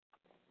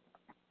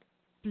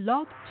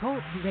Blog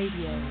Talk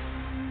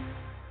Radio.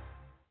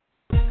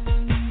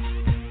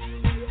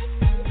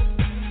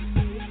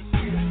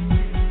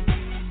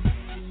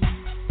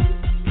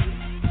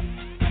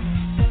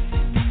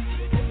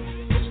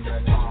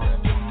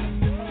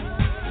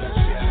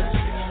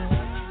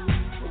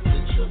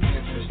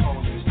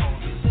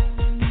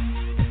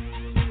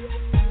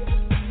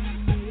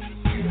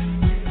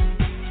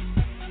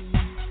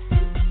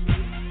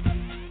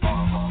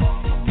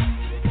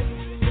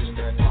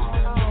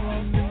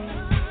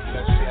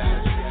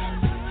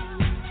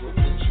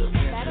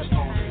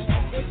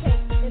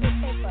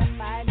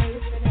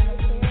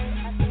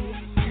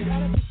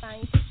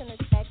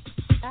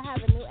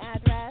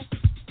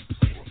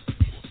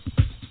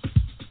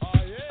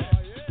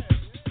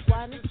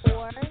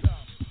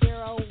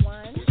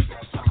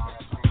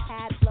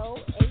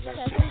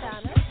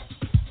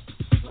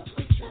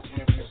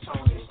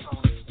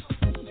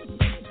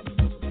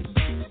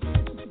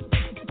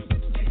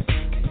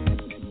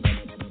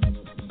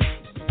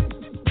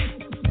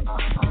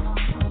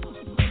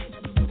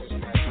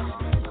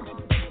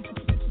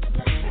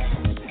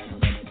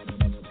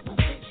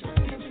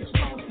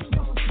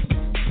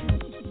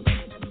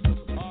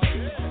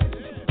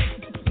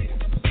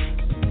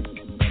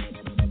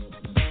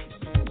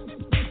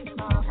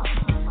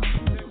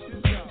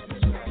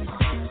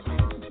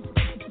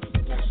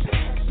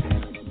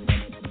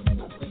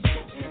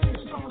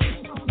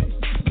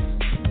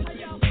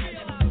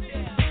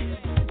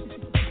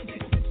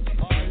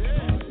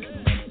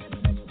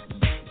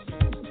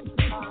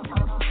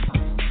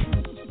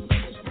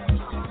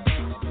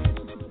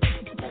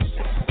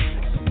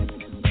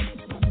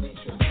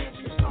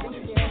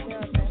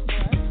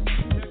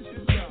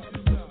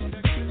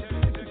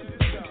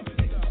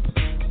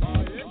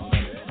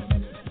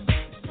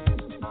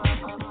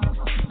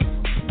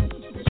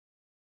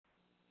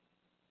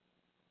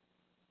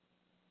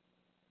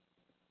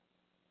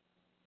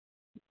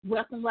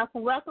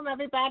 Welcome,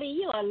 everybody.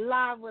 You are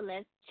live with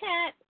Let's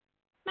Chat.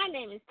 My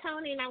name is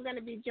Toni, and I'm going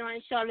to be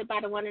joined shortly by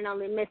the one and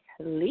only Miss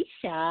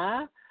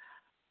Lissha.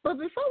 But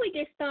before we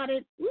get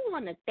started, we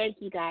want to thank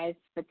you guys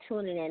for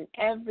tuning in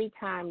every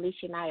time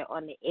Lissha and I are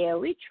on the air.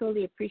 We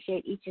truly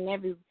appreciate each and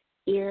every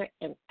ear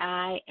and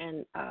eye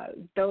and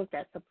those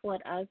that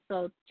support us.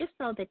 So just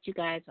know that you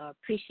guys are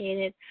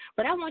appreciated.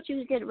 But I want you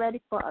to get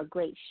ready for a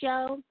great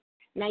show.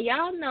 Now,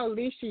 y'all know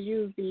Lissha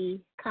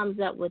usually comes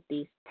up with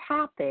these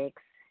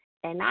topics,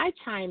 and I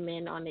chime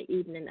in on the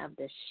evening of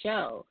the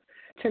show.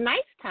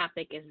 Tonight's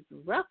topic is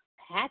rough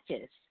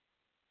patches.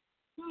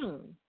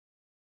 I'm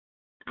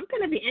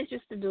going to be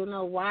interested to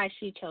know why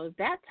she chose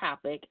that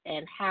topic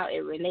and how it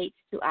relates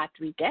to our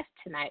three guests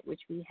tonight,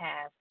 which we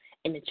have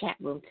in the chat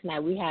room tonight.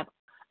 We have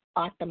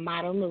author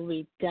model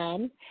Marie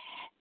Dunn,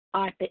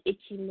 author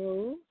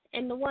Itchie,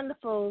 and the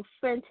wonderful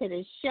friend to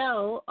the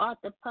show,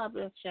 author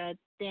publisher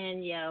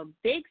Danielle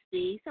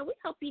Bigsby. So we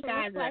hope you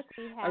guys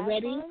are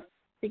ready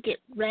to get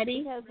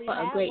ready for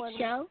a great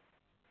show.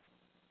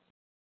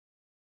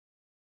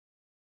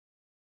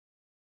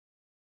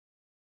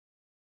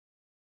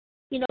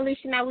 You know,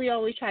 Lissha and I, we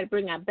always try to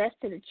bring our best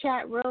to the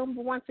chat room.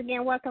 But once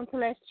again, welcome to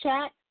Let's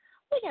Chat.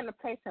 We're going to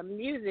play some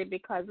music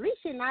because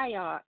Lissha and I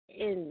are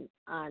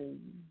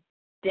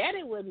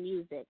indebted with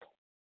music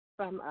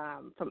from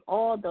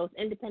all those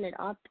independent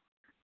artists,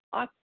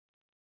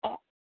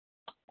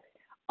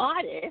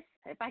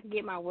 if I can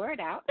get my word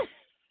out,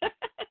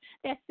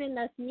 that send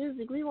us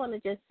music. We want to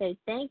just say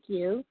thank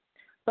you.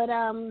 But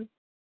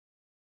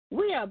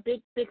we are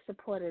big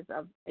supporters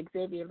of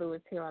Xavier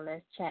Lewis here on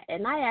Let's Chat,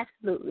 and I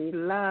absolutely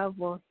love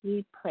when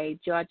he played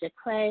Georgia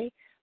Clay.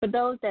 For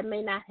those that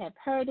may not have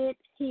heard it,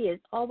 he is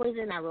always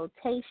in our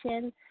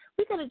rotation.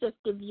 We're going to just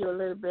give you a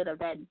little bit of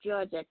that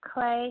Georgia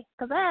Clay,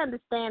 because I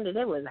understand that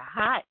it was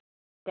hot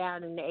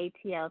down in the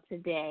ATL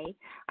today.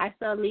 I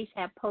saw Lissha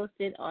have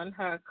posted on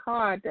her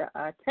card the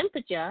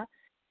temperature,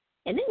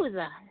 and it was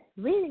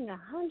reading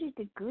 100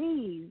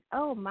 degrees.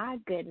 Oh, my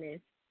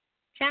goodness.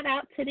 Shout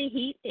out to the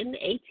heat in the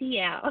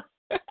ATL.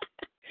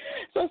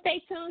 So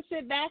stay tuned,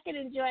 sit back, and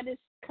enjoy this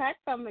cut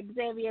from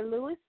Xavier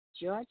Lewis,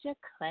 Georgia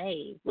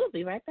Clay. We'll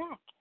be right back.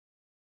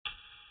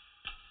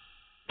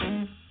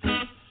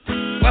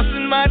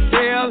 Busting my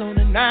tail on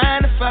a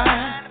 9 to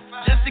 5,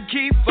 just to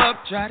keep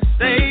up, try to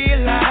stay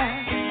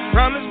alive.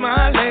 Promise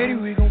my lady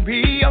we gon'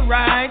 be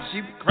alright.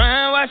 She be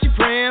crying while she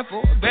praying for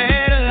a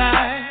better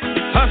life.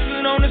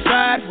 Hustling on the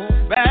side for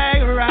a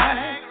bag of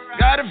rice.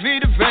 Gotta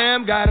feed the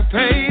fam, gotta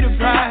pay the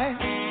price.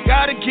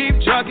 Gotta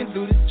keep trucking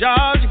through the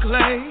Georgia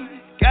Clay.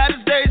 Gotta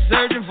stay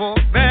searching for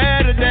a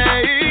better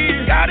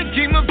day. Gotta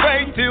keep my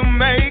faith till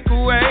make a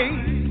way.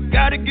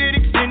 Gotta get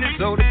extended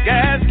so the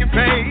gas can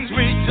pay.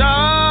 Sweet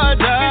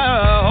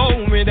Georgia,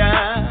 hold me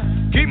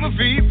down. Keep my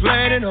feet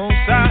planted on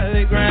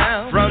solid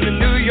ground. From the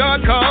New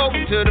York cold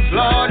to the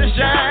Florida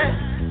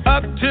shine.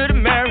 Up to the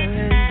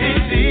Maryland,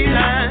 D.C.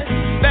 line.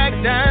 Back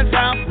down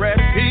south where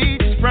the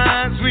peach is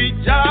prime. Sweet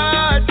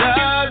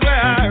Georgia,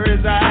 where I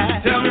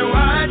reside. Tell me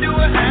why do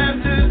I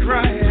have to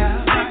cry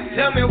out?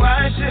 Tell me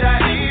why should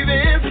I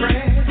even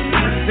pray?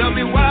 Tell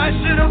me why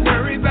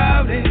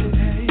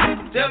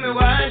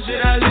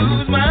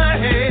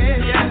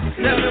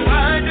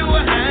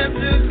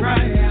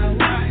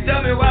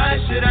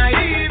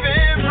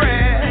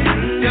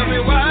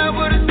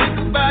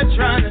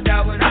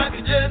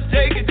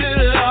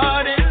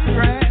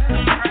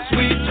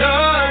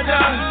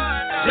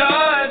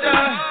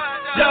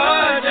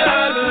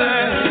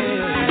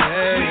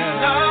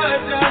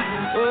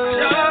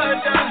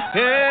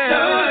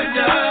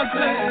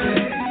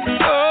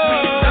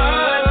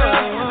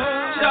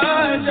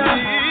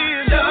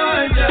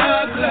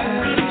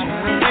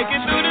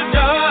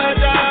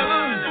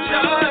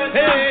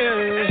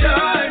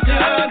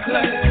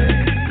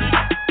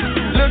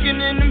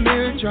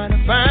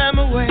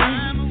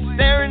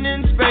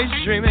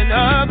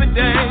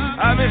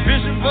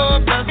for a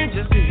blessing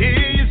just to hear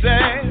you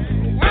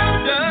say, well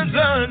done,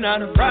 son,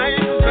 not a price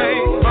to pay.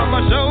 From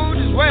my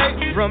shoulders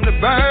weight, from the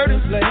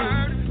burden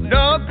laid.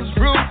 Love is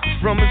fruit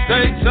from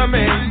mistakes I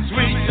made.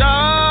 Sweet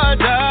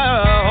Georgia,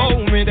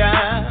 hold me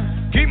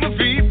down. Keep my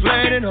feet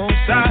planted on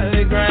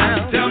solid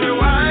ground. Tell me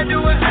why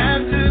do I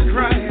have to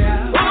cry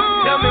out?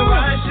 Tell me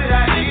why should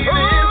I even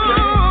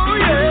play?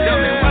 Tell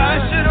me why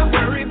should I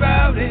worry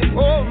about it?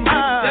 Tell me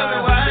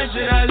why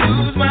should I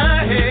lose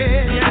my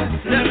head?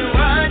 Tell me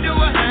why do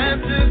I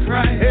have to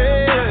cry?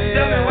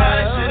 Tell me why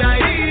should I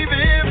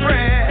even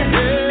pray?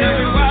 Tell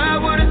me why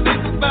would I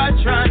think about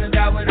trying to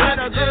die when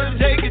I just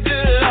take it to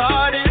the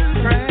Lord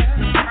in prayer?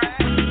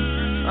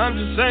 I'm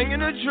just singing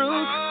the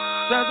truth.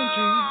 Southern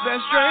trees bear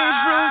strange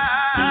fruit.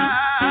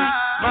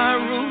 My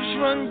roots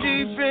run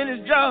deep in this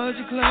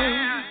Georgia clay.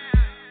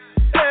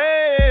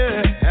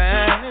 Hey,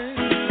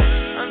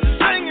 I'm just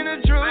singing the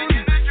truth.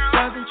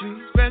 Southern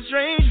trees bear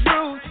strange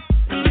fruit.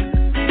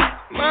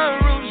 My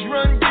roots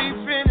run deep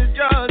in this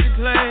Georgia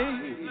clay.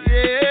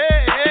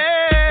 Yeah,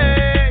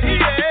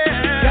 yeah.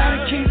 Gotta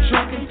keep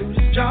trucking through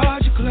this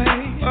Georgia clay.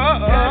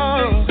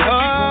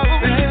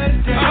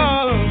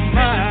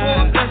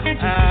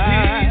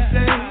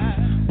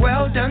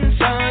 Well done,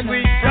 son.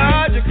 We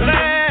Georgia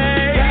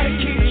clay. Gotta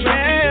keep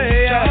trucking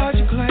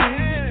Georgia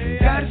clay.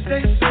 Gotta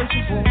stay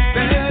searching for a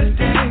better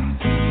day.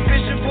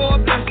 Fishing for a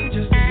blessing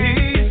just to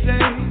hear you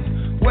say,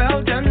 well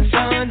done,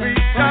 son. We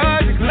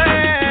Georgia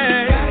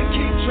clay. Gotta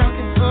keep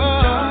trucking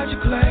Georgia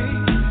clay.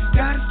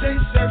 Gotta stay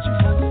searching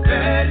for a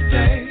better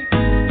day.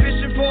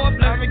 Fishing for a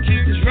blessing,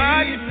 keep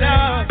trucking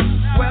down.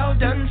 Well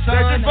done, son.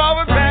 Searching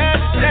for a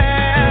better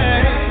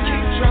day. Gotta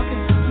keep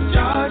trucking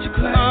Georgia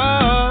clay.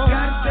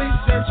 Gotta stay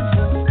searching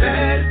for a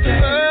better day.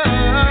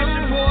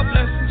 Fishing for a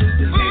blessing just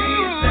to hear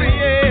you say,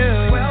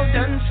 well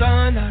done,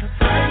 son.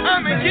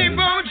 I'ma keep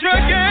on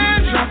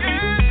trucking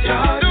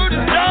through the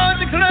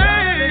Georgia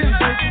clay.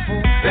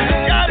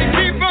 Gotta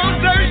keep on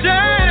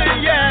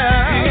searching,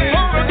 yeah,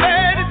 for a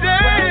better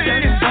day.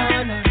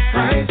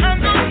 I'm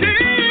gonna keep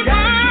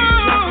on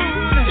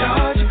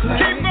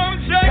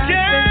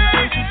trucking.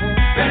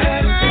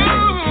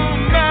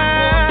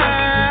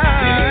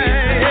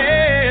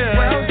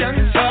 Well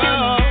done, son.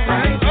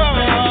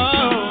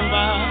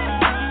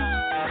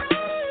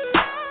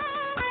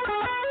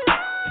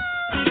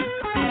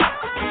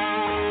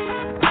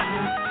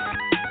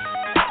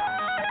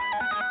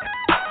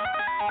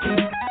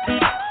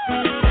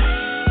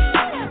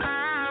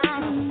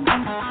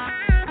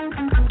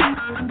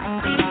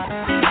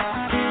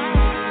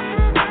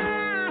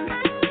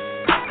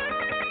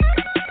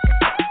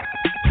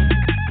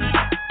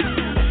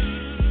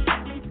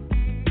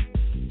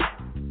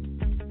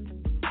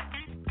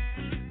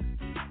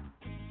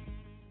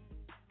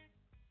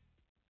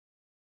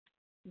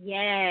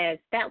 Yes,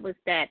 that was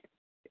that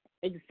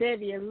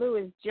Xavier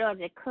Lewis,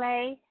 Georgia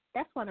Clay.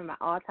 That's one of my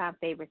all-time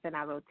favorites in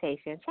our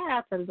rotation. Shout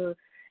out to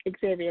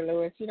Xavier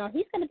Lewis. You know,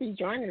 he's going to be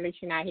joining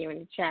Lissha and I here in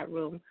the chat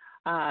room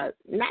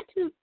not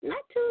too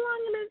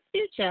long in the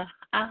future,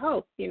 I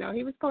hope. You know,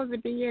 he was supposed to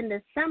be in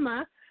the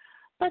summer,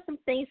 but some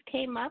things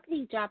came up.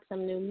 He dropped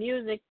some new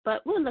music,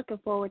 but we're looking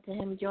forward to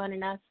him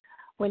joining us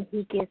when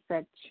he gets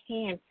a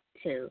chance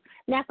to.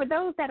 Now, for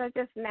those that are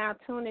just now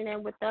tuning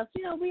in with us,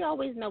 you know, we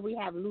always know we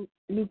have new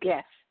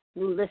guests,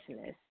 new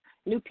listeners,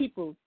 new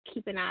people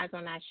keeping eyes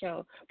on our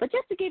show. But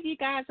just to give you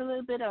guys a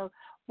little bit of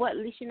what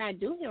Lissha and I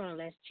do here on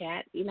Let's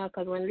Chat, you know,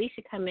 because when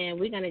Lissha come in,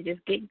 we're going to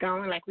just get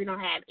going like we don't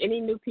have any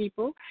new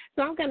people.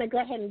 So I'm going to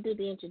go ahead and do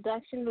the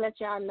introduction to let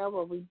y'all know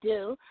what we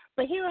do.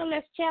 But here on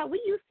Let's Chat,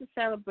 we used to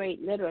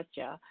celebrate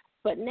literature.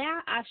 But now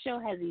our show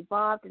has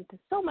evolved into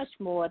so much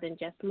more than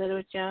just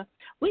literature.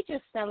 We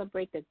just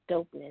celebrate the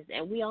dopeness,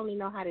 and we only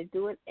know how to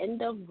do it in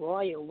the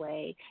royal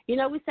way. You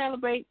know, we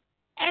celebrate,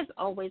 as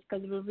always,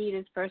 because we're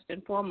readers first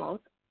and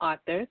foremost,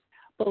 authors.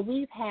 But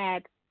we've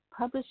had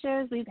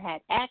publishers, we've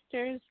had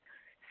actors,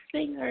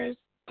 singers,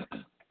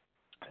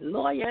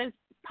 lawyers,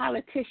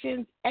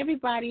 politicians,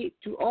 everybody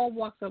through all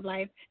walks of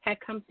life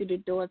had come through the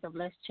doors of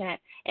Let's Chat,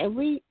 and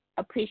we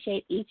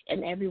appreciate each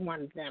and every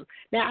one of them.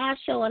 Now, our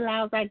show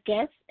allows our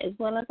guests as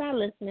well as our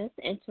listeners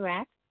to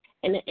interact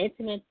in an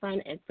intimate,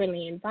 fun, and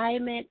friendly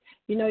environment.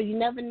 You know, you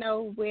never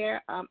know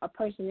where a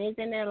person is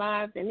in their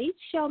lives, and each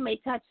show may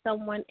touch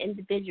someone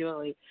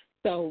individually.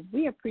 So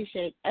we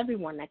appreciate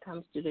everyone that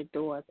comes through the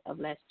doors of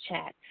Let's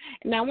Chat.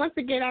 Now, once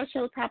again, our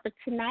show topic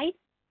tonight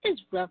is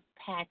rough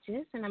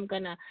patches, and I'm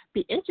going to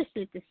be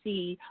interested to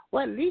see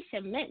what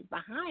Lissha meant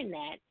behind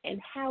that and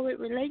how it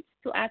relates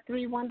to our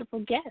three wonderful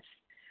guests.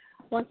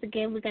 Once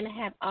again, we're going to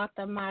have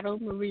author model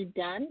Marie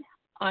Dunn,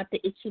 author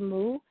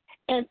Itchie,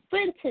 and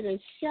friend to the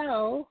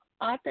show,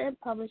 author and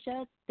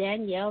publisher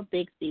Danielle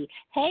Bigsby.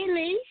 Hey,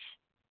 Lish.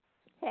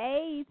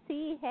 Hey,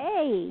 T.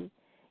 Hey.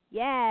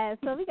 Yeah,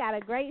 so we got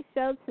a great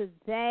show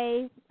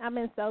today. I've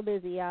been so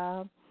busy,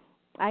 y'all.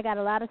 I got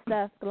a lot of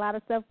stuff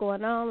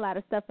going on, a lot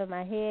of stuff in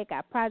my head,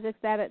 got projects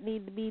that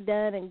need to be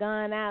done and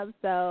gone out,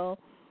 so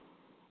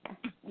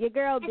your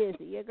girl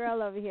busy. Your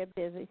girl over here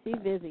busy. She's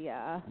busy,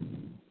 y'all.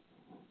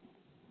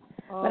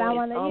 But I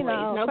want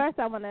to, first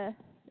I want to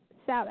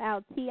shout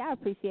out T. I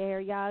appreciate her,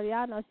 y'all.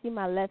 Y'all know she's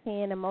my left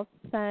hand, and most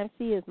of the time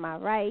she is my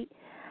right.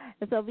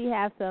 And so we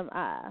have some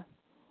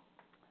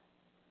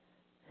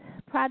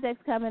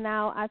projects coming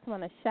out. I just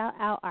want to shout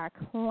out our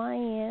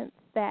clients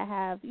that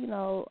have,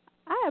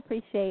 I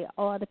appreciate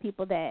all the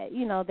people that,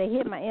 they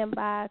hit my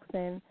inbox,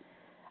 and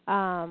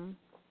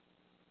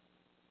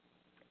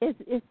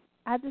it's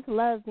I just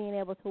love being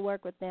able to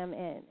work with them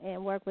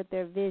and work with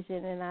their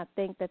vision, and I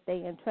think that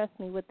they entrust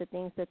me with the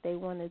things that they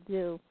want to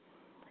do.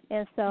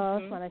 And so I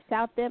just want to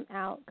shout them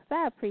out because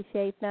I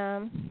appreciate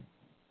them.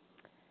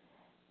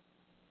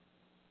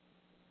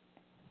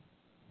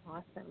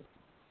 Awesome.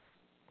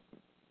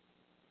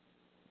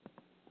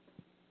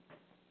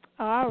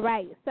 All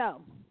right,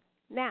 so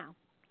now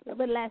a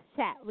little bit less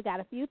chat. We got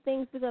a few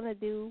things we're going to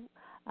do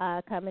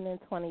coming in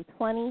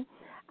 2020.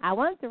 I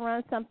wanted to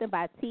run something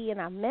by T,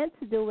 and I meant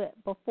to do it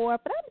before,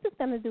 but I'm just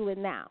going to do it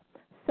now.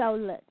 So,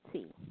 look,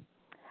 T,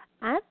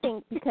 I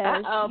think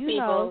because,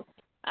 people.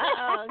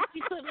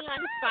 She put me on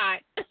the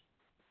spot.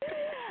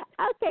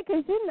 Okay,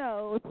 because,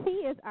 T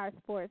is our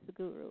sports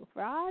guru.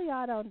 For all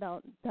y'all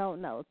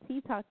don't know,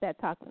 T talks that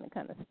talk when it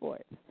comes to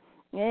sports.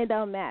 And it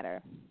don't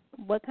matter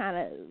what kind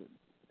of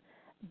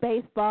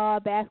baseball,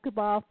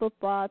 basketball,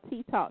 football,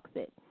 T talks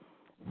it.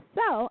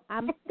 So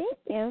I'm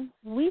thinking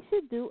we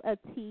should do a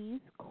T's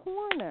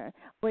Corner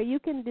where you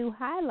can do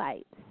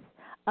highlights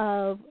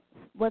of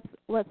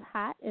what's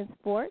hot in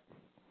sports.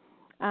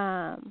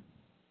 What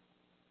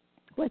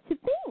you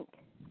think?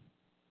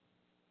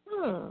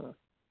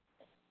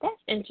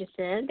 That's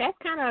interesting. That's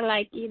kind of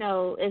like,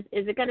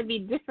 is it going to be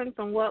different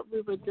from what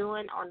we were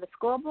doing on the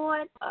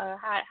scoreboard? Or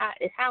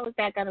how is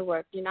that going to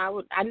work?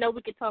 I know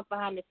we could talk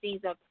behind the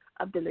scenes of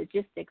the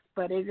logistics,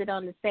 but is it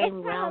on the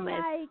same realm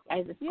as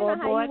the scoreboard? You know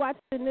how you watch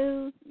the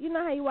news? You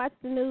know how you watch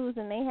the news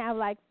and they have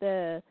like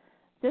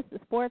just the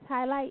sports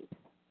highlights?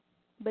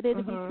 But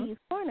it'll be T's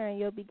Corner and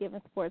you'll be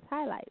giving sports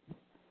highlights.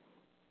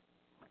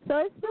 So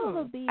it still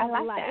will be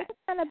it's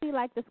gonna be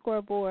like the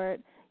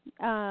scoreboard.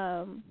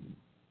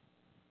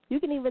 You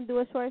can even do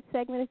a short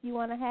segment if you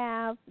want to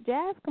have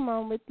Jazz come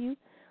on with you,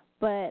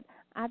 but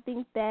I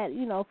think that,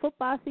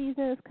 football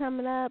season is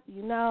coming up.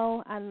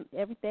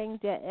 Everything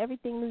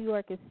New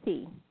York is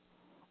T.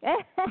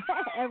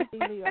 Everything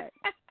New York.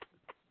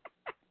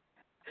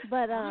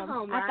 But I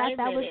thought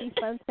that would be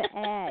fun to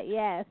add.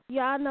 Yes.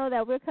 Y'all know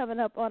that we're coming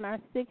up on our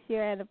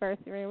 6-year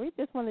anniversary, and we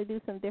just want to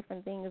do some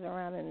different things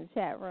around in the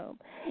chat room.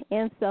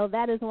 And so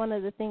that is one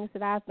of the things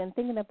that I've been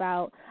thinking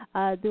about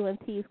doing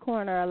T's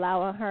Corner,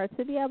 allowing her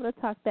to be able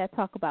to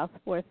talk about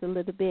sports a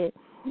little bit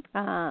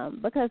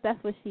because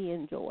that's what she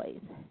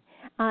enjoys.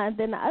 And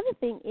then the other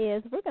thing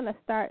is we're going to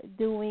start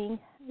doing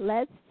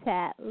Let's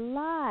Chat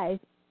live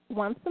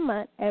once a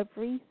month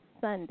every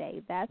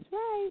Sunday. That's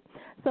right.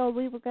 So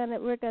we're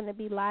gonna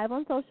be live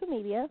on social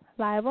media,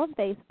 live on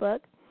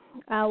Facebook.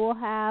 We'll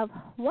have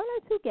 1 or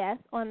 2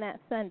 guests on that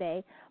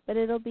Sunday, but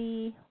it'll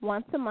be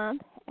once a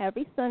month,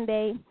 every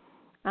Sunday,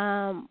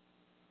 live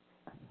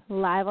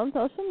on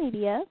social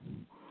media.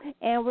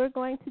 And we're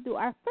going to do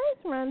our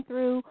first run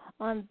through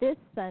on this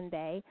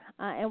Sunday,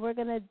 and we're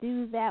gonna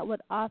do that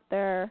with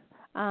author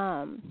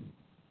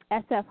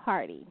S.F.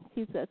 Hardy.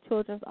 She's a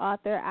children's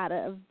author out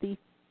of the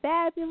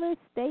fabulous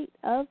state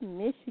of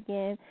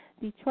Michigan,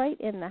 Detroit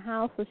in the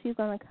house. So she's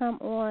going to come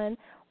on.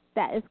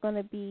 That is going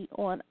to be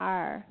on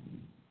our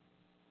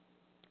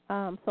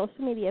social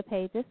media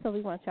pages, so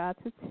we want y'all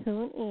to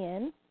tune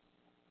in.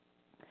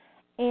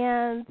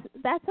 And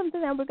that's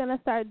something that we're going to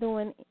start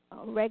doing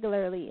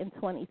regularly in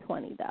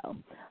 2020, though.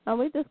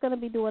 We're just going to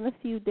be doing a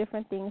few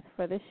different things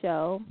for the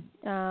show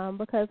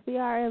because we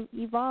are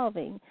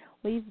evolving.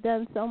 We've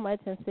done so much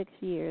in 6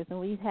 years, and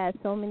we've had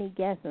so many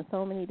guests and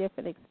so many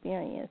different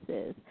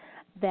experiences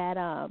that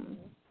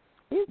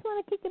we just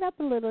want to kick it up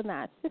a little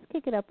notch. Just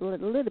kick it up a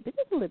little bit,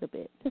 just a little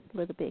bit, kick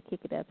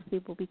it up, see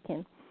what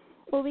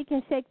we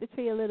can shake the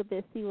tree a little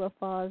bit, see what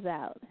falls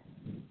out.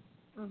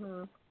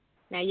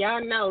 Now,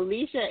 y'all know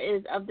Lissha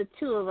is, of the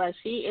two of us,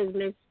 she is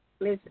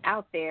Miss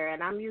out there,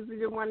 and I'm usually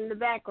the one in the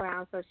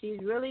background, so she's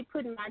really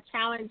putting my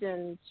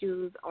challenging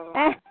shoes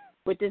on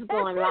with this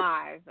going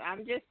live. I'm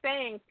just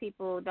saying,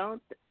 people,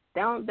 don't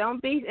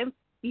be,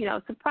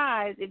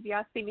 surprised if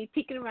y'all see me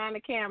peeking around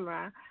the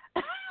camera.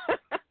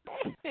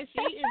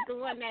 She is the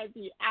one that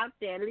be out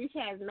there.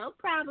 Lissha has no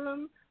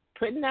problem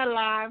putting her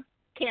live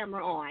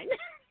camera on.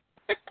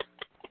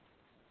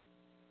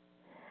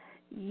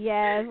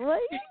 Yes, well,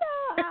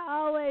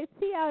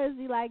 she always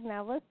be like,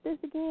 now, what's this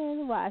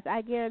again? Watch,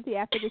 I guarantee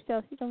after the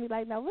show, she's going to be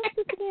like, now, what's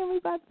this again we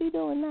about to be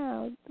doing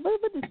now? What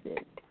is this?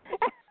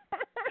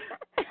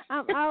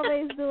 I'm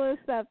always doing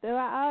something.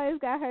 I always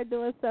got her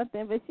doing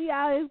something, but she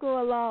always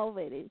go along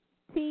with it.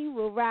 T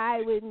will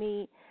ride with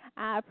me.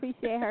 I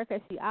appreciate her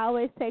because she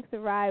always takes a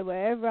ride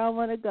wherever I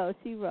want to go.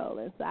 She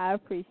rolling, so I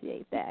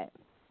appreciate that.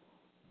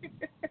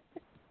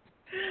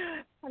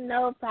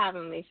 No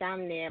problem, Lissha.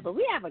 I'm there. But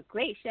we have a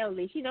great show,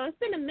 Lissha. It's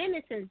been a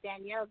minute since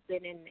Danielle's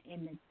been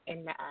in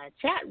the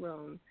chat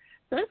room.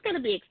 So it's going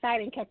to be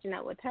exciting catching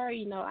up with her.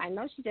 I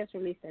know she just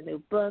released a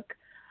new book.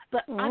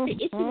 But on the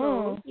Itchie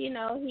move,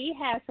 he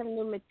has some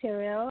new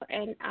material.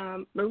 And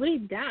Marie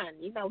Dunn,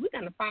 we're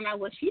going to find out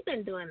what she's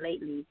been doing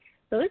lately.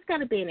 So it's going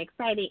to be an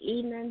exciting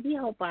evening. We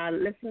hope our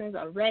listeners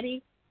are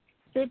ready.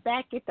 Sit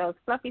back, get those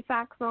fluffy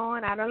socks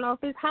on. I don't know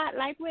if it's hot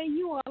like where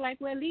you are, like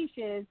where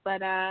Lissha is, but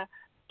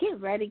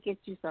get ready, get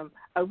you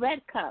a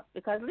red cup.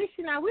 Because,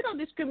 Lissha, we don't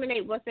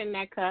discriminate what's in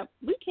that cup.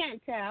 We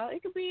can't tell.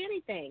 It could be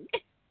anything.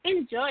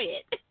 Enjoy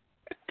it.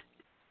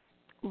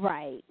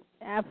 Right.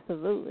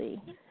 Absolutely.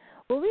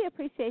 Well, we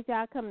appreciate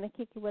y'all coming to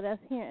kick it with us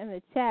here in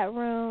the chat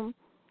room.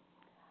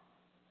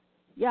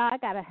 Y'all, I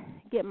got to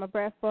get my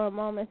breath for a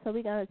moment, so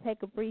we're going to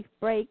take a brief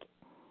break.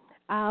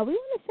 We want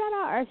to shout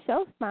out our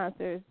show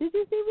sponsors. Did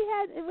you see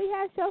we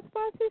had show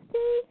sponsors, T?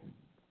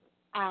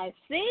 I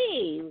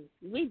see.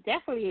 We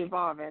definitely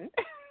evolving.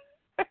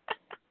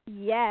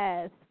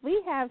 Yes,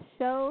 we have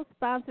show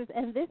sponsors,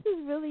 and this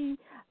is really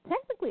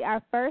technically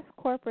our first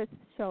corporate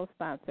show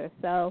sponsor.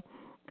 So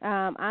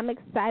I'm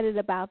excited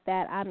about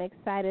that. I'm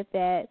excited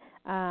that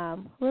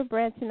we're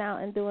branching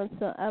out and doing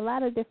a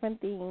lot of different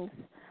things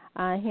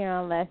here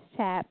on Let's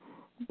Chat.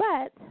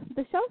 But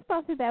the show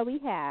sponsor that we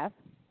have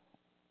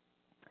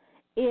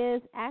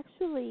is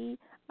actually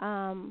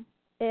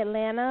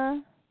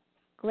Atlanta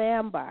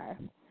Glam Bar.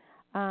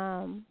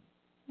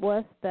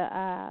 Was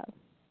the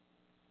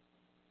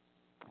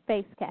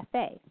Face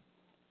Cafe.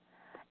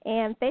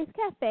 And Face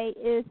Cafe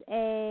is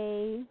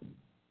a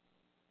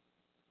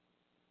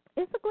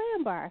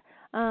glam bar.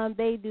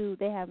 They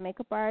have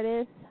makeup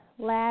artists,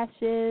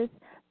 lashes,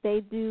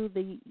 they do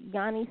the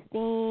Yanni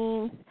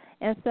steams,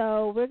 and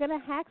so we're going to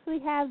actually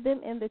have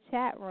them in the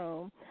chat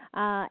room.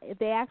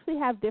 They actually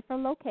have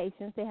different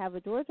locations. They have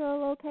a Georgia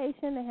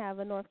location. They have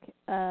a North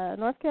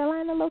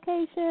Carolina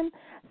location.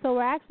 So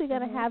we're actually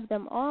going to have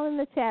them all in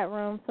the chat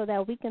room so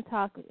that we can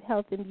talk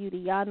health and beauty.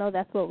 Y'all know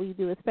that's what we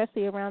do,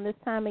 especially around this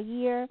time of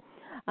year,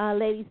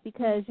 ladies,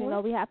 because,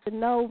 we have to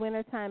know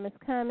wintertime is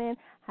coming,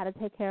 how to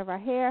take care of our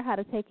hair, how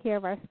to take care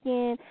of our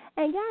skin.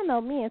 And y'all know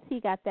me and T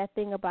got that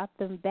thing about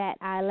them bat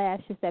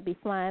eyelashes that be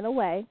flying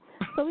away.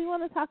 So we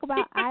want to talk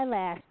about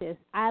eyelashes,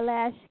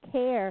 eyelash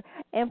care,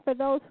 and for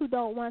those who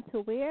don't want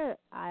to wear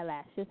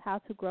eyelashes, how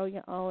to grow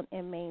your own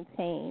and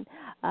maintain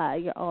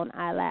your own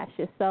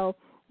eyelashes. So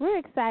we're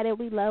excited.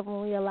 We love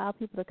when we allow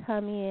people to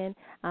come in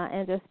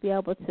and just be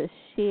able to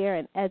share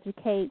and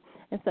educate.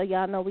 And so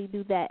y'all know we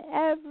do that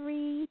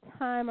every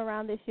time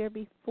around this year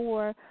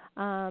before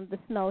the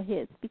snow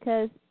hits,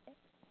 because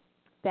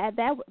that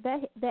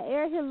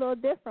air hit a little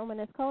different when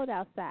it's cold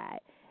outside.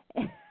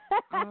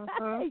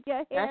 Your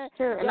hair, that's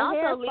true. And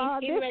also,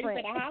 get ready for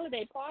different. the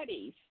holiday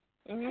parties.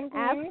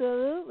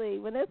 Absolutely.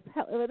 When it's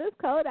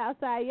cold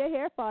outside, your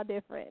hair fall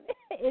different.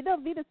 It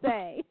don't be the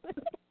same.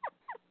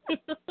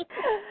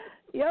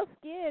 Your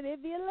skin,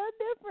 it'd be a little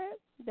different.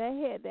 That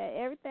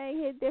everything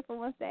hit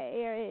different once that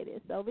air hit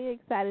it. So we're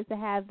excited to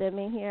have them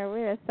in here.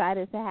 We're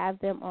excited to have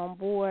them on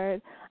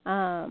board.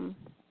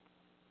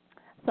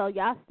 So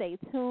y'all stay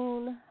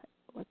tuned.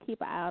 We'll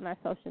keep an eye on our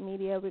social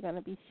media. We're going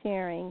to be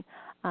sharing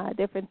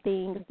different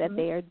things that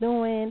they are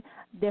doing,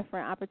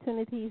 different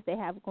opportunities they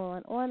have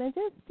going on, and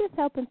just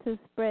helping to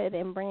spread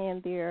and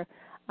brand their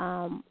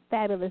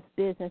fabulous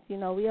business.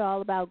 We are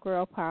all about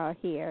girl power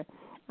here.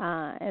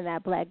 And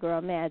that black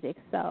girl magic.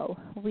 So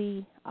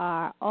we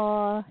are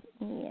all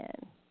in.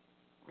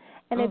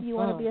 And if you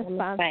want to be a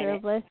sponsor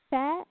of Let's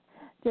Chat,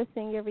 just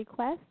send your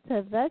request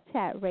to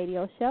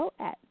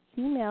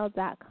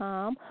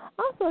thechatradioshow@gmail.com.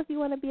 Also, if you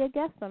want to be a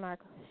guest on our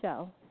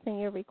show, send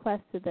your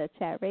request to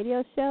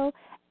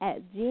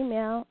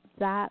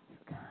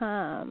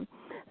thechatradioshow@gmail.com.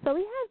 So we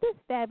have this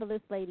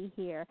fabulous lady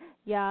here,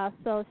 y'all.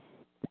 So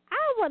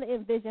I want to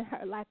envision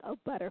her like a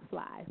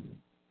butterfly.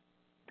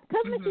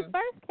 Because when she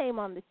first came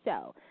on the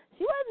show,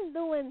 she wasn't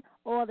doing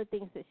all the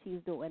things that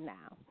she's doing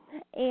now.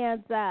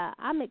 And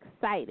I'm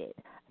excited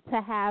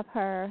to have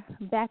her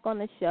back on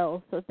the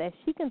show so that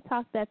she can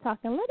talk that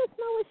talk and let us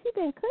know what she's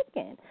been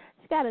cooking.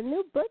 She got a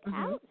new book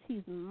out.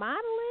 She's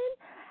modeling.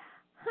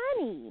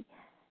 Honey,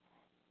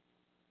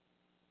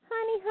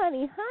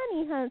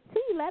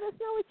 let us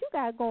know what you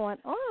got going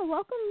on.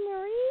 Welcome,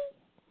 Marie.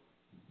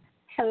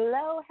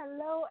 Hello,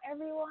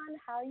 everyone.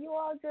 How you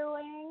all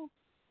doing?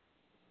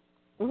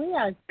 We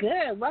are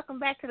good. Welcome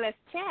back to Let's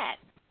Chat.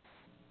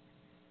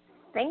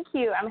 Thank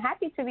you. I'm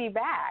happy to be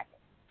back.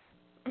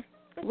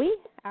 We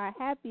are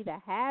happy to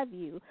have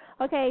you.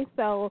 Okay,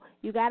 so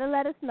you got to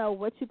let us know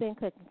what you've been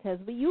cooking, because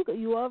you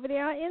over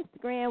there on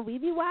Instagram, we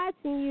be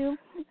watching you.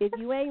 If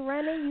you ain't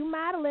running, you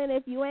modeling.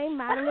 If you ain't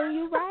modeling,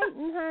 you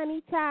writing,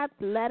 honey, chops.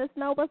 Let us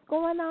know what's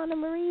going on in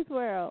Marie's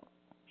world.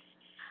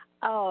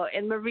 Oh,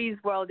 in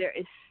Marie's world, there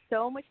is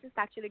so much that's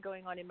actually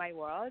going on in my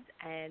world.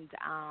 And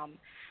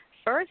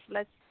first,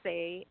 let's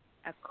say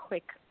a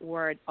quick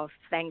word of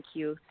thank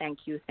you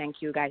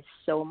guys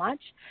so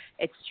much.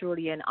 It's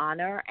truly an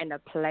honor and a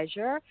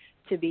pleasure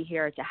to be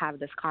here to have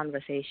this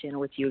conversation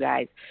with you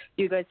guys.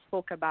 You guys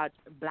spoke about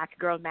black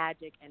girl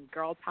magic and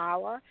girl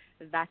power.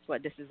 That's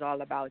what this is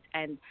all about,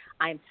 and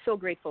I'm so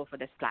grateful for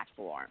this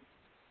platform.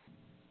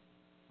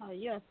 Oh,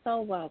 you're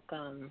so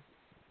welcome.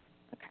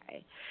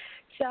 Okay.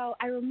 So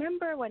I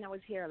remember when I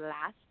was here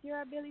last year,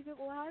 I believe it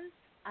was.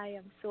 I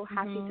am so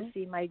happy to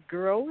see my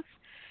growth.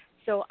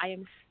 So I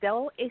am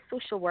still a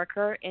social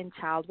worker in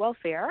child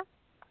welfare.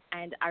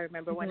 And I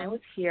remember when I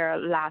was here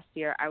last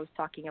year, I was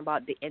talking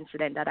about the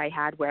incident that I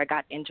had where I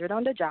got injured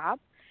on the job.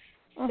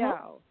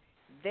 So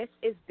this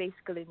is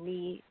basically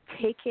me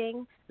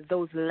taking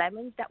those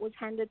lemons that was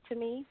handed to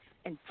me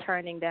and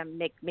turning them,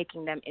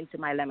 making them into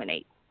my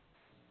lemonade.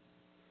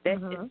 This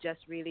is just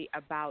really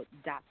about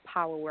that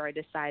power where I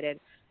decided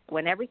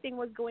when everything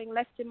was going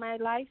left in my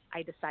life,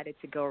 I decided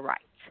to go right.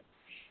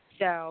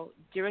 So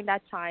during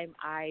that time,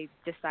 I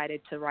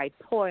decided to write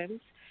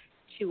poems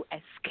to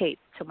escape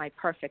to my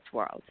perfect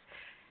world.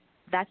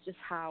 That's just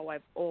how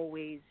I've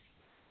always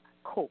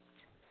coped.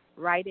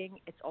 Writing,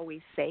 it's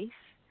always safe,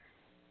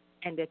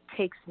 and it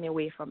takes me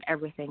away from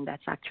everything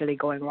that's actually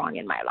going wrong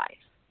in my life.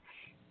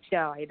 So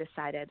I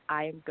decided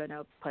I'm going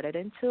to put it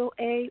into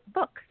a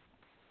book,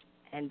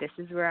 and this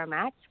is where I'm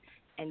at.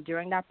 And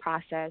during that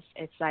process,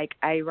 it's like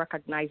I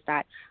recognized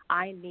that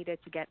I needed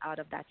to get out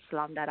of that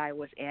slum that I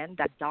was in,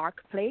 that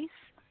dark place,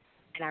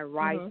 and I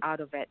rise out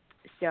of it.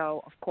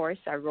 So, of course,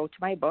 I wrote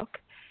my book.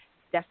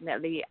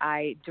 Definitely,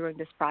 during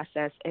this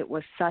process, it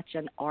was such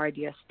an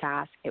arduous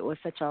task. It was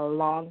such a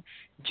long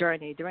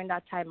journey. During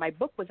that time, my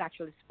book was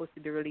actually supposed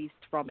to be released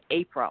from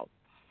April.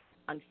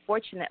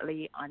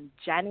 Unfortunately, on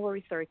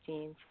January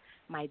 13th,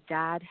 my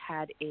dad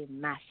had a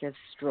massive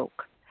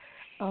stroke.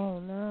 Oh,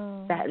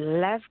 no. That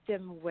left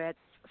him with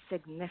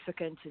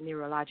significant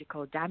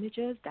neurological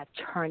damages that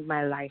turned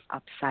my life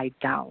upside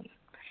down.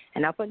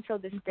 And up until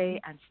this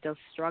day, I'm still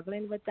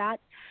struggling with that.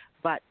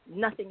 But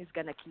nothing is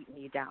going to keep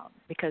me down,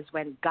 because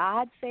when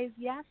God says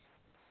yes,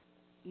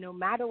 no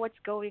matter what's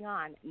going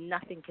on,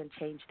 nothing can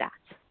change that.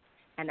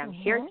 And I'm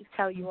here to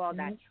tell you all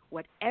that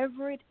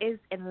whatever it is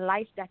in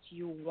life that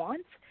you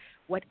want,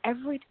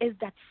 whatever it is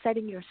that's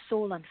setting your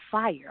soul on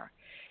fire,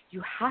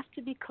 you have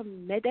to be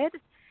committed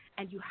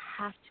and you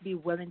have to be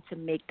willing to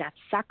make that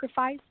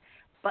sacrifice,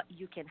 but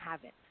you can have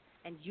it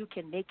and you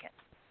can make it.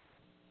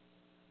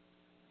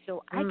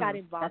 So I got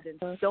involved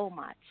in so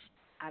much.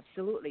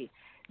 Absolutely.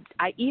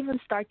 I even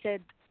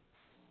started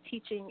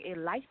teaching a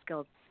life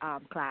skills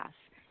class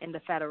in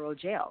the federal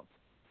jail.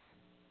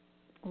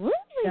 Really?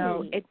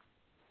 So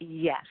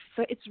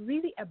So it's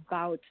really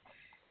about,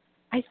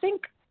 I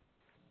think,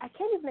 I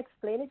can't even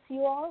explain it to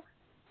you all,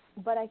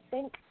 but I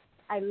think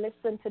I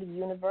listened to the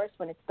universe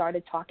when it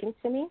started talking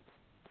to me.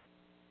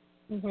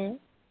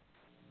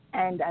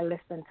 And I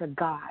listened to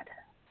God.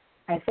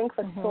 I think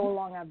for so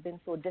long I've been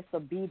so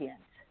disobedient.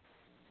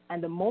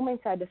 And the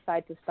moment I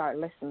decide to start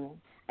listening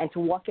and to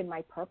walk in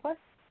my purpose,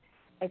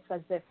 it's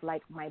as if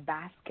like my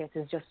basket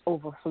is just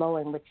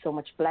overflowing with so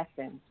much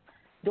blessings.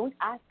 Don't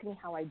ask me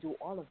how I do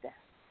all of this.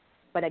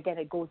 But again,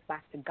 it goes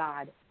back to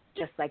God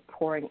just like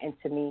pouring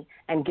into me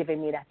and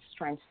giving me that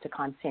strength to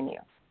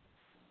continue.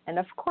 And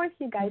of course,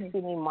 you guys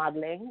see me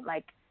modeling.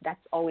 Like that's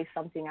always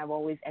something I've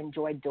always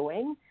enjoyed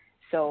doing.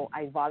 So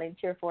I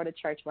volunteer for the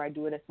church where I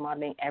do this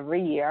modeling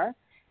every year.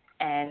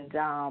 And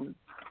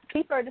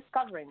people are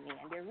discovering me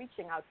and they're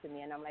reaching out to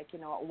me. And I'm like, you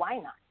know what, why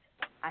not?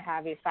 I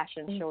have a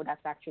fashion show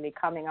that's actually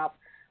coming up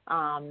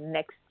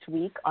next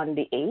week on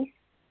the 8th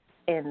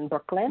in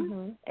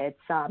Brooklyn. It's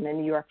the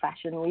New York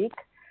Fashion Week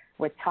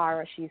with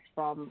Tara. She's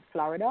from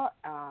Florida.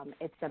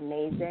 It's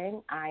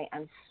amazing. I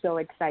am so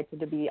excited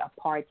to be a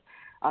part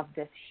of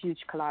this huge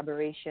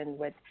collaboration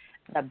with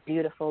the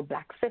beautiful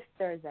Black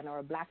sisters and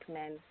our Black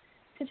men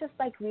to just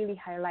like really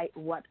highlight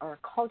what our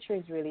culture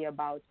is really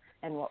about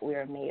and what we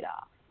are made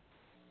of.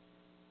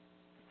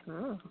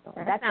 So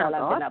that's all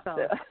I've been up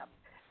to.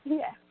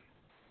 Yeah.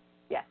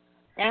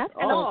 That's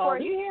and all. Of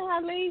course, you hear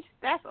her, Lissha?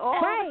 That's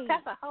all. Right.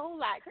 That's a whole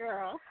lot,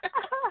 girl.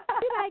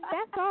 She like,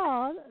 that's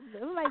all.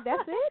 I'm like,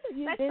 that's it?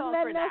 You didn't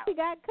nothing else you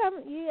got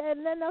coming?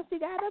 And nothing else you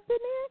got up in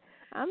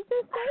there? I'm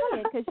just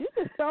saying, because you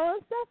just throwing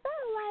stuff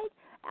out like,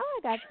 oh,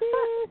 I got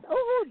this.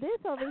 Oh, this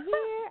over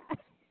here.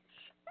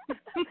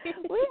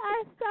 We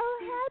are so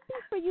happy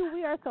for you.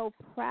 We are so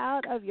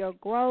proud of your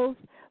growth,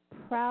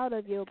 proud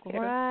of your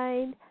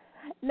grind.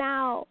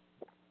 Now,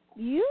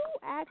 you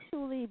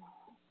actually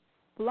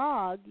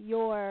blog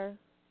your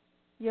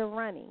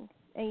running,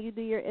 and you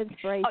do your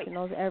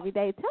inspirationals every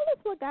day. Tell us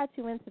what got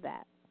you into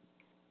that.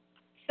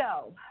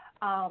 So,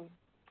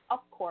 of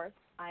course,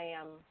 I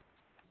am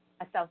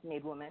a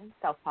self-made woman,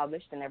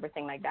 self-published and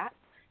everything like that.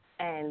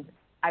 And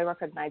I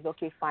recognize,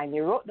 okay, fine,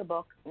 you wrote the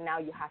book. Now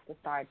you have to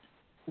start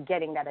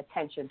getting that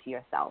attention to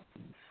yourself.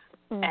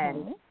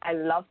 And I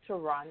love to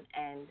run,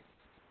 and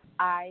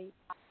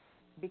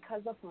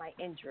because of my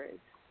injuries,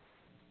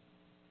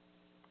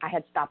 I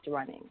had stopped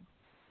running.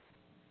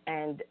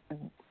 And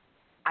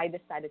I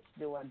decided to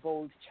do a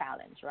bold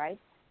challenge, right?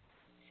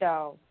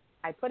 So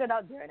I put it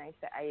out there, and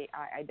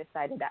I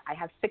decided that I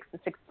have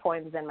 66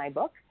 poems in my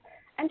book.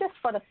 And just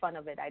for the fun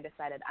of it, I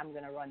decided I'm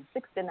going to run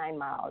 69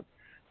 miles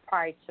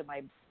prior to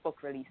my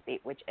book release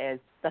date, which is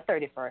the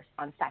 31st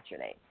on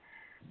Saturday.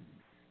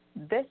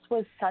 This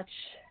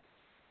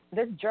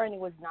journey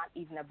was not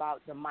even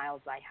about the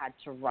miles I had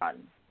to run.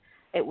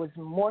 It was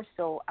more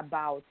so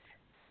about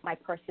my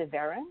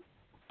perseverance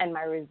and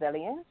my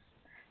resilience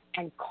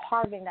and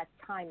carving that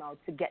time out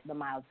to get the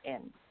miles in.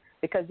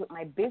 Because with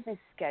my busy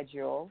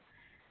schedule,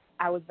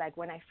 I was like,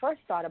 when I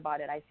first thought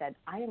about it, I said,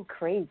 I am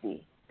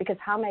crazy because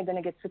how am I going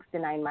to get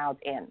 69 miles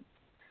in?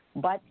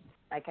 But,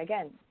 like,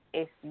 again,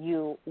 if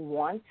you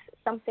want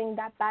something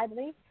that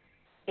badly,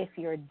 if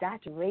you're that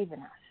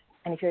ravenous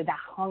and if you're that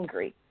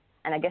hungry,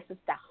 and I guess it's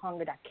that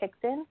hunger that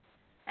kicked in,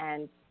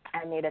 and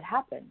I made it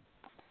happen.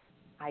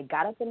 I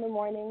got up in the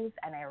mornings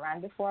and I ran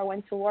before I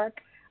went to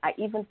work. I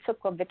even took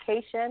a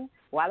vacation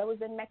while I was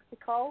in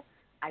Mexico.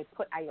 I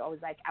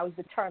was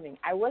determined.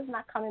 I was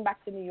not coming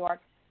back to New York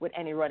with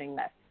any running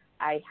left.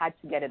 I had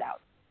to get it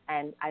out.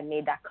 And I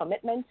made that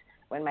commitment.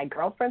 When my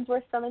girlfriends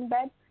were still in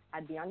bed,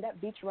 I'd be on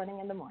that beach running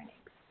in the mornings.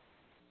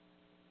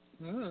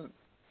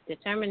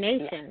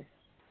 Determination. Yes,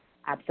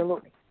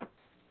 absolutely.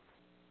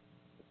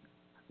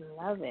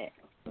 Love it.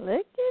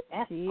 Look at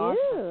That's you.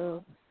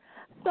 awesome.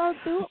 So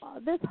through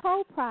this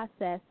whole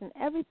process and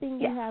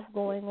everything you have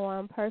going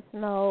on,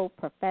 personal,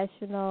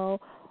 professional,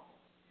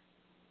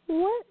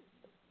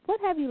 what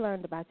have you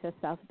learned about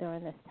yourself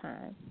during this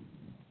time?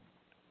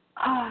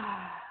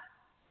 I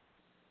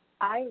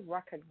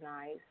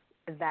recognize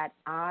that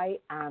I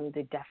am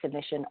the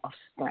definition of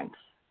strength.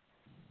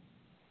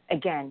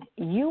 Again,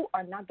 you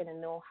are not going to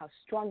know how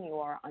strong you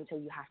are until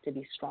you have to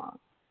be strong.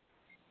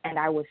 And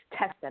I was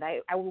tested.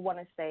 I would want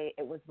to say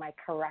it was my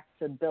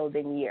character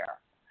building year.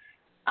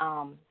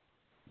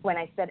 When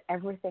I said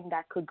everything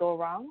that could go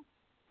wrong,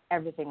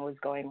 everything was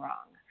going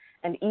wrong.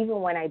 And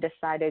even when I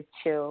decided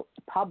to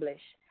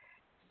publish,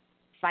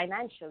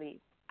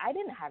 financially, I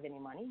didn't have any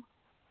money.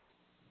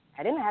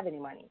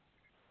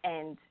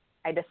 And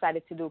I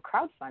decided to do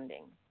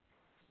crowdfunding.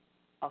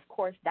 Of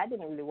course, that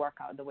didn't really work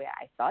out the way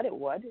I thought it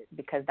would,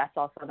 because that's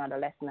also another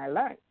lesson I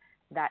learned,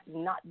 that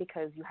not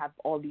because you have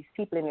all these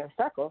people in your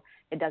circle,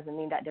 it doesn't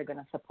mean that they're going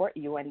to support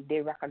you and they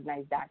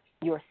recognize that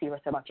you're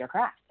serious about your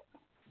craft.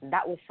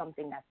 That was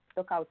something that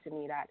stuck out to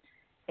me, that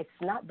it's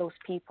not those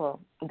people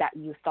that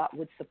you thought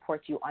would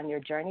support you on your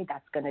journey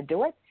that's going to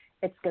do it.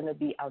 It's going to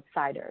be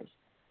outsiders.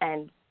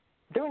 And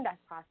during that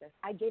process,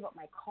 I gave up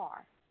my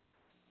car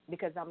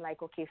because I'm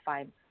like, okay,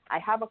 fine. I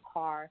have a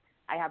car,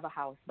 I have a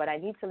house, but I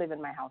need to live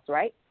in my house,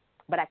 right?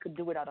 But I could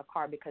do without a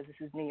car because this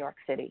is New York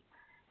City.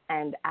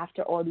 And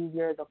after all these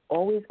years of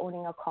always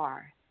owning a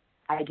car,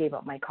 I gave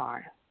up my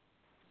car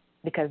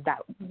because that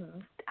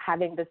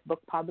having this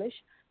book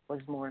published was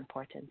more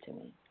important to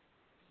me.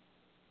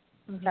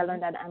 I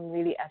learned that I'm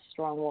really a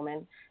strong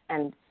woman,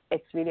 and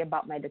it's really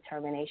about my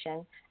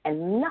determination.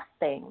 And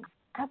nothing,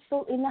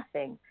 absolutely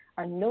nothing,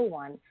 or no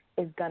one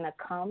is going to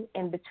come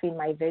in between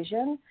my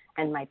vision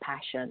and my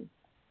passion.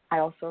 I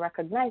also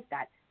recognize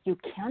that you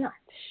cannot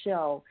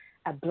show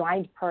a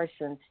blind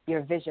person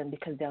your vision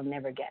because they'll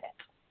never get it.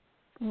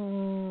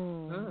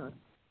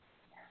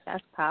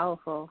 That's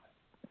powerful.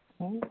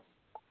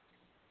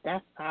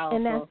 That's powerful.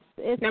 And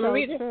it's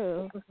so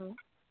true.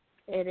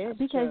 It is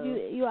because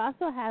true. you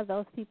also have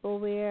those people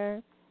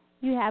where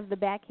you have the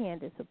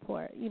backhanded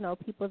support. You know,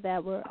 people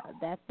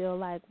that feel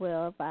like,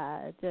 well, if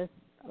I just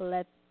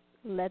let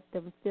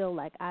them feel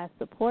like I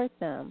support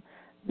them,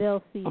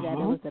 they'll see that it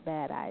was a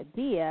bad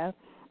idea,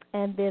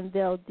 and then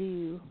they'll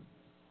do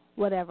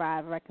whatever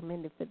I've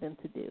recommended for them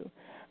to do.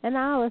 And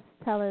I was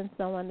telling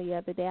someone the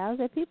other day, I was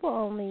like, people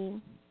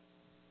only,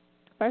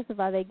 first of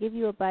all, they give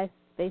you advice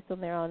based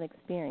on their own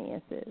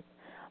experiences,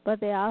 but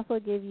they also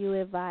give you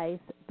advice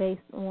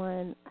based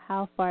on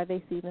how far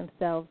they see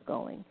themselves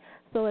going.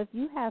 So if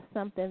you have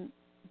something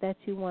that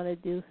you want to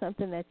do,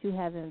 something that you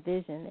have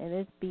envisioned, and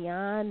it's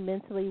beyond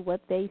mentally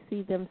what they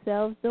see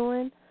themselves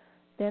doing,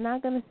 they're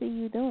not going to see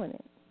you doing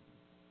it.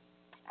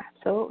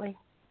 Absolutely.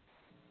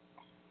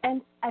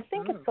 And I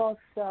think it's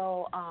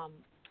also,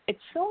 it's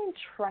so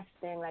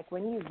interesting, like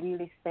when you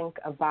really think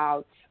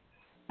about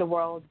the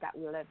world that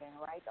we live in,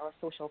 right, our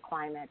social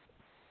climate,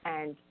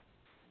 and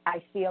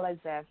I feel as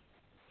if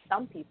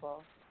some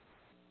people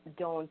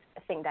don't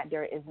think that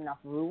there is enough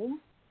room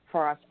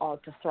for us all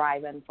to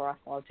thrive and for us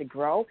all to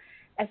grow,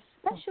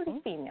 especially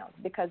females,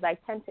 because I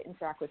tend to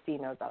interact with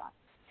females a lot.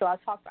 So I'll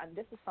talk, and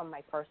this is from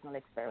my personal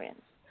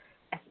experience,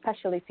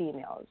 especially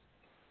females.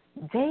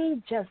 They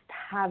just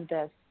have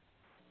this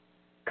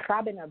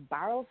crab in a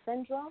barrel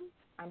syndrome.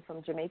 I'm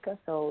from Jamaica,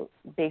 so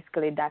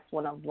basically that's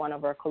one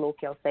of our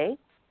colloquial sayings.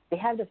 They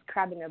have this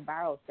crab in a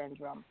barrel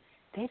syndrome.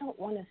 They don't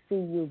want to see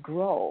you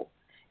grow.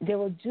 They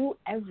will do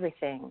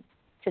everything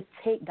to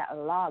take that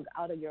log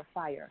out of your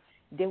fire.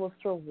 They will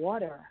throw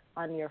water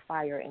on your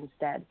fire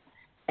instead.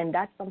 And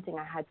that's something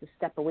I had to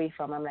step away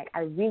from. I'm like,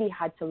 I really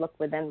had to look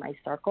within my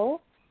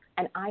circle,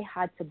 and I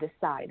had to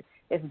decide,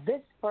 if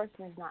this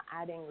person is not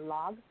adding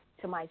log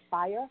to my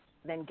fire,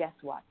 then guess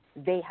what?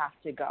 They have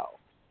to go.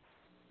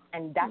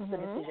 And that's the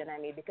decision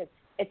I made, because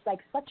it's like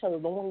such a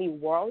lonely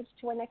world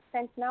to an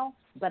extent now,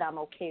 but I'm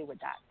okay with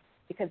that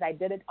because I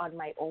did it on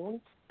my own,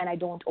 and I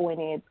don't owe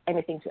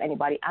anything to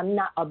anybody. I'm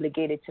not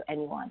obligated to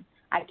anyone.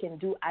 I can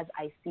do as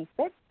I see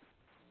fit,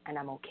 and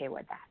I'm okay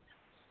with that.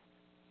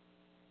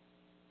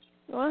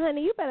 Well,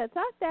 honey, you better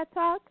talk that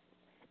talk.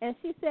 And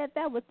she said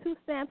that with 2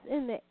 stamps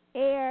in the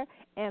air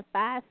and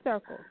 5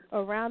 circles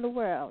around the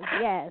world.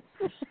 Yes.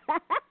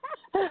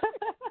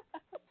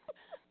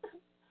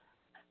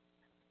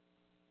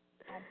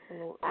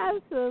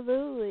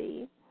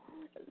 Absolutely.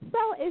 So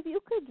if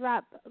you could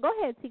drop, go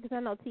ahead, T, because I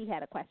know T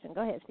had a question.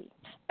 Go ahead, T.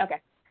 Okay.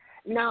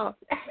 No,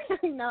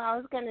 no, I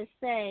was going to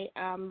say,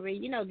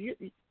 Marie,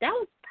 that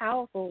was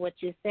powerful what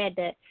you said,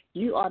 that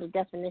you are the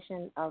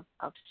definition of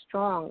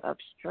strong, of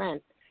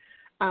strength.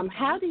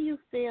 How do you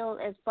feel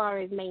as far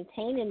as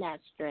maintaining that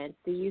strength?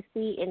 Do you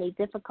see any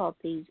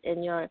difficulties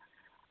in your,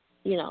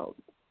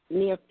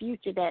 near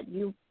future that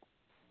you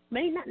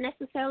may not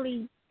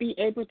necessarily be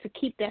able to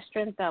keep that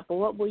strength up, or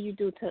what will you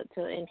do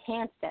to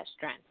enhance that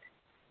strength?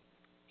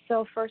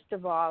 So first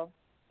of all,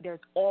 there's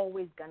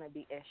always going to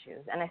be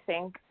issues. And I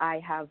think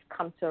I have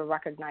come to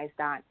recognize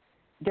that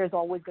there's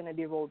always going to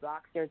be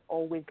roadblocks. There's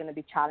always going to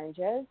be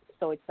challenges.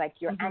 So it's like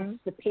you're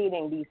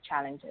anticipating these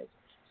challenges.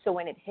 So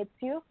when it hits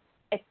you,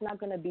 it's not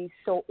going to be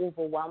so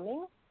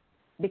overwhelming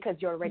because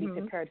you're already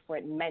prepared for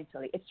it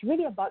mentally. It's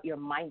really about your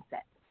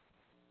mindset.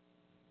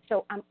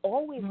 So I'm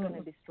always going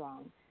to be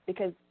strong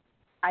because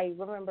I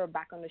remember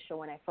back on the show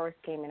when I first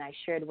came and I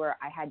shared where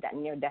I had that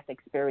near-death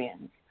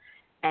experience.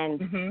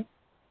 And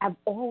I've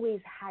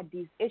always had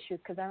these issues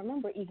because I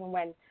remember even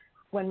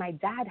when my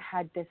dad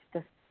had this,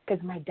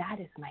 because my dad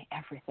is my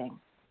everything.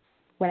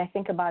 When I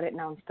think about it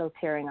now, I'm still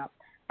tearing up.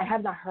 I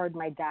have not heard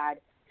my dad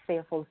say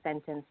a full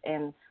sentence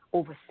in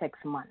over 6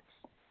 months.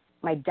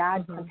 My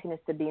dad continues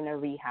to be in a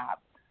rehab,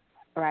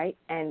 right?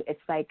 And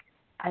it's like,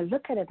 I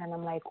look at it and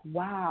I'm like,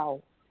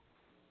 wow,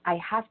 I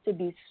have to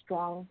be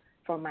strong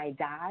for my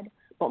dad,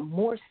 but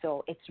more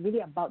so, it's really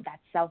about that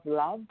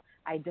self-love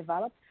I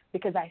developed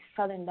because I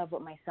fell in love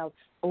with myself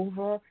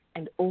over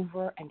and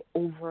over and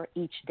over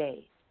each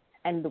day.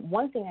 And the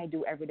one thing I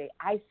do every day,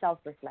 I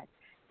self-reflect.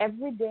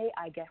 Every day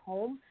I get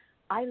home,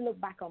 I look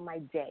back on my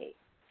day,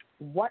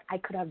 what I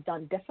could have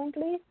done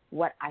differently,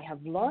 what I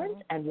have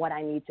learned, and what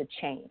I need to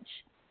change.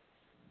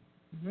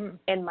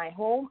 In my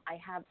home, I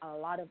have a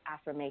lot of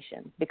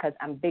affirmations because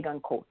I'm big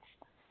on quotes.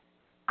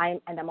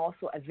 I'm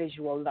also a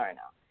visual learner.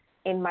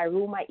 In my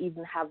room, I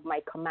even have my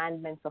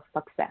commandments of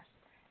success.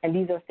 And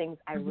these are things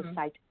I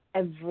recite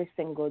every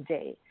single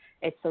day.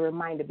 It's a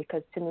reminder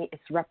because to me,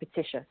 it's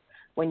repetitious.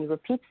 When you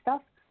repeat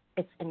stuff,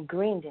 it's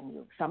ingrained in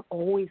you. So I'm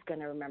always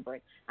going to remember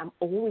it. I'm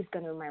always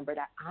going to remember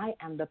that I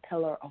am the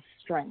pillar of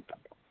strength.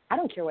 I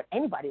don't care what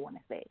anybody want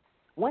to say.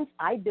 Once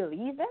I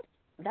believe it,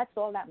 that's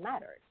all that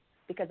matters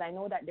because I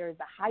know that there is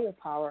a higher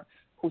power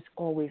who's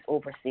always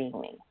overseeing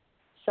me.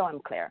 So I'm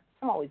clear.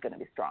 I'm always going to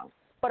be strong.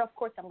 But, of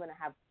course, I'm going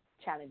to have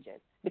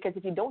challenges because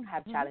if you don't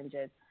have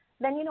challenges,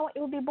 then, you know what, it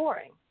will be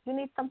boring. You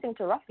need something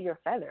to ruffle your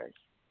feathers.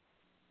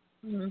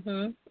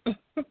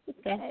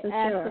 That's for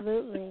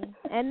Absolutely.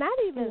 And not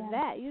even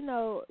that.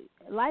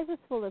 Life is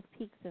full of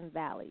peaks and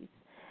valleys.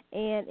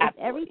 And if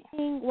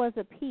everything was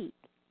a peak,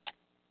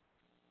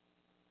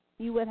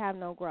 you would have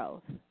no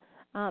growth.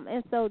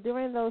 And so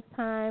during those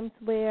times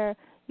where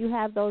you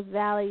have those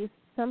valleys,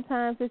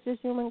 sometimes it's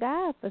just you and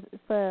God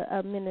for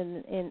a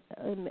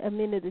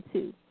minute or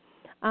two.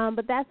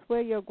 But that's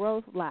where your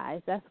growth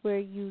lies. That's where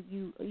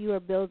you are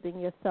building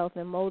yourself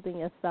and molding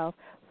yourself.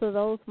 So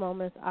those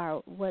moments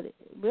are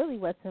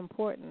what's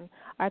important.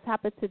 Our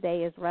topic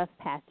today is rough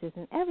patches,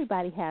 and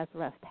everybody has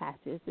rough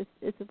patches.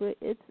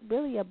 It's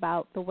really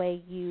about the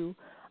way you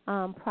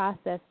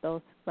process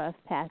those rough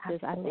patches.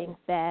 Absolutely. I think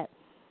that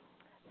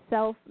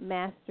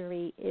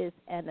self-mastery is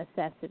a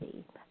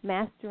necessity.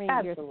 Mastering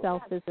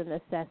yourself is a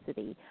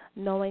necessity.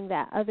 Knowing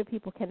that other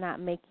people cannot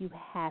make you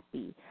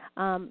happy.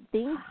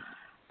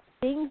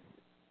 Things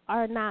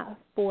are not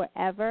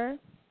forever.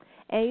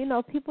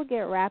 And, people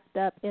get wrapped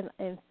up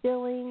in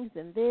feelings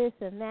and this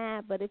and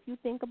that. But if you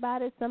think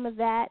about it, some of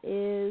that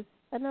is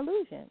an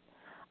illusion.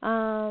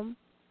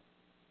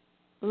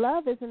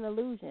 Love is an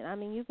illusion. I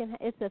mean,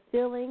 it's a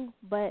feeling,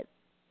 but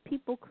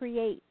people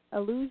create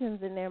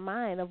illusions in their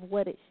mind of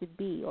what it should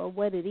be or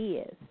what it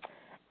is.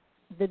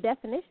 The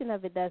definition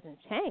of it doesn't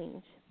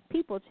change.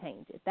 People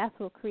change it. That's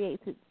what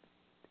creates it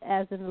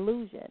as an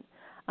illusion.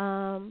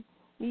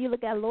 You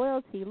look at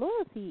loyalty.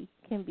 Loyalty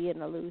can be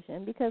an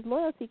illusion because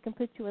loyalty can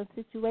put you in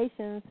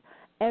situations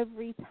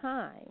every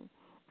time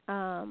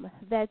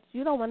that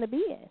you don't want to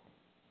be in.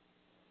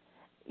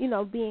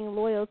 Being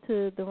loyal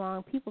to the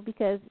wrong people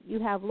because you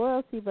have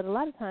loyalty, but a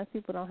lot of times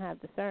people don't have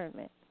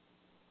discernment.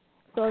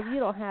 So if you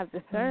don't have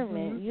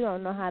discernment, you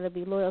don't know how to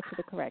be loyal to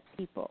the correct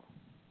people.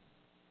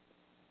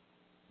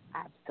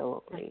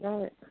 Absolutely.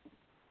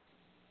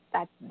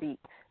 That's deep.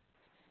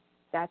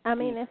 It's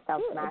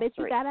self-mastery.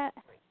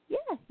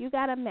 But you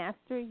gotta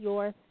master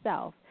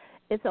yourself.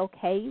 It's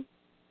okay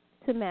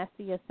to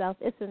master yourself.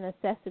 It's a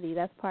necessity.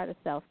 That's part of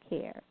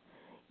self-care.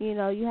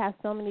 You have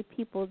so many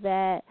people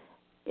that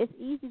it's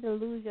easy to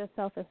lose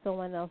yourself in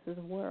someone else's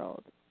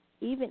world.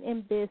 Even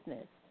in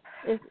business,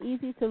 it's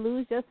easy to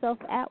lose yourself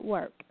at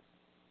work.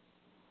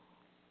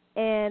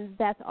 And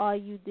that's all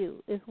you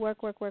do is work,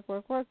 but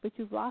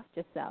you've lost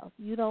yourself.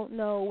 You don't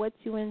know what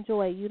you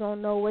enjoy. You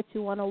don't know what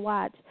you want to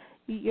watch.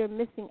 you're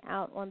missing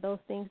out on those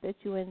things that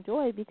you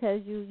enjoy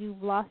because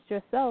you've lost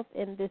yourself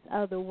in this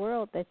other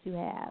world that you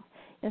have.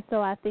 And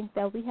so I think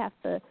that we have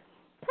to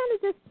kind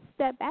of just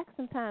step back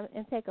sometime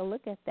and take a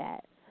look at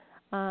that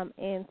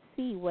and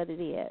see what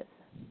it is.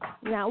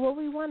 Not what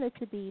we want it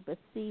to be, but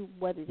see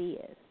what it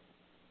is.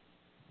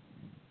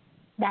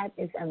 That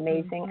is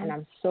amazing, and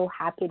I'm so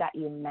happy that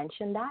you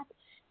mentioned that,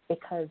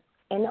 because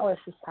in our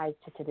society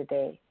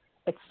today,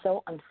 it's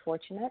so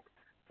unfortunate,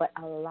 but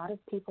a lot of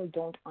people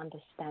don't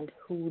understand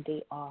who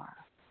they are.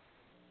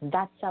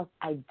 That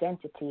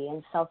self-identity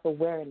and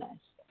self-awareness,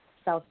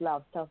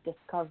 self-love,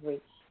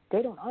 self-discovery,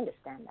 they don't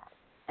understand that.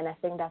 And I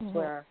think that's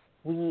where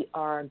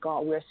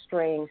we're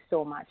straying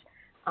so much.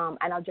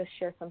 And I'll just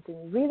share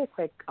something really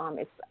quick.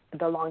 It's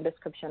the long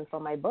description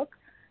from my book,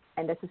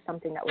 and this is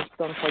something that was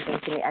so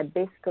important to me. I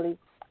basically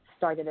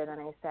started it and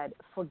I said,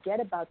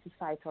 forget about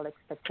societal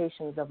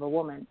expectations of a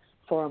woman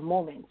for a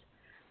moment,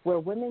 where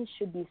women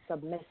should be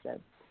submissive.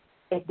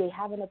 If they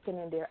have an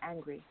opinion, they're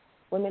angry.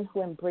 Women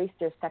who embrace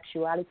their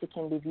sexuality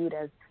can be viewed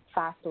as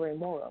fast or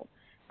immoral.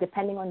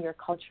 Depending on your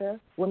culture,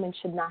 women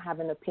should not have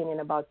an opinion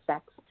about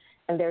sex,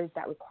 and there is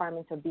that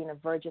requirement of being a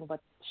virgin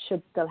but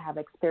should still have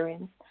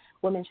experience.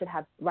 Women should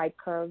have right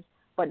curves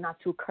but not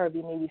too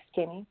curvy, maybe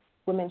skinny.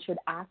 Women should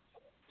act,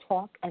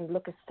 talk, and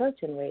look a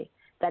certain way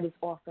that is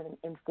often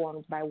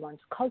informed by one's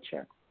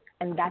culture.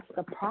 And that's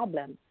the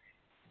problem.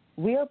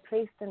 We are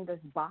placed in this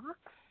box,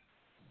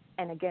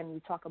 and again,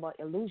 we talk about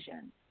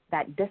illusion,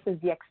 that this is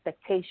the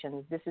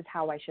expectations, this is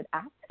how I should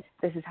act,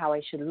 this is how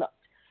I should look.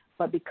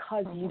 But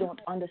because you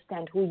don't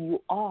understand who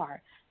you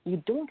are,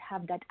 you don't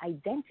have that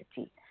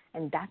identity,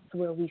 and that's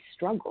where we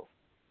struggle.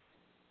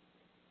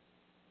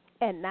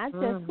 And not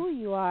just who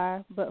you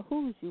are, but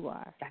whose you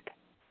are.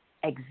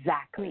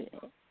 Exactly.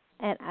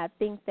 And I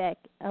think that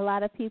a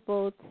lot of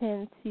people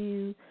tend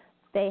to,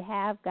 they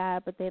have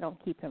God, but they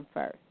don't keep him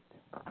first.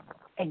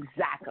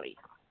 Exactly.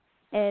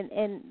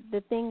 And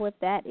the thing with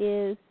that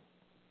is,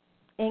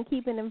 in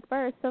keeping him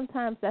first,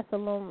 sometimes that's a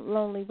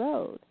lonely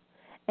road.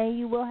 And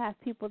you will have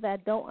people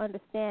that don't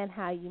understand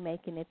how you're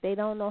making it. They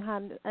don't know how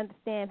to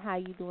understand how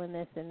you're doing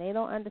this, and they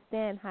don't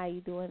understand how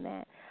you're doing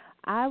that.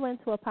 I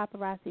went to a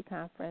paparazzi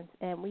conference,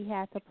 and we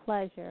had the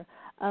pleasure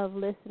of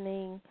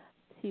listening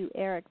to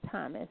Eric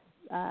Thomas,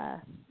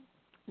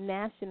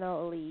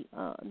 nationally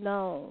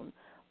known,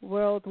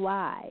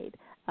 worldwide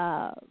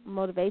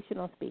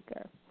motivational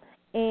speaker.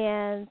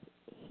 And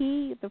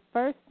the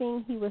first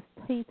thing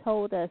he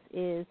told us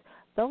is,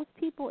 those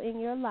people in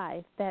your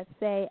life that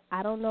say,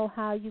 I don't know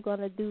how you're going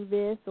to do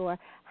this or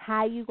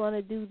how you're going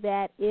to do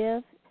that,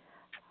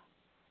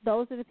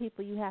 those are the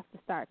people you have to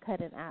start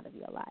cutting out of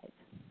your life.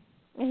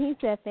 And he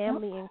said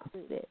family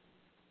included.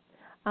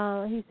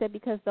 He said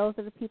because those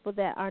are the people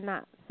that are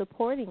not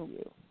supporting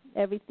you.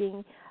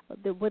 Everything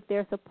with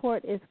their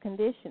support is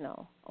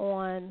conditional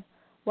on,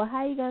 well, how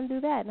are you going to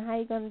do that and how are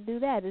you going to do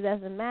that? It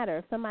doesn't matter.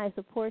 If somebody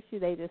supports you,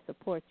 they just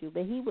support you.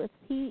 But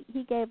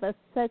he gave us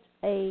such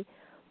a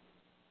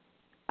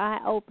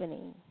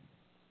eye-opening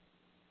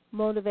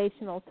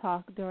motivational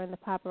talk during the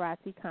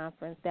paparazzi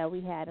conference that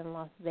we had in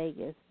Las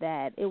Vegas,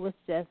 that it was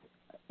just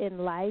in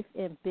life,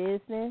 in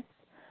business.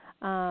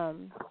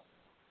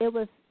 It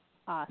was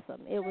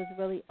awesome. It was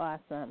really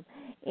awesome.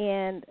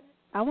 And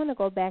I want to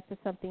go back to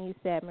something you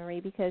said, Marie,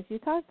 because you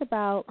talked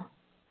about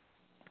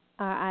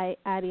our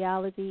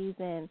ideologies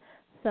and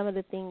some of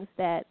the things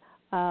that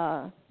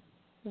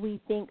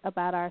we think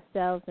about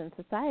ourselves and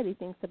society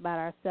thinks about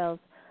ourselves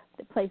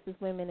that places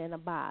women in a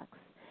box.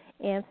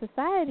 And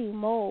society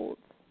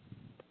molds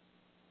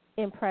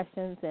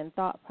impressions and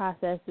thought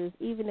processes.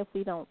 Even if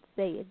we don't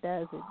say it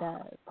does, it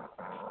does.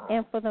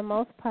 And for the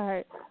most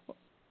part,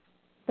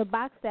 the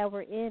box that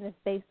we're in is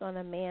based on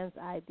a man's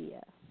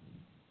idea.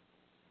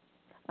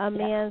 A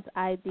man's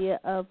idea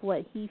of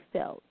what he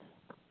felt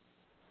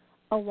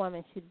a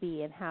woman should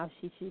be and how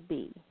she should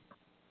be.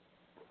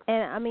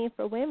 And, I mean,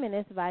 for women,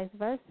 it's vice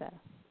versa.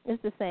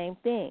 It's the same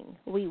thing.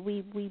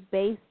 We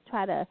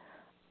try to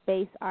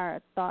base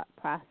our thought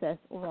process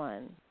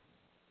on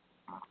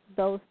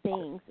those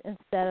things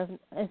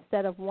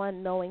instead of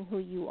one knowing who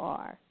you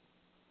are.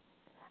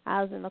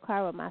 I was in the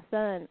car with my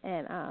son,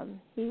 and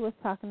he was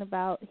talking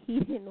about he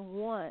didn't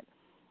want,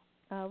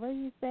 what did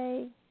you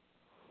say?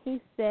 He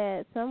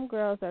said some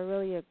girls are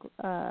really,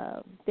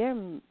 they're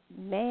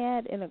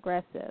mad and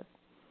aggressive.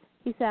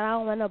 He said, I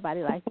don't want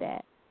nobody like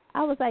that.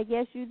 I was like,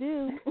 yes, you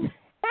do.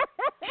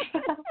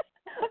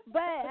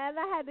 And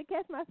I had to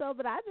catch myself,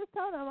 but I just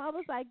told him, I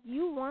was like,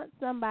 you want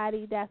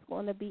somebody that's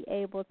going to be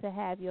able to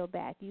have your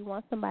back. You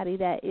want somebody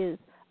that is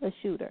a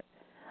shooter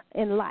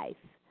in life,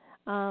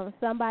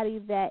 somebody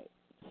that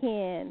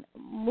can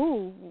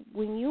move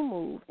when you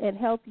move and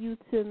help you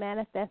to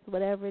manifest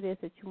whatever it is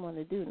that you want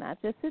to do,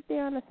 not just sit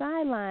there on the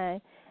sideline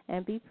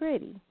and be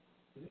pretty.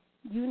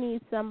 You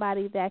need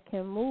somebody that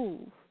can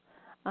move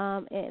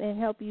and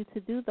help you to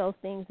do those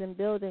things and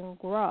build and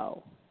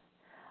grow.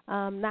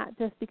 Not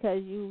just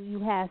because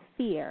you have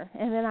fear.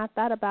 And then I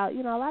thought about,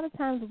 a lot of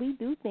times we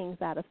do things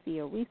out of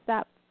fear. We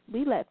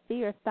let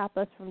fear stop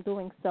us from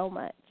doing so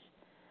much.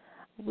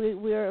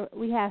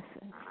 we have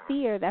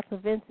fear that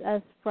prevents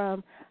us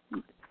from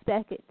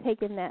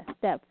taking that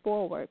step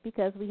forward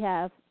because we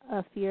have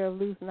a fear of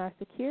losing our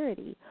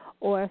security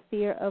or a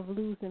fear of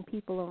losing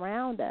people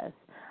around us.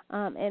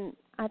 And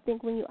I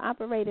think when you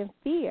operate in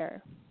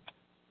fear,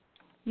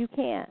 you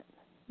can't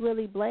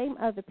really blame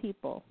other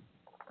people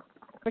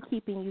for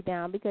keeping you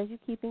down because you're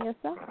keeping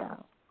yourself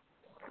down.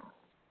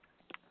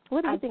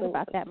 What do you think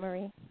about that,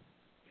 Marie?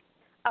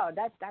 Oh,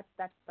 that's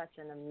such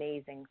an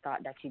amazing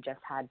thought that you just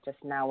had just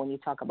now when you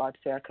talk about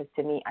fear, because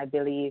to me, I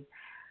believe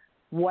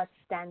what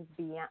stands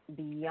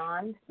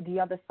beyond the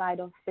other side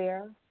of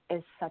fear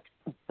is such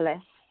bliss,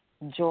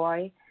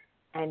 joy,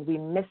 and we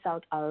miss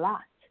out a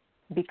lot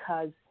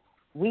because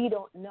we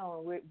don't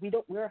know.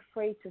 We're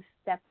afraid to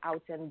step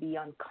out and be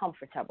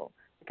uncomfortable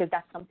because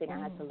that's something I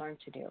had to learn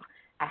to do.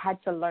 I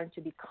had to learn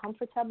to be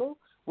comfortable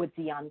with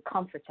the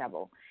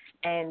uncomfortable.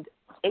 And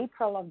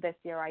April of this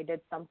year, I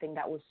did something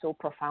that was so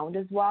profound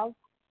as well.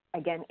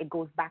 Again, it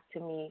goes back to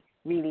me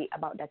really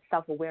about that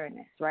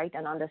self-awareness, right,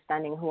 and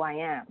understanding who I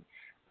am.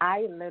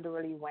 I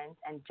literally went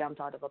and jumped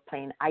out of a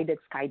plane. I did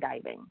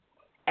skydiving.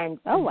 And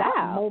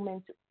that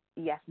moment,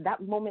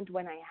 that moment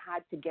when I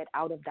had to get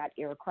out of that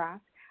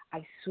aircraft,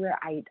 I swear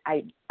I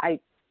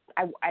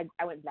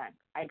went blank.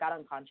 I got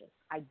unconscious.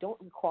 I don't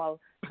recall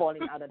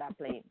falling out of that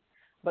plane.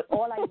 But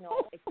all I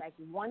know is like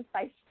once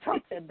I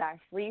started that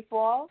free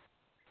fall,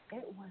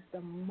 it was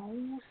the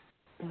most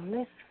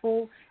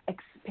blissful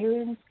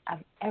experience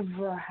I've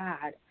ever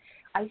had.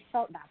 I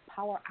felt that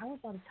power. I was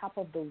on top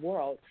of the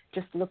world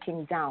just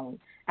looking down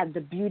at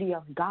the beauty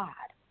of God,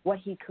 what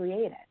he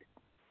created.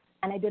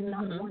 And I did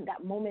not want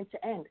that moment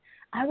to end.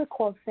 I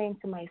recall saying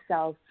to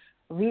myself,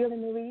 really,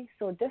 Marie,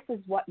 so this is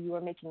what you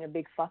were making a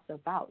big fuss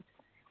about.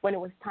 When it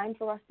was time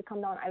for us to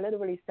come down, I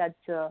literally said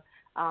to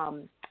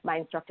my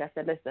instructor, I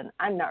said, listen,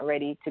 I'm not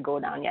ready to go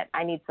down yet.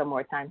 I need some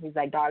more time. He's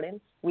like, darling,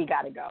 we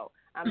got to go.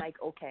 I'm like,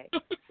 okay.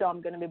 So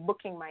I'm going to be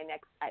booking my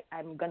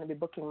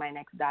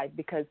next dive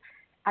because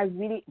I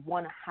really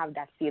want to have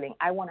that feeling.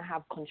 I want to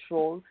have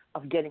control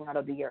of getting out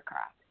of the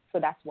aircraft. So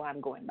that's why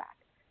I'm going back.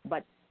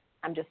 But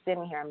I'm just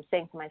sitting here. I'm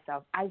saying to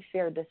myself, I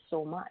fear this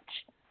so much.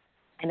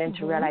 And then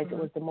to realize it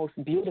was the most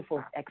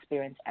beautiful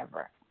experience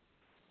ever.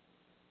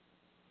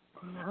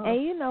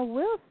 And, you know,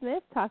 Will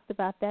Smith talked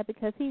about that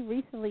because he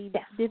recently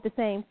did the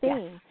same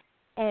thing.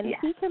 And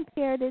he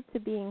compared it to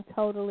being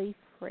totally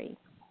free.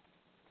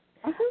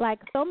 Like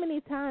so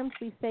many times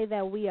we say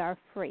that we are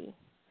free,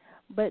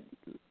 but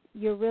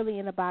you're really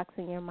in a box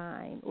in your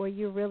mind or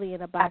you're really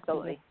in a box in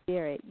your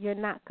spirit. You're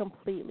not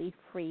completely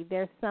free.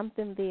 There's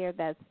something there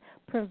that's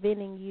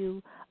preventing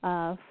you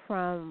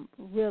from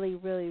really,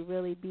 really,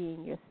 really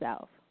being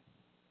yourself.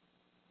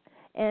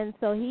 And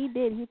so he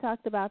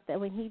talked about that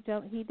when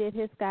he did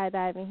his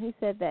skydiving. He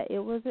said that it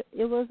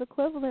was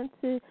equivalent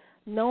to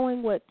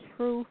knowing what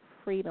true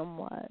freedom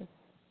was.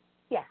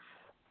 Yes,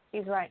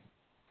 he's right.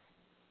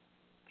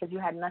 Because you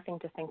had nothing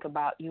to think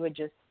about. You were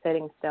just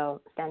standing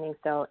still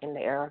in the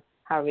air,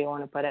 however you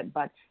want to put it.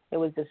 But it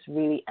was just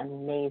really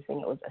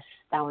amazing. It was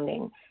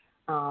astounding.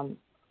 And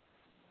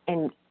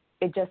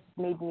it just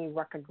made me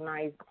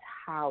recognize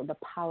how the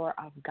power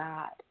of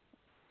God.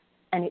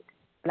 And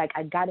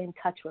I got in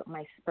touch with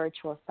my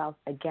spiritual self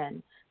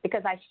again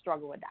because I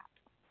struggled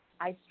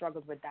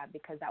with that.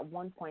 Because at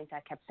one point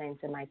I kept saying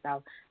to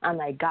myself, I'm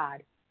like,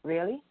 God,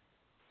 really?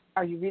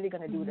 Are you really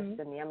going to do this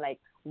to me? I'm like,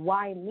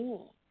 why me?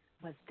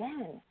 But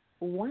then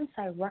once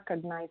I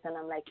recognized and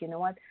I'm like, you know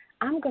what?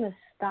 I'm going to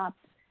stop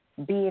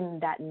being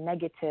that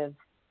negative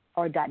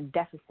or that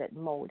deficit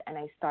mode. And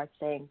I start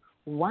saying,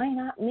 why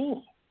not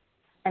me?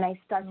 And I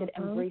started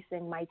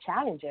embracing my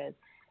challenges.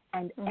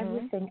 And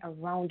everything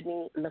around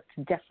me looked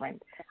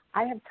different.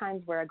 I have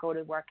times where I go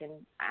to work and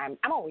I'm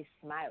always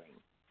smiling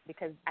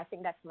because I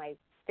think that's my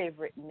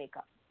favorite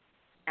makeup.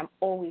 I'm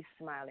always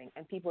smiling.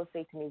 And people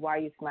say to me, why are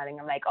you smiling?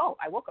 I'm like, oh,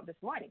 I woke up this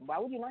morning. Why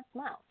would you not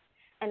smile?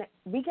 And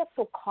we get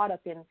so caught up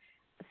in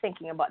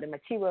thinking about the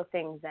material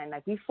things and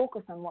we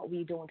focus on what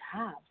we don't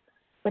have.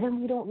 But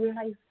then we don't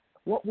realize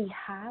what we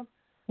have.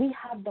 We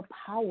have the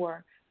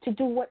power to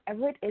do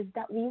whatever it is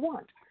that we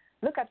want.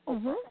 Look at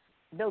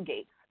Bill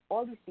Gates.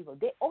 All these people,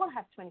 they all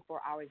have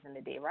 24 hours in the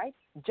day, right?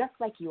 Just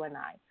like you and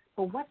I.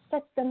 But what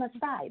sets them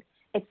aside?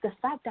 It's the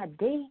fact that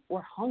they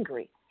were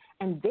hungry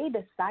and they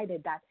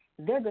decided that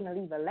they're going to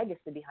leave a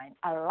legacy behind.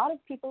 A lot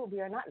of people, we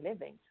are not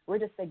living. We're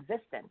just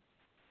existing.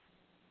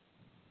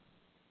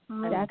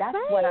 And that's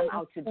what I'm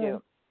out to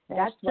do.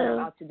 That's what I'm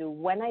out to do.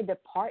 When I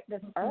depart this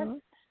earth,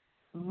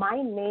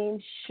 my name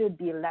should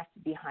be left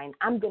behind.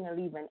 I'm going to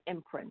leave an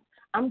imprint.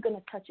 I'm going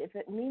to touch, if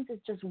it means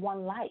it's just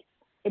one life,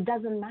 it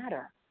doesn't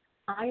matter.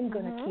 I'm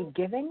going to keep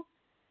giving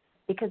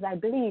because I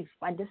believe,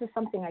 and this is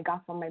something I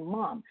got from my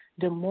mom,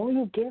 the more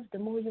you give, the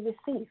more you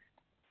receive.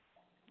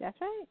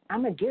 That's right.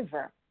 I'm a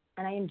giver,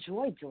 and I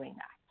enjoy doing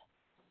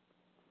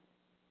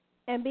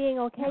that. And being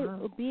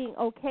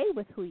okay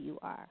with who you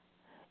are.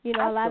 You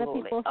know, a lot of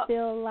people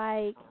feel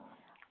like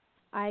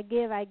I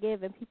give,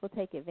 and people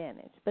take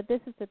advantage. But this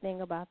is the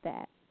thing about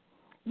that.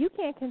 You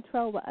can't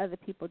control what other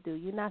people do.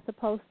 You're not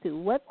supposed to.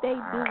 What they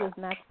do is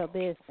not your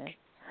business.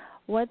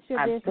 What's your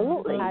business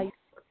Absolutely. is how you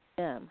treat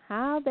them.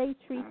 How they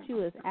treat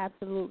you is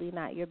absolutely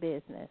not your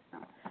business.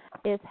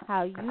 It's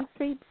how you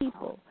treat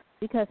people.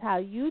 Because how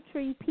you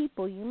treat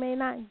people, you may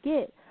not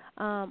get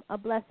a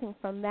blessing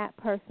from that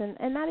person,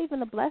 and not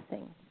even a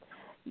blessing.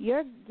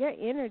 Your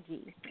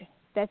energy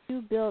that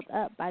you build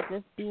up by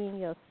just being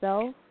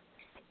yourself,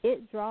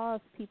 it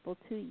draws people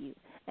to you.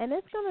 And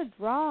it's going to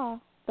draw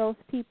those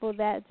people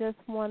that just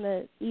want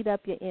to eat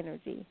up your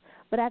energy.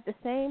 But at the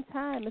same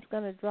time, it's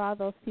going to draw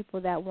those people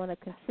that want to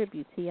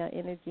contribute to your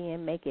energy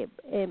and make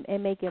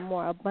it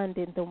more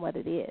abundant than what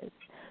it is.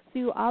 So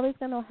you're always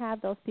going to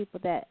have those people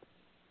that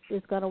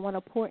is going to want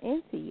to pour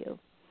into you.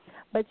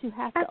 But you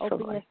have to open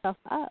yourself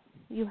up.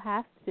 You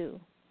have to.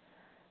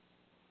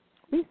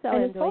 We so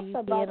enjoy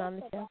you being on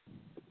the show.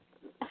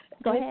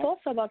 Go ahead. It's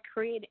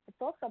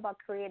also about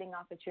creating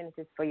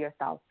opportunities for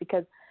yourself,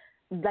 because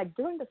like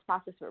during this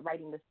process of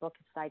writing this book,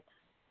 it's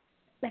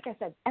like I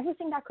said,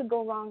 everything that could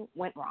go wrong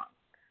went wrong.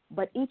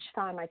 But each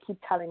time I keep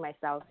telling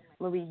myself,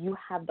 Marie, you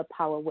have the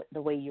power with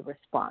the way you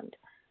respond.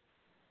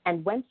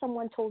 And when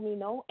someone told me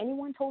no,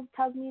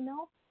 tells me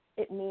no,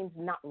 it means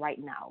not right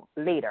now,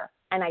 later.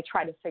 And I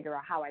try to figure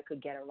out how I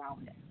could get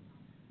around it.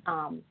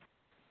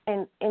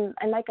 And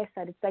like I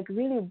said, it's like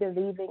really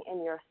believing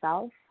in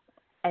yourself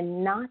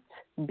and not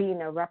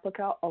being a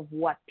replica of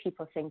what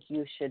people think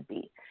you should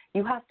be.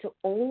 You have to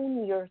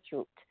own your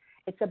truth.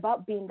 It's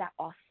about being that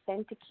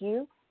authentic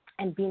you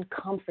and being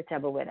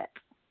comfortable with it.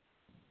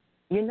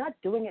 You're not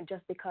doing it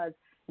just because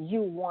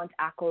you want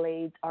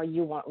accolades or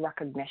you want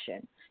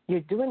recognition.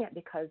 You're doing it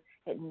because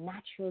it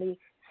naturally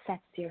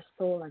sets your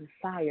soul on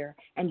fire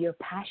and you're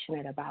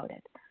passionate about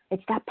it.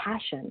 It's that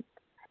passion.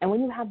 And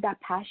when you have that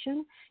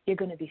passion, you're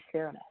going to be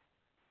fearless.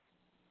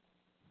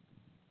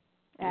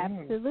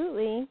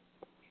 Absolutely.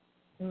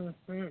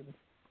 Mm-hmm.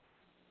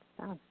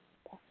 Oh,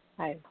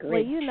 I agree.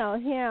 Well, you know,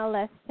 here on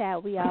Let's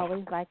Chat, we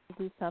always like to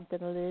do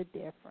something a little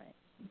different.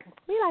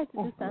 We like to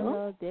do something a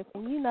little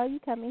different. You know, you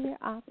come in here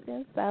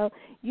often, so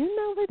you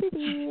know what it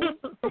is.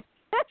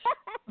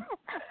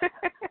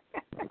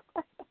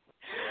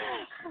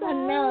 I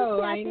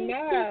know.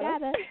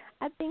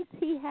 I think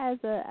she has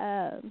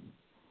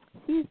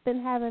she's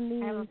been having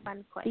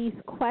these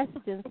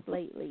questions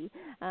lately.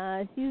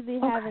 She's usually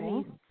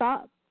having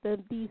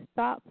these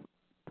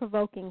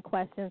thought-provoking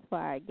questions for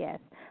our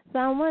guests. So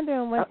I'm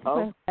wondering what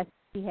question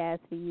she has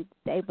for you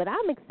today. But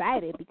I'm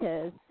excited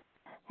because,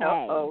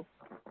 hey,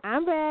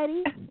 I'm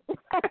ready.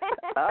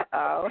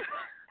 Uh-oh.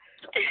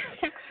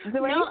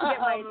 Do I need to get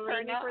my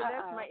attorney for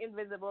this? My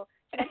invisible.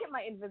 Should I get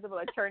my invisible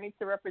attorney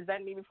to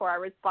represent me before I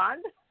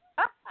respond?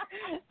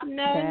 No,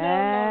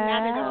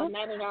 not at all.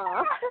 Not at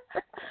all.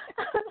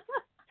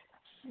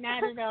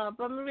 Not at all.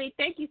 But Marie,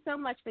 thank you so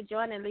much for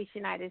joining Lissha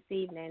and I this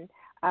evening.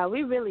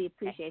 We really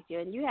appreciate you,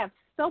 and you have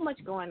so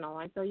much going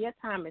on. So your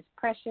time is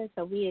precious.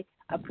 So we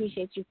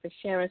appreciate you for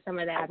sharing some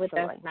of that with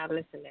us and our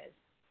listeners.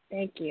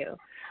 Thank you.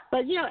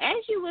 But you know,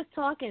 as you was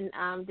talking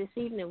this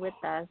evening with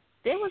us,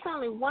 there was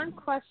only one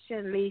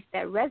question, Lissha,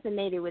 that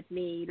resonated with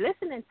me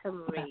listening to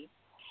Marie,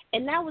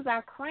 and that was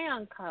our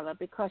crayon color,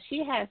 because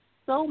she has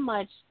so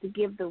much to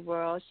give the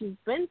world. She's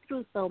been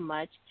through so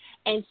much,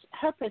 and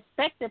her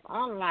perspective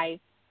on life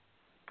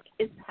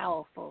is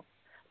powerful.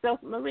 So,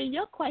 Marie,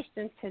 your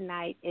question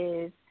tonight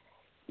is,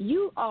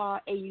 you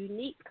are a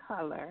unique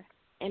color,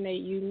 and a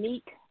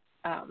unique,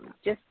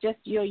 just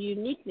your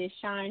uniqueness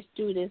shines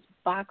through this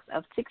box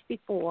of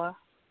 64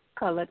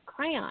 colored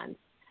crayons.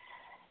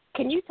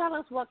 Can you tell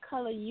us what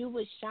color you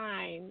would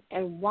shine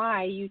and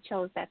why you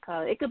chose that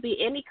color? It could be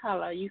any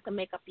color. You can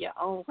make up your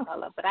own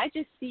color. But I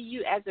just see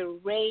you as a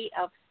ray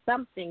of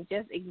something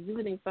just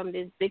exuding from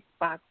this big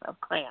box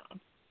of crayons.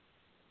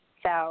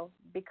 So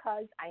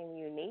because I'm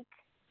unique,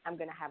 I'm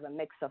going to have a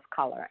mix of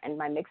color. And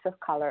my mix of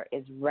color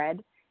is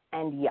red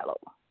and yellow.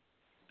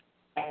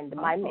 And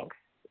my mix,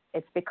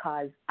 it's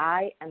because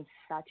I am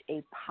such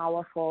a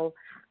powerful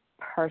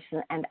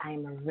person and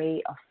I'm a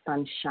ray of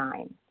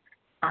sunshine.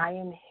 I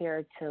am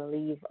here to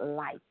leave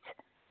light.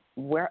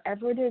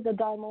 Wherever there's a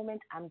dull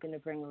moment, I'm going to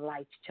bring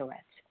light to it.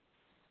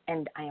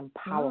 And I am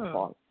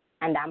powerful,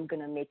 and I'm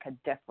going to make a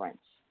difference,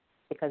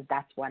 because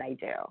that's what I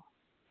do.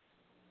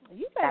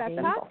 You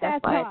better talk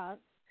that talk.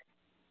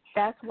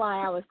 That's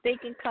why I was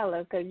thinking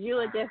color, because you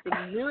are just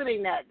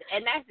exuding that.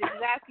 And that's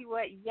exactly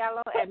what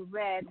yellow and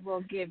red will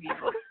give you.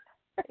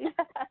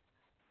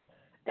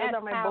 Those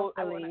are my bold,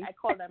 I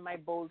call them my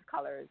bold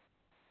colors.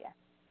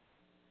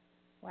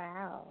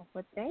 Wow.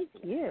 Well, thank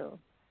you.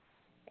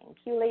 Thank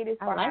you, ladies,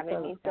 for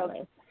having me.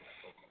 So,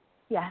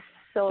 yes.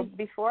 So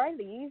before I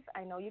leave,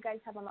 I know you guys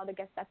have another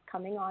guest that's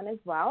coming on as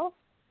well.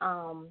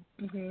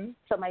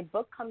 So my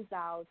book comes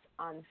out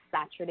on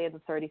Saturday the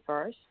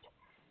 31st.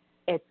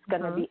 It's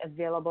going to be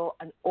available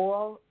on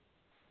all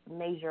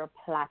major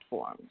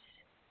platforms.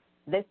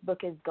 This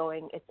book is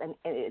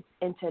it's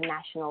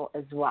international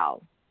as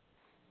well.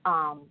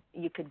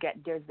 You could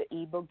there's the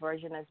ebook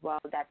version as well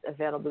that's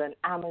available on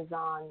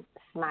Amazon,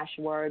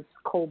 Smashwords,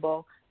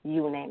 Kobo,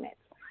 you name it.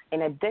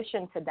 In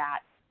addition to that,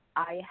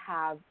 I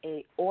have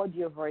a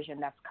audio version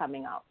that's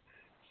coming out.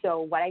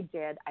 So what I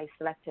did, I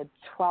selected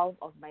 12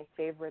 of my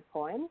favorite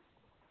poems,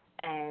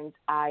 and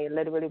I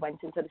literally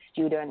went into the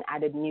studio and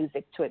added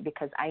music to it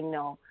because I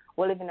know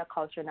we live in a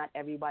culture not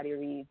everybody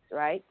reads,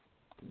 right?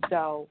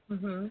 So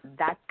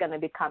that's going to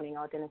be coming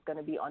out, and it's going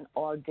to be on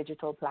all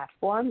digital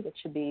platforms. It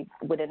should be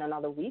within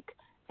another week,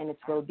 and it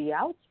will be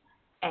out.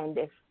 And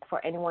if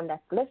for anyone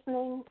that's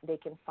listening, they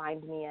can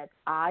find me at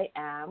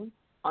 @Iam_Marie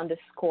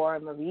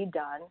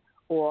Dunn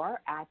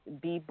or at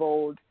Be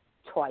Bold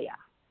Toya.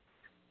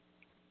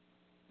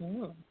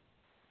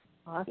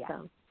 Awesome.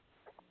 Yeah.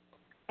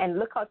 And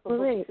look out for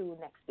book 2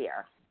 next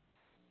year.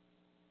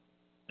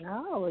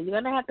 Oh, you're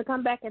going to have to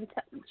come back and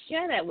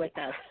share that with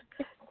us.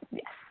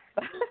 Yes.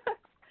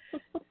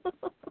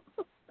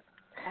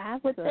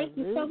 Absolutely. Well, thank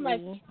you so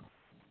much.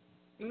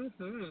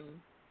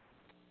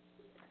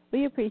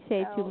 We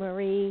appreciate you,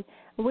 Marie.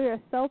 We are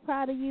so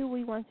proud of you.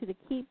 We want you to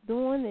keep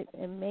doing it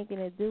and making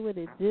it do what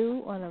it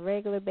do on a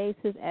regular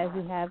basis as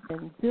you have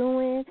been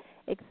doing.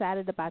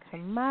 Excited about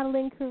your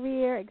modeling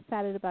career,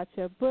 excited about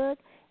your book,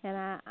 and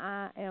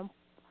I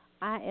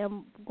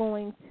am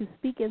going to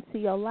speak into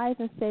your life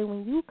and say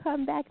when you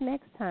come back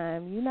next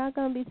time, you're not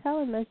going to be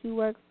telling us you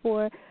work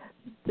for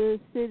the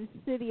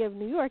city of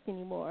New York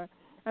anymore.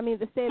 I mean,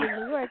 the state of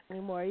New York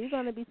anymore. You're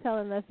going to be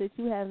telling us that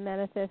you have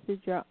manifested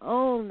your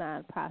own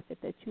nonprofit,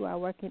 that you are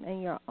working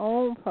in your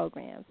own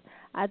programs.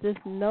 I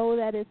just know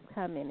that it's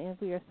coming, and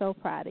we are so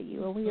proud of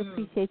you, and we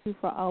appreciate you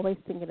for always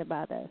thinking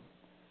about us.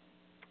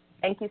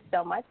 Thank you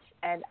so much,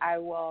 and I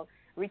will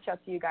reach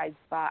out to you guys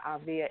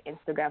via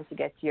Instagram to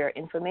get your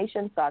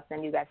information, so I'll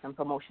send you guys some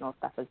promotional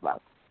stuff as well.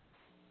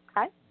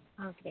 Okay?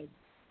 Okay.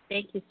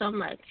 Thank you so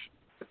much.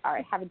 All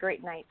right. Have a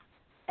great night,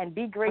 and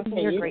be great in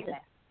your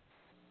greatness.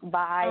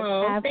 Bye.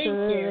 Oh,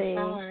 absolutely.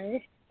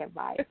 Thank you.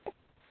 Bye. Okay,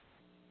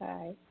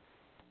 bye.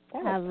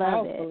 Bye. I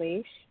love it.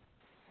 Leash.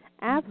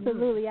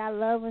 Absolutely. I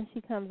love when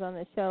she comes on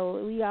the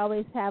show. We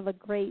always have a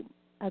great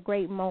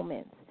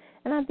moment.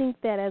 And I think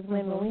that as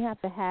women, we have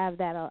to have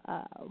that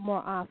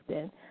more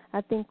often.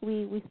 I think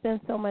we spend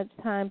so much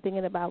time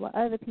thinking about what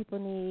other people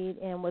need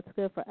and what's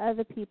good for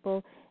other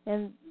people,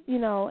 and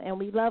and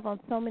we love on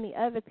so many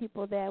other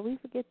people that we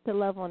forget to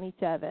love on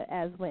each other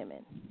as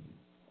women,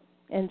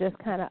 and just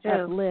kind of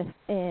uplift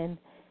and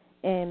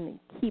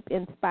keep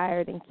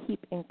inspired and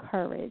keep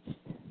encouraged.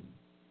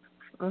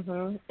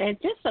 And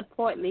just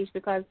support, Leash,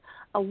 because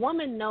a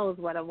woman knows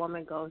what a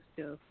woman goes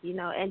through,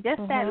 and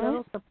just that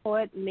little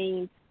support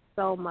means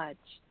so much.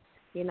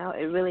 It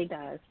really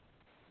does.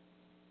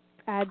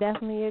 I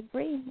definitely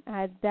agree.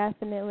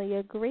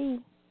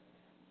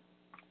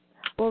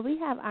 Well, we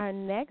have our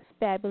next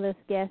fabulous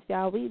guest,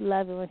 y'all. We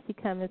love it when she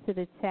comes into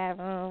the chat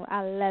room.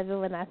 I love it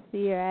when I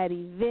see her at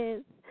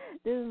events.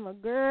 This is my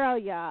girl,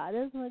 y'all.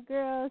 This is my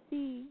girl.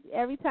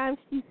 Every time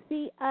she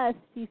see us,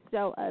 she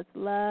show us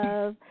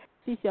love.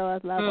 She show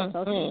us love on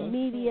social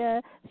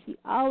media. She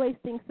always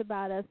thinks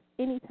about us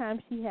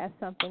anytime she has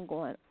something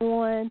going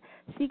on.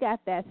 She got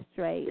that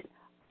straight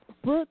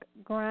book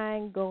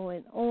grind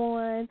going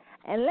on.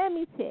 And let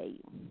me tell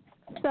you,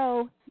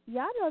 so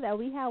y'all know that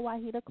we have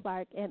Wahida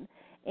Clark and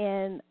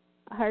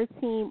her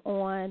team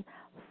on.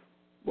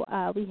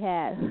 We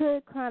had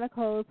Hood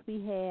Chronicles.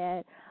 We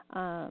had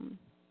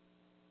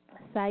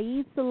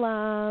Saeed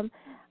Salam,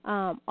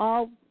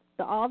 all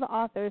the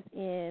authors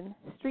in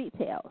Street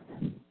Tales,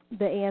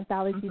 the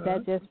anthology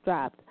that just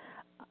dropped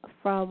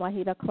from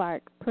Wahida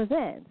Clark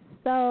Presents.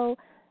 So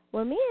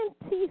when me and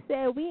T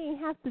said we ain't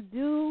have to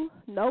do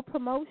no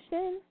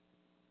promotion,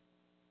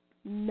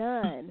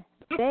 none.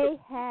 They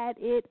had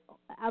it.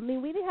 I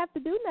mean, we didn't have to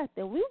do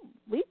nothing.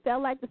 We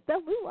felt like the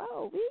stuff they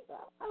got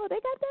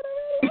that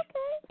already?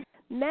 Okay.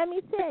 Let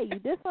me tell you,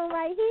 this one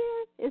right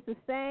here is the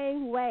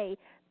same way.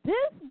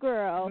 This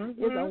girl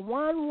is a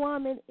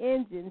one-woman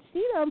engine.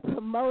 She done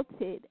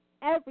promoted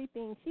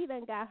everything. She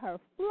done got her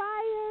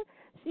flyer.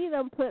 She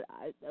done she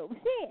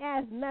ain't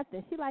asked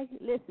nothing. She like,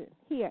 listen,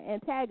 here,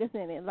 and tag us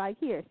in it. Like,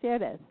 here, share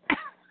this.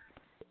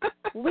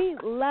 We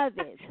love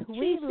it.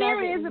 She's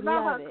serious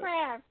about her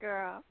craft,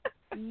 girl.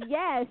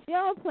 Yes, she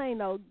don't play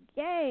no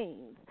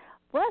games.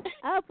 What's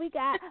up? We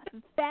got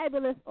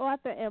fabulous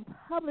author and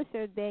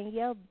publisher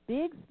Danielle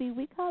Bigsby.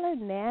 We call her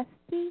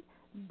Nasty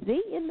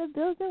D in the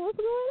building. What's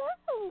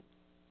going on?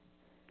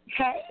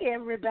 Hey,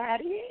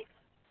 everybody.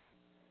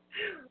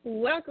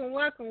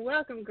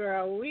 Welcome,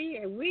 girl.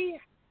 We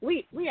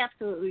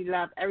absolutely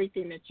love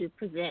everything that you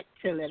present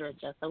to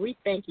literature, so we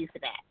thank you for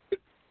that.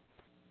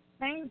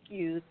 Thank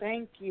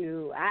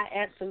you. I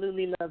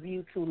absolutely love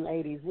you two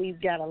ladies.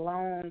 We've got a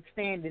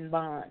long-standing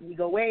bond. We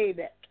go way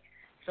back.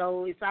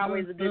 So it's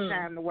always a good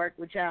time to work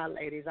with y'all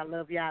ladies. I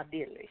love y'all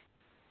dearly.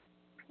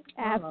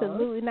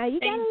 Absolutely. Now, you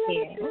got to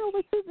let us know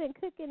what you've been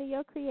cooking in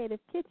your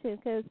creative kitchen,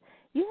 because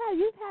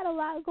you've had a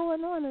lot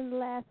going on in the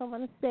last, I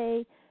want to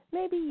say,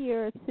 maybe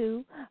year or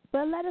two.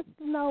 But let us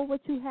know what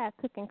you have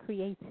cooking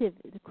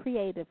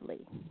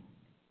creatively.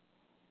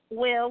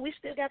 Well, we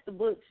still got the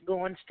books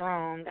going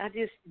strong.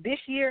 This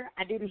year,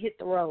 I didn't hit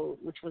the road,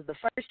 which was the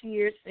first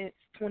year since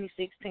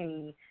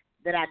 2016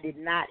 that I did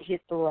not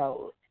hit the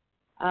road.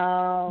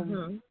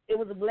 It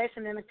was a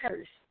blessing and a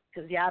curse.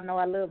 because y'all know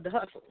I love the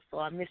hustle, so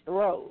I missed the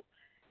road.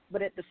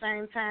 But at the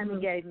same time,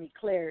 he gave me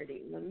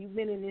clarity. When you've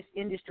been in this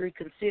industry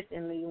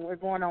consistently, and we're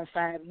going on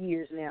 5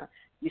 years now,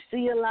 you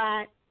see a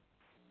lot,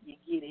 you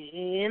get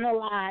in a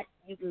lot,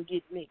 you can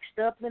get mixed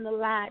up in a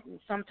lot, and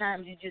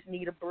sometimes you just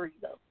need a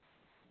breather.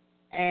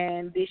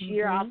 And this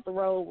year off the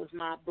road was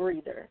my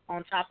breather.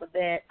 On top of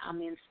that,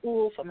 I'm in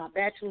school for my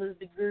bachelor's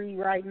degree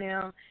right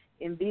now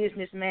in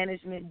business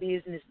management,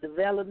 business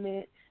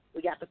development.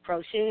 We got the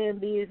crocheting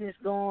business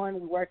going.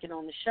 We're working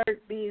on the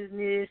shirt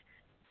business.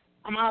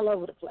 I'm all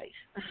over the place.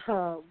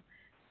 So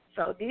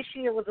this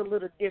year was a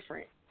little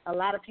different. A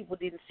lot of people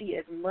didn't see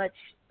as much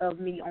of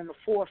me on the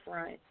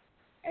forefront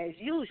as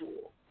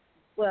usual.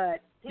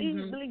 But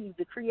please believe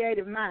the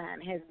creative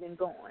mind has been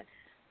going.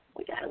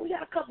 We got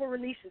a couple of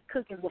releases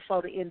cooking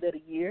before the end of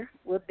the year.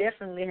 We'll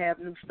definitely have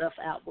new stuff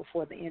out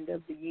before the end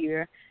of the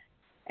year.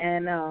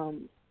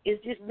 And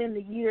it's just been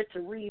the year to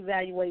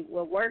reevaluate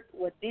what worked,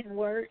 what didn't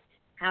work,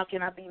 how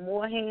can I be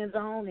more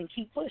hands-on and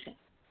keep pushing.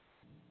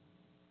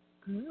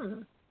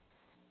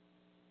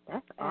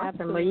 That's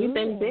awesome. Well, you've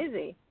been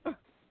busy.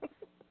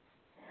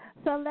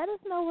 So let us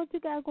know what you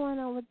got going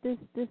on with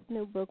this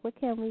new book. What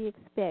can we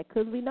expect?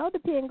 Because we know the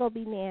pen going to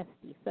be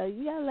nasty. So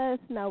you got to let us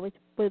know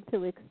what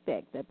to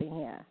expect up in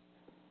here.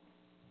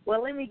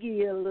 Well, let me give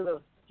you a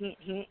little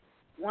hint.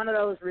 One of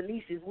those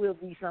releases will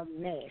be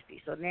something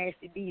nasty. So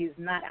Nasty D is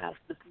not off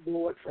the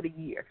board for the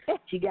year.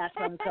 She got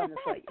something coming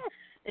for you.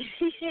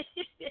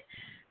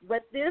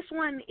 But this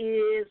one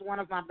is one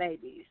of my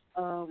babies.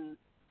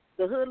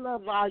 The Hood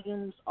Love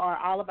volumes are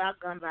all about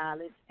gun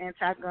violence,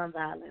 anti-gun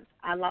violence.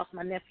 I lost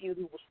my nephew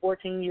who was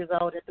 14 years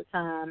old at the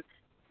time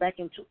back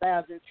in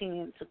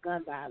 2010 to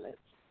gun violence.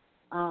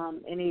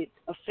 And it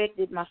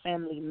affected my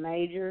family in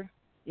major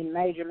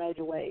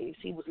ways.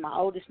 He was my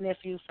oldest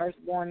nephew,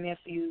 firstborn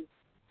nephew,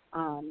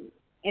 and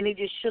it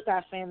just shook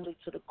our family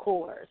to the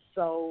core.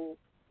 So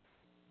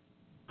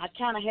I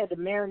kind of had to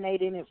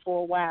marinate in it for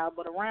a while,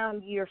 but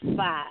around year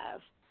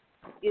 5,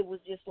 it was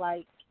just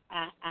like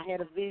I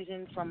had a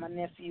vision from my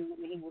nephew,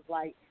 and he was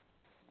like,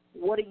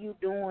 what are you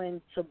doing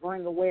to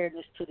bring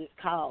awareness to this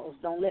cause?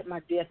 Don't let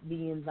my death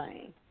be in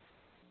vain.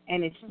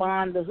 And it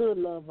spawned the Hood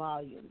Love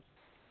volumes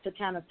to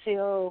kind of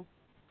tell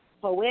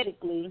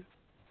poetically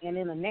and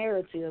in a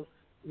narrative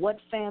what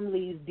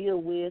families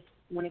deal with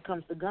when it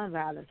comes to gun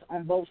violence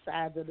on both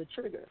sides of the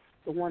trigger,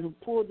 the one who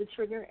pulled the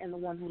trigger and the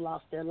one who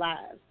lost their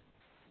lives.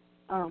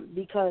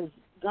 Because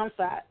gun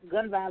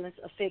violence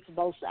affects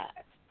both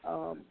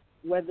sides,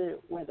 whether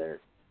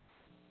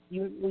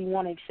we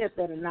want to accept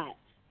that or not.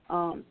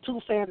 2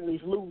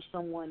 families lose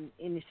someone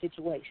in this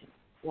situation,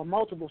 or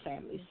multiple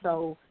families.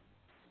 So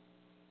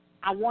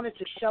I wanted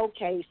to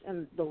showcase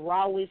in the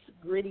rawest,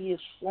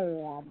 grittiest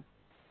form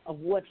of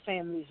what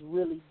families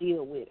really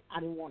deal with. I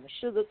didn't want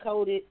to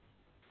sugarcoat it.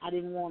 I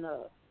didn't want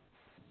to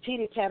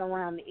pity-pat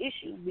around the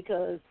issue,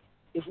 because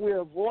if we're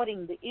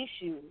avoiding the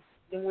issue,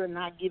 then we're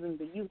not giving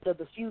the youth of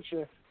the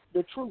future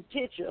the true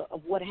picture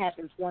of what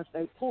happens once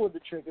they pull the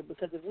trigger.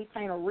 Because if we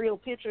paint a real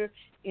picture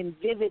in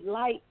vivid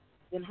light,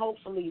 then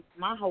hopefully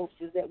my hopes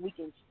is that we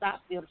can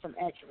stop them from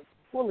actually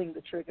pulling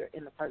the trigger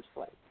in the first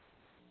place.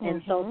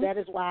 And so that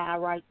is why I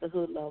write the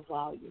Hood Love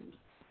volumes.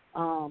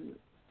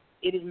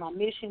 It is my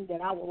mission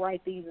that I will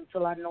write these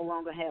until I no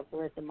longer have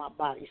breath in my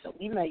body. So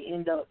we may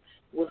end up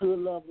with Hood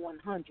Love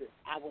 100.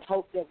 I would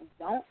hope that we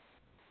don't,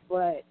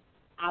 but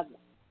I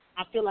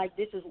feel like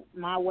this is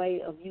my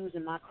way of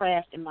using my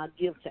craft and my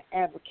gift to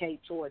advocate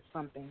towards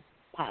something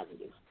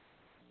positive.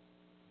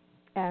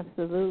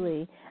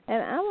 Absolutely.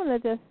 And I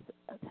want to just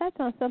touch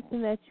on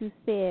something that you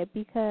said,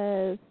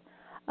 because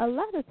a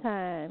lot of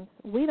times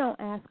we don't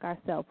ask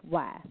ourselves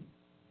why.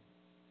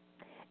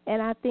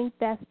 And I think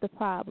that's the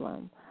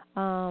problem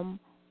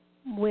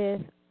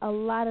with a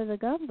lot of the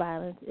gun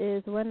violence,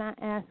 is we're not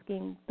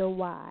asking the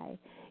why.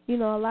 You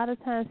know, a lot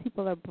of times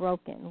people are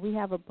broken. We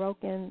have a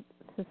broken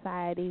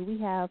society. We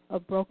have a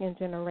broken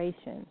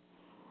generation.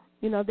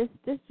 You know, this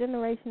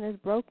generation is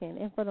broken,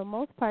 and for the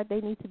most part,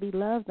 they need to be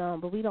loved on,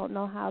 but we don't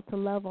know how to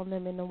love on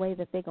them in the way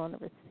that they're going to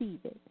receive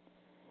it.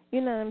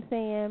 You know what I'm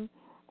saying?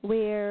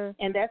 Where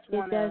and that's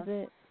it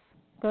doesn't.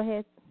 Go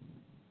ahead.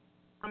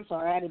 I'm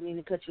sorry, I didn't mean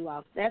to cut you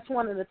off. That's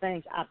one of the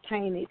things I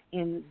painted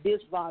in this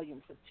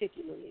volume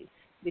particularly,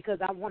 because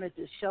I wanted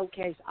to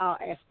showcase all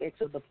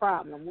aspects of the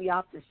problem. We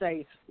often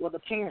say, well, the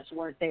parents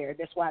weren't there.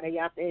 That's why they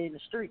out there in the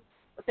street.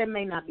 But that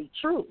may not be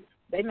true.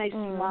 They may see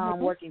mom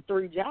working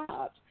 3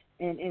 jobs,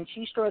 and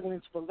she's struggling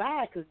to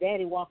provide because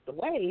daddy walked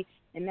away,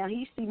 and now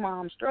he see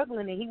mom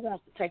struggling, and he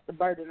wants to take the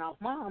burden off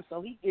mom,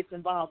 so he gets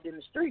involved in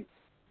the streets.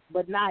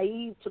 But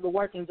naive to the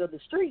workings of the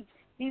streets,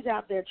 he's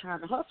out there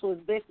trying to hustle as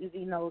best as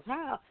he knows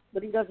how,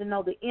 but he doesn't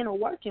know the inner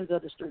workings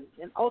of the streets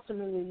and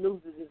ultimately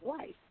loses his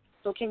life.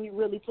 So can you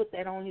really put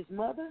that on his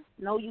mother?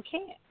 No, you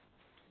can't.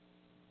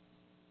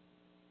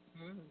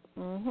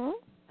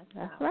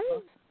 That's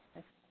right.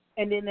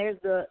 And then there's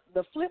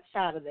the flip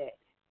side of that.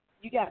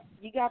 You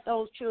got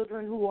those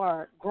children who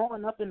are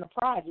growing up in the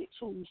projects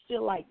who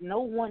feel like no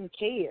one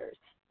cares.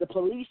 The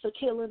police are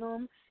killing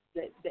them.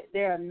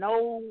 There are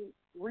no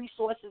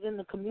resources in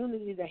the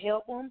community to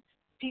help them.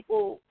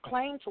 People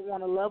claim to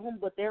want to love them,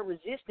 but they're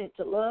resistant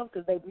to love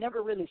because they've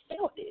never really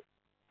felt it.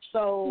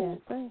 So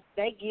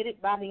they get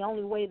it by the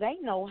only way they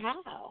know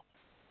how,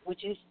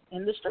 which is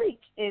in the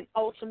streets. And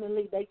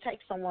ultimately they take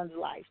someone's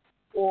life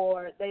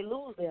or they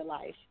lose their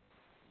life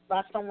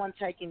by someone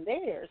taking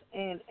theirs.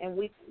 And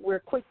we're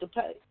quick to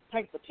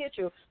paint the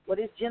picture, well,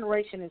 this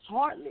generation is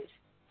heartless.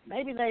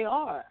 Maybe they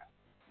are.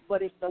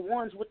 But if the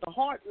ones with the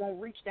heart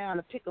won't reach down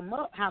to pick them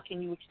up, how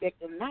can you expect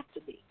them not to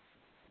be?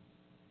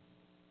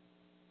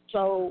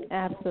 So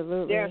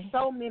absolutely, there are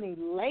so many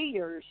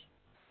layers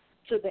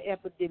to the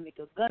epidemic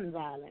of gun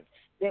violence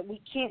that we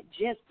can't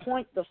just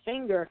point the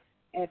finger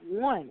at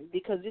one,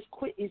 because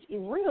it's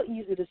real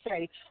easy to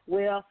say,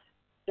 well,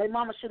 their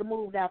mama should have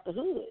moved out the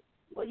hood.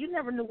 Well, you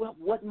never knew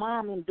what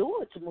mom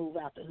endured to move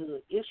out the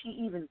hood, if she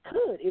even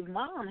could. If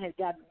mom had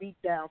gotten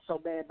beat down so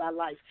bad by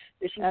life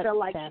that she felt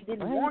like she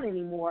didn't want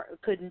anymore or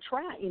couldn't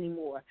try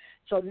anymore.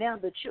 So now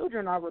the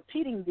children are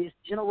repeating this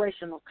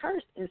generational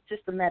curse in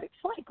systematic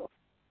cycle.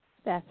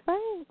 That's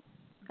right.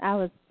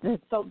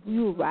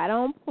 You were right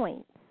on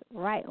point.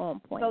 Right on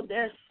point. So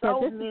there's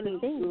so many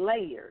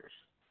layers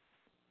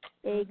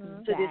to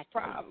this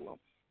problem.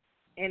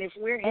 And if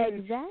we're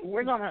in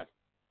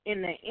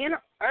the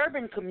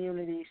urban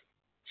communities,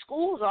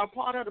 schools are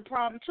part of the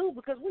problem too,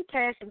 because we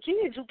passing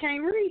kids who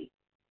can't read.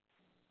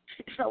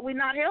 So we're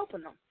not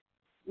helping them.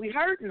 We're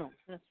hurting them.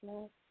 That's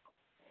right.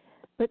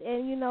 But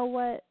you know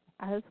what?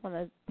 I just want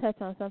to touch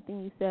on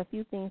something you said, a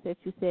few things that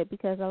you said,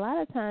 because a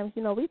lot of times,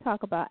 we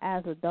talk about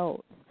as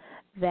adults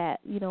that,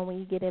 when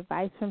you get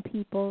advice from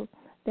people,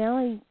 they're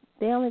only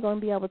going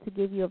to be able to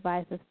give you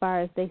advice as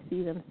far as they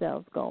see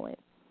themselves going.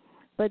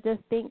 But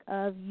just think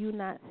of you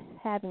not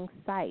having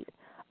sight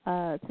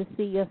to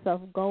see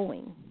yourself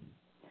going,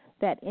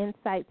 that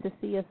insight to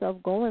see yourself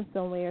going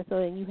somewhere so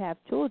that you have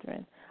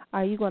children.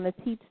 Are you going to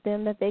teach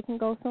them that they can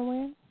go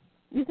somewhere?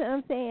 You see what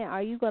I'm saying?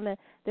 Are you going to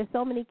 – there's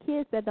so many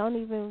kids that don't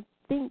even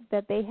think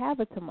that they have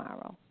a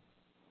tomorrow.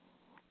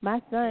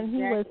 My son, he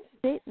was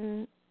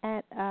sitting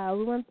at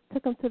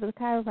took him to the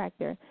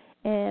chiropractor,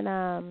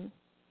 and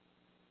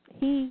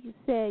he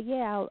said,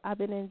 I've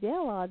been in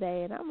jail all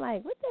day. And I'm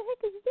like, what the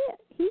heck is jail?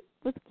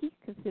 He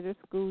considers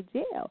school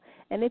jail.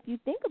 And if you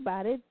think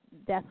about it,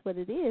 that's what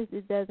it is.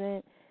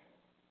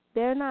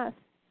 They're not,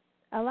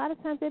 a lot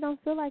of times they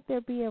don't feel like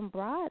they're being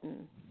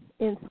broadened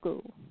in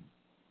school.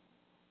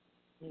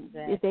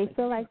 Exactly. If they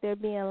feel like they're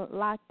being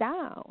locked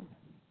down.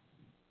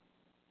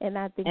 And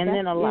I think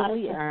then a lot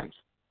of times,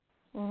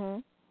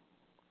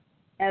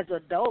 as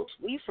adults,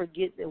 we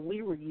forget that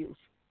we were youth.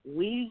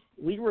 We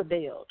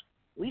rebelled.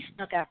 We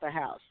snuck out the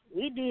house.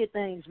 We did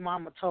things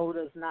Mama told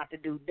us not to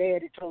do,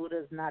 Daddy told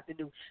us not to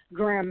do,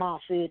 Grandma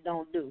said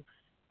don't do.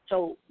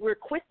 So we're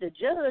quick to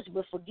judge,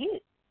 but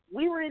forget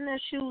we were in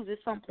their shoes at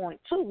some point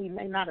too. We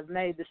may not have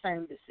made the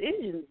same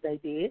decisions they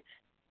did,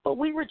 but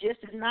we were just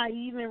as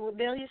naive and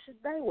rebellious as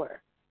they were.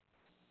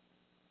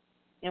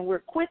 And we're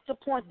quick to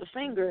point the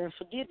finger and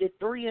forget that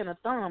 3 and a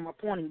thumb are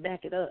pointing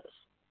back at us.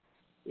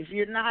 If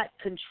you're not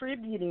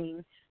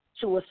contributing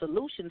to a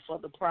solution for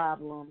the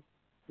problem,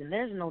 then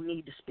there's no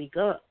need to speak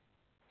up.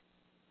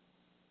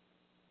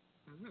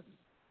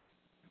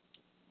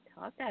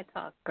 Talk that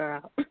talk,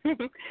 girl.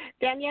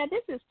 Danielle,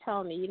 this is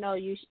Toni.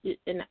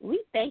 And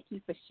we thank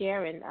you for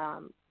sharing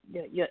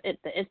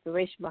the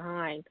inspiration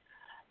behind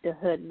the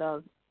Hood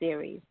Love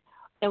series.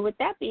 And with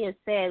that being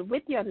said,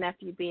 with your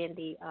nephew being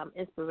the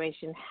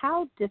inspiration,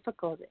 how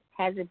difficult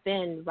has it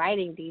been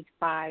writing these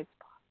 5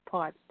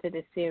 parts to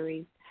the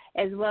series,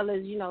 as well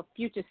as,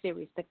 future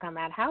series to come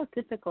out? How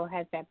difficult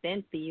has that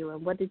been for you,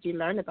 and what did you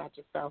learn about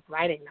yourself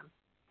writing them?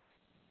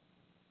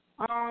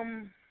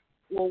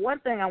 Well, one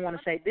thing I want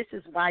to say, this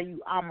is why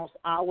you almost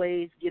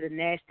always get a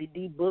Nasty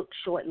D book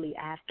shortly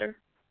after,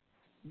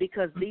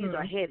 because these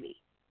are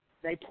heavy.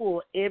 They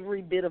pull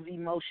every bit of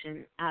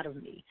emotion out of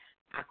me.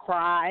 I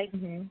cry.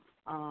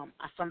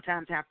 I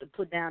sometimes have to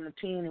put down the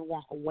pen and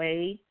walk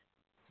away.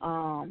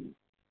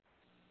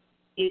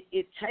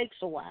 It takes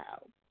a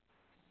while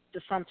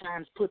to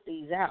sometimes put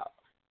these out,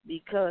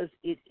 because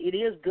it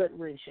is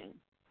gut-wrenching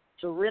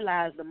to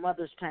realize the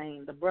mother's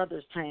pain, the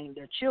brother's pain,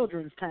 their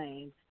children's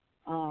pain.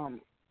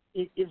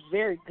 It's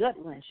very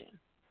gut-wrenching.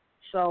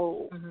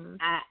 So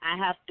I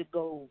have to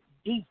go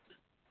deep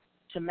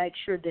to make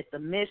sure that the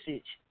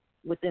message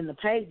within the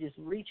pages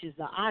reaches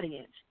the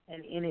audience,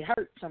 and it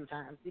hurts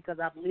sometimes because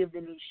I've lived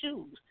in these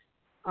shoes.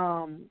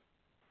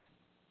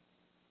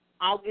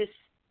 August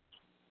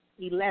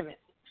 11th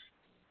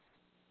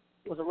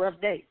was a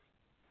rough day.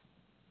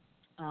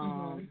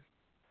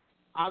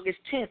 August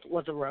 10th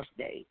was a rough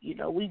day.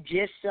 We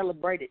just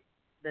celebrated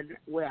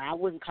I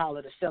wouldn't call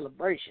it a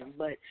celebration,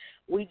 but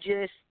we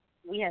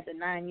had the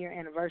 9-year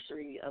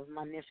anniversary of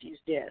my nephew's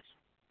death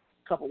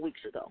a couple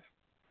weeks ago.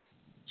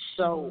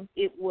 So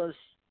it was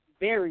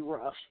very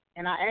rough,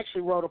 and I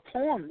actually wrote a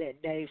poem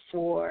that day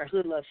for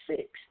Hood Love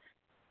 6,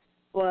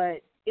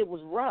 but it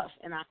was rough,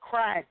 and I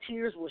cried.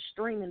 Tears were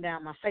streaming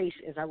down my face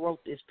as I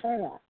wrote this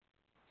poem,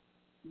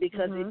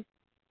 because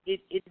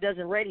it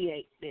doesn't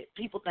radiate. That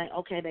people think,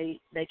 okay,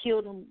 they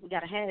killed them. We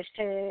got a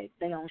hashtag.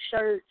 They on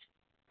shirts,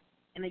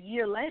 and a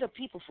year later,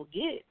 people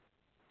forget.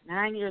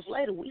 9 years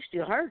later, we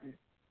still hurting.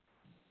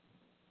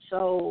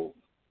 So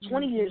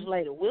 20 years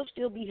later, we'll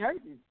still be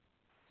hurting.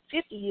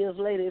 50 years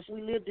later, if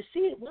we live to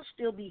see it, we'll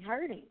still be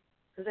hurting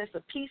because that's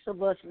a piece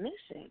of us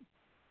missing.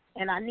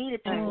 And I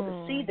needed people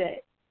to see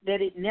that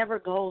it never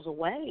goes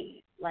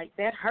away. Like,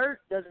 that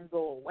hurt doesn't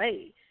go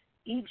away.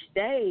 Each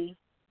day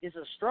is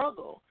a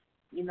struggle.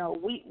 You know,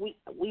 we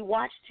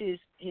watched his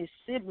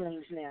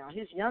siblings now.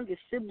 His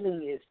youngest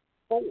sibling is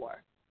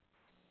 4.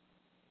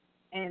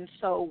 And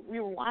so we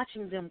were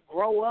watching them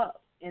grow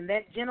up in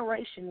that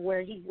generation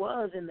where he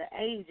was in the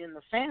age in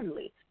the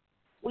family.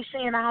 We're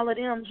seeing all of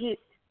them hit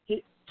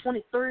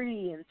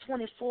 23 and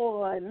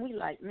 24, and we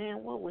like,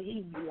 man, what would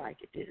he be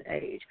like at this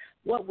age?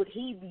 What would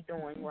he be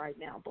doing right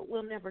now? But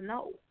we'll never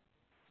know.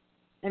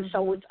 And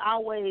so it's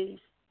always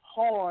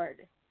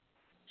hard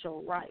to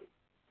write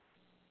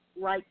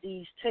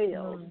these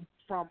tales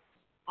from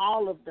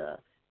all of the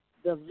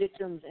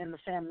victims and the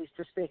family's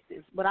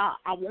perspectives. But I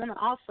want to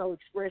also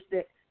express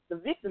that the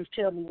victims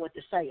tell me what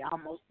to say.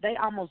 They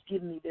almost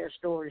give me their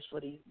stories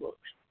for these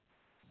books,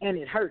 and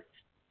it hurts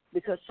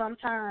because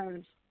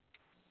sometimes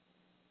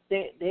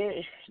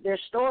their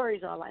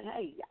stories are like,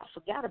 hey, y'all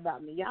forgot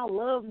about me. Y'all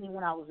loved me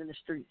when I was in the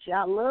streets.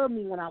 Y'all loved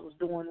me when I was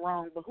doing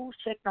wrong, but who's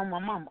checked on my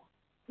mama?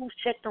 Who's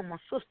checked on my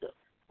sister?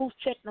 Who's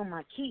checked on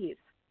my kids?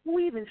 Who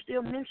even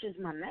still mentions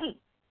my name?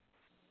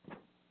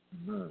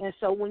 And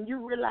so when you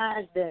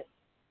realize that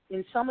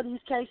in some of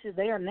these cases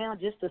they are now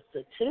just a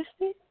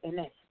statistic and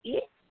that's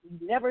it, you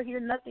never hear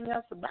nothing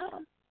else about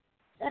them,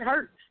 that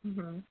hurts.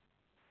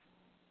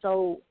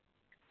 So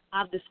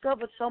I've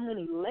discovered so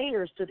many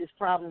layers to this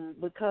problem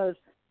because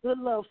Good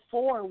Love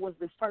 4 was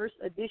the first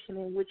edition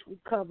in which we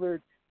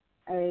covered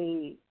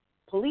a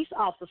police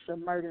officer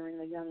murdering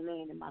a young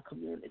man in my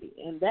community,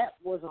 and that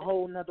was a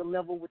whole nother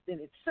level within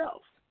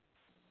itself.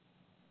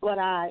 But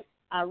I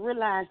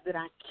realized that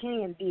I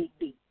can dig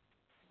deep,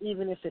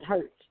 even if it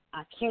hurts.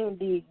 I can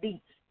dig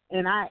deep,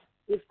 and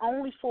if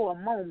only for a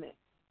moment,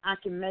 I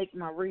can make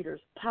my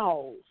readers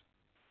pause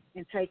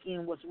and take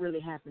in what's really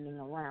happening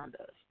around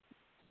us.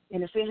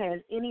 And if it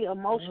has any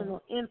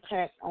emotional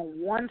impact on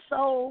one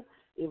soul,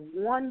 if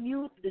one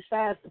youth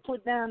decides to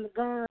put down the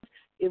guns,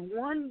 if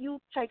one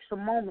youth takes a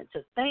moment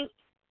to think,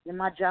 then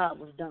my job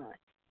was done.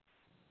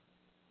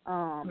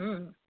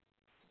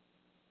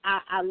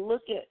 I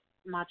look at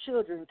my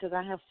children because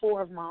I have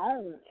 4 of my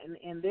own,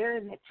 and they're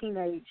in that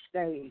teenage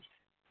stage.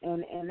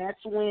 And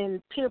that's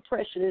when peer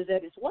pressure is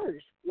at its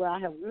worst, where I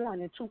have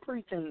 1 and 2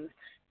 preteens.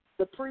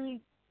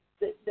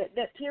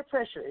 That peer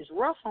pressure is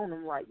rough on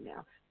them right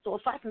now. So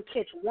if I can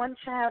catch one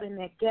child in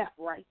that gap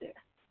right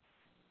there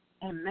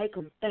and make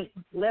them think,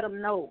 let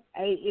them know,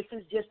 hey, if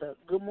it's just a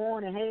good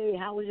morning, hey,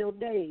 how was your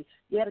day?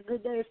 You had a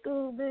good day at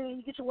school, man,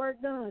 you get your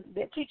work done.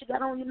 That teacher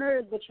got on your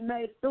nerves, but you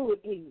made it through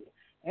it, didn't you?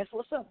 That's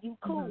what's up. You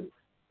cool.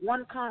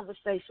 One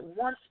conversation,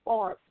 one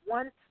spark,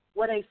 one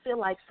where they feel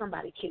like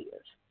somebody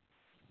cares.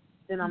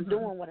 Then I'm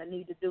doing what I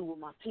need to do with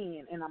my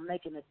pen, and I'm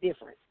making a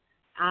difference.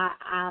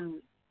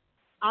 I'm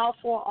all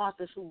for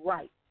authors who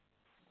write,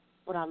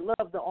 but I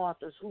love the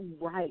authors who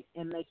write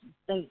and make you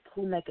think,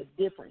 who make a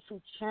difference, who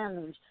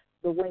challenge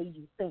the way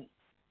you think.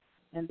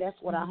 And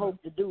that's what I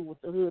hope to do with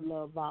the Hood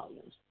Love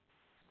volumes.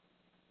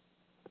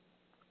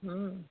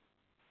 Girl,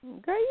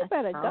 you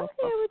better go ahead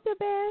with your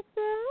bad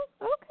self.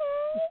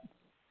 Okay.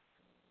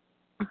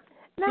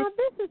 Now,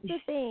 this is the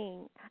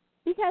thing.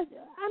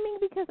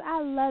 Because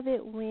I love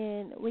it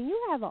when you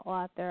have an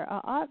author.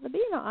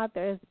 Being an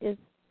author is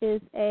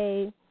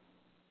a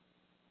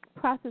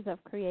process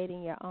of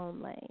creating your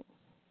own lane,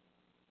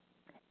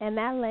 and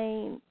that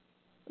lane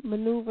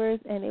maneuvers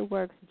and it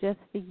works just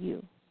for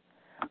you.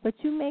 But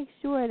you make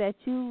sure that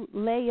you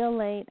lay your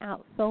lane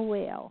out so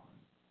well.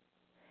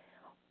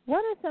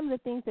 What are some of the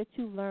things that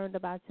you learned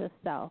about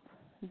yourself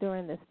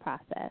during this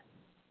process?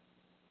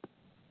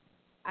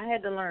 I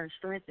had to learn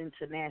strength and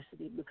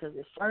tenacity because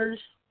at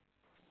first,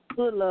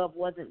 Hood Love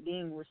wasn't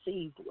being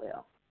received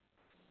well.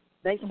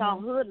 They saw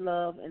Hood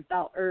Love and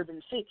thought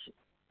urban fiction.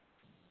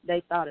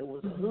 They thought it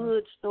was a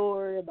hood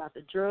story about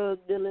the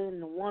drug dealer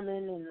and the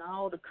woman and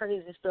all the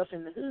crazy stuff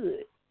in the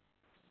hood.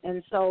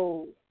 And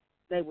so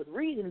they would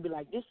read it and be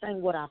like, this ain't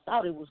what I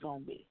thought it was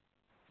going to be.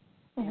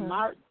 And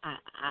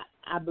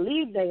I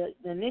believe they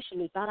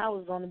initially thought I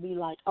was going to be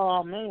like,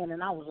 oh, man,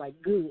 and I was like,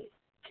 good.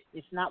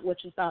 It's not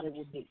what you thought it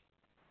would be.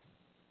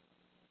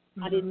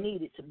 I didn't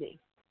need it to be.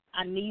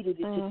 I needed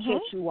it to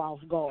catch you off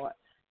guard.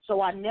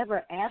 So I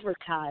never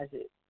advertise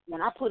it.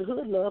 When I put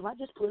Hood Love, I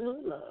just put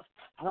Hood Love.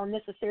 I don't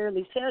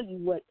necessarily tell you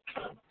what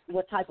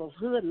type of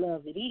Hood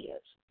Love it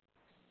is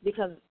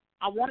because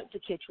I want it to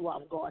catch you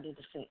off guard in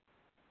a sense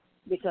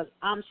because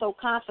I'm so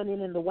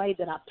confident in the way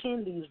that I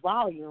pen these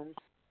volumes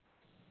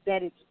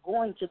that it's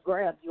going to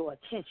grab your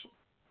attention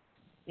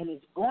and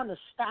it's going to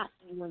stop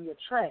you in your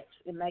tracks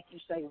and make you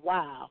say,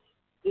 wow,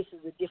 this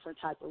is a different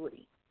type of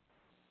read.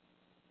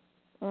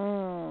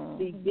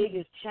 The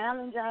biggest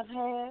challenge I've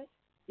had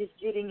it's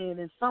getting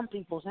in some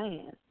people's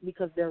hands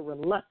because they're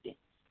reluctant,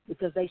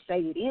 because they say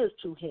it is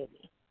too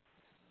heavy.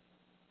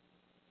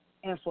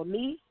 And for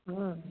me,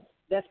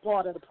 that's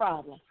part of the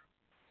problem.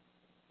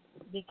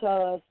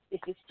 Because if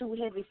it's too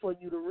heavy for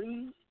you to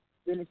read,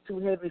 then it's too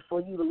heavy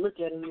for you to look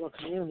at in your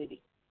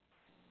community.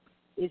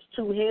 It's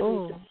too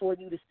heavy for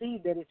you to see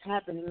that it's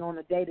happening on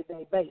a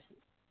day-to-day basis,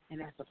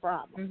 and that's a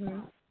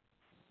problem.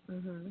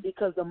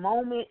 Because the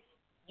moment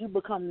you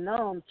become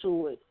numb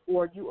to it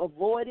or you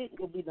avoid it,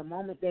 will be the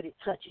moment that it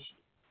touches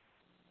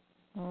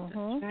you.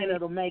 And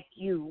it'll make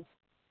you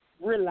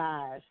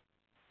realize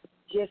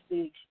just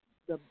the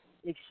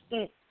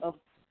extent of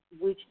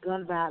which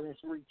gun violence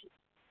reaches.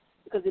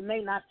 Because it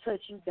may not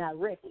touch you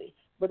directly,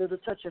 but it'll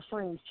touch your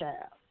friend's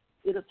child.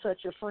 It'll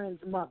touch your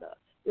friend's mother.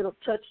 It'll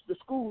touch the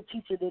school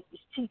teacher that is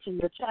teaching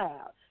your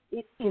child.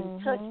 It can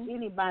touch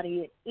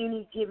anybody at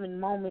any given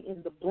moment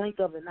in the blink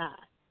of an eye.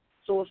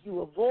 So if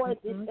you avoid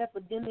this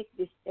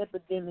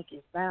epidemic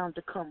is bound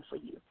to come for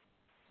you.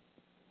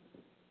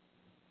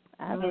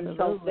 Absolutely. And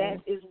so that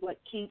is what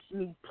keeps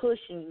me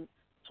pushing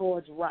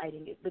towards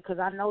writing it, because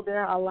I know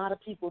there are a lot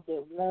of people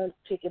that won't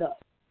pick it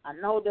up. I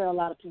know there are a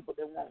lot of people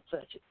that won't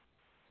touch it.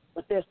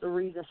 But that's the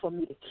reason for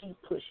me to keep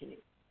pushing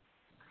it.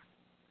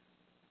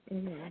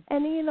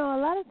 And, you know,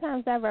 a lot of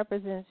times that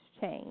represents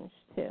change,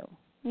 too.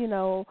 You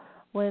know,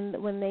 when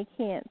they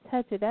can't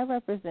touch it, that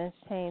represents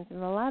change.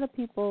 And a lot of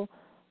people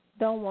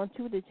don't want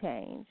you to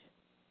change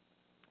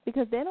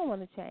because they don't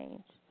want to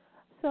change.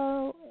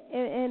 So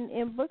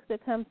in books,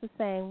 it comes the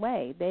same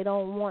way. They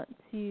don't want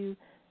to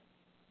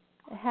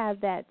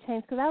have that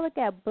change. Because I look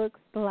at books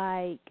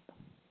like,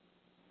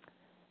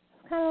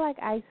 it's kind of like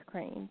ice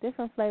cream,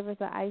 different flavors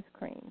of ice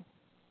cream.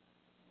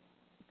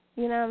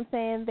 You know what I'm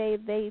saying?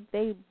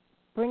 They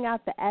bring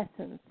out the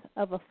essence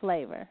of a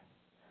flavor.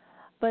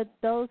 But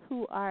those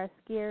who are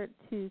scared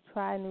to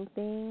try new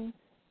things,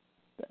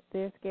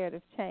 they're scared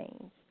of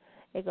change.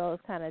 It goes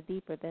kind of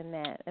deeper than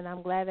that. And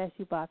I'm glad that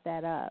you brought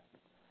that up.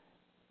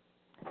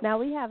 Now,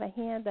 we have a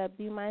hand up.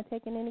 Do you mind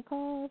taking any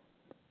calls?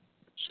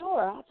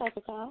 Sure, I'll take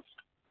a call.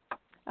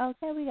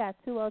 Okay, we got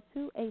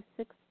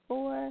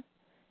 202-864.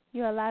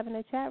 You're live in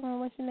the chat room.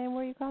 What's your name?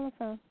 Where are you calling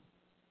from?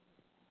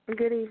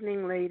 Good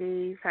evening,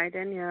 ladies. Hi,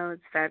 Danielle.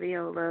 It's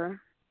Fabiola.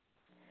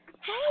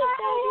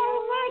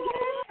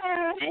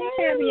 Hey,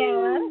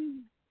 Fabiola.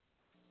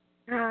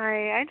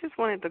 Hi. I just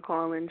wanted to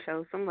call and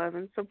show some love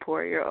and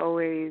support. You're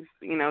always,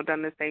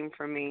 done the same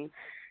for me.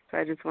 So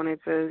I just wanted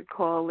to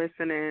call,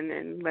 listen in,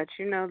 and let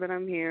you know that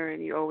I'm here,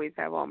 and you always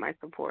have all my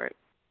support.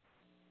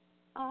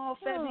 Oh,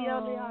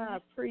 Fabiola, I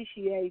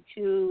appreciate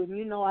you, and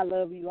you know I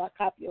love you. I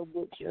copy your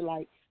books.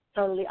 You're,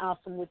 totally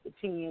awesome with the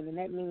pen, and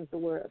that means the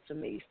world to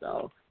me.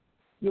 So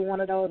you're one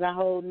of those I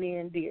hold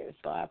near and dear,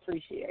 so I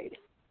appreciate it.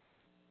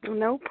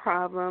 No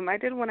problem. I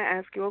did want to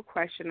ask you a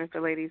question, if the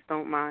ladies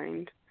don't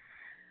mind.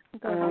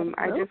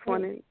 I just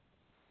wanted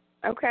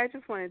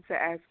to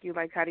ask you,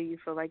 how do you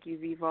feel like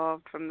you've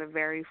evolved from the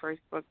very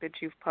first book that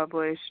you've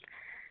published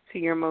to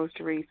your most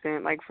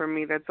recent? For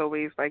me, that's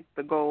always,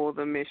 the goal,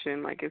 the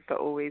mission, is to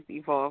always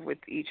evolve with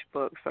each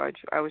book. So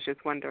I was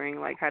just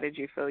wondering, how did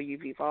you feel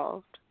you've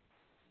evolved?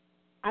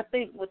 I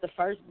think with the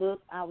first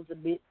book, I was a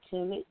bit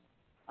timid.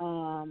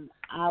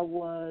 I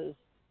was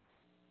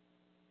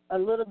a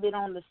little bit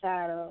on the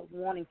side of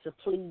wanting to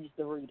please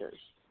the readers,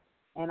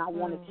 and I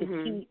wanted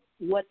to keep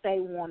what they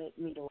wanted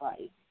me to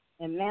write.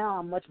 And now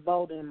I'm much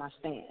bolder in my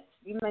stance.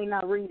 You may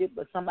not read it,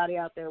 but somebody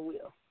out there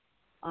will.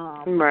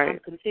 Right. I'm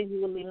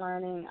continually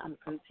learning. I'm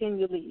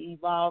continually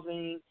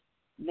evolving.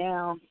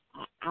 Now,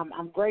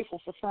 I'm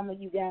grateful for some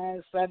of you guys.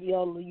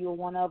 Fabiola, you're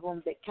one of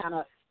them that kind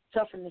of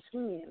toughen the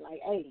skin.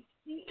 Hey,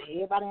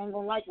 everybody ain't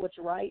going to like what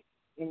you write,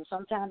 and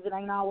sometimes it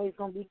ain't always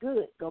going to be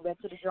good. Go back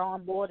to the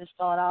drawing board and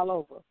start all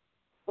over.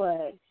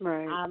 But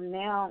I'm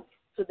now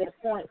to that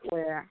point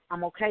where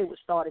I'm okay with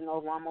starting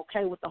over. I'm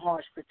okay with the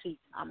harsh critique.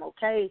 I'm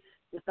okay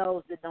with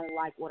those that don't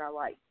like what I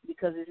write,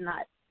 because it's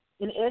not,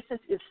 in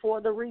essence, it's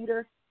for the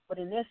reader, but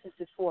in essence,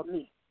 it's for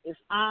me. If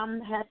I'm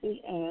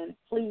happy and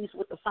pleased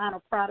with the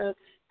final product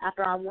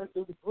after I went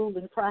through the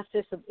grueling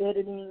process of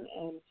editing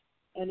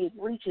and it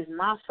reaches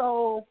my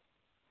soul,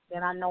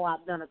 then I know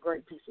I've done a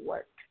great piece of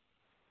work.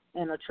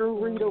 And a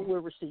true reader will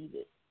receive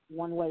it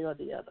one way or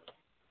the other.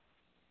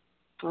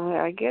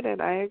 I get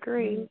it. I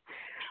agree.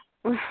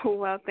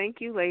 Well, thank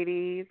you,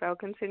 ladies. I'll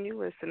continue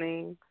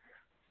listening.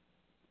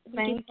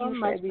 Thank you so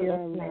much for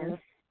listening.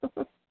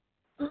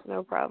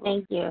 No problem.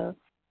 Thank you.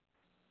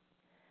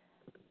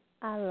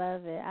 I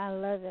love it. I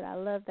love it. I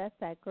love that's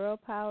that girl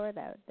power,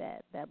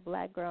 that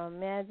black girl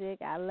magic.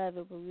 I love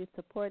it when we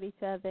support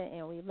each other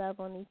and we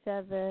love on each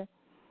other.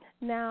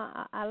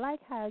 Now, I like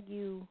how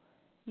you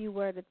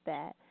worded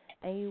that,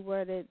 and you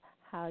worded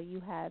how you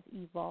have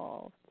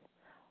evolved.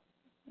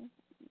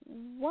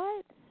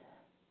 What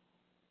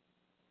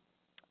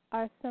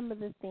are some of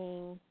the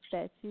things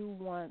that you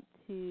want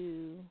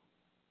to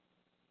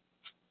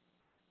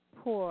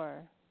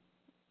pour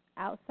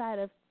outside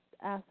of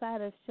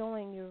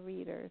showing your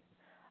readers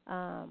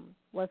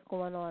what's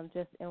going on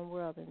just in the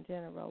world in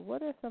general?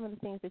 What are some of the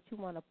things that you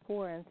want to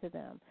pour into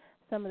them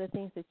some of the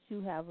things that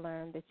you have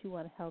learned that you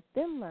want to help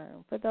them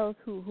learn for those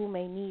who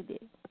may need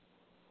it?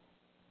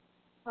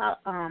 Well,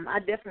 I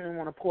definitely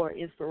want to pour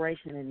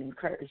inspiration and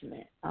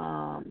encouragement.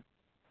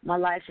 My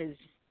life has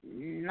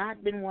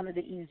not been one of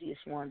the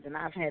easiest ones, and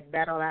I've had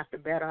battle after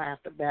battle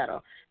after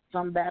battle.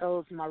 Some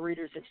battles my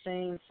readers have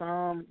seen,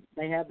 some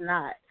they have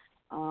not,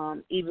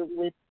 even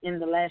within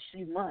the last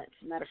few months.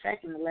 Matter of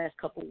fact, in the last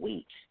couple of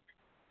weeks.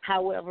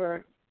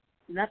 However,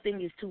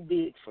 nothing is too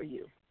big for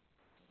you.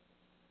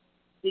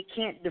 It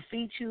can't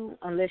defeat you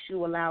unless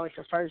you allow it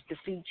to first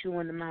defeat you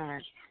in the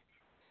mind.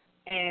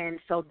 And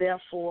so,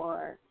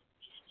 therefore,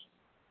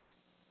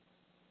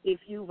 if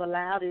you've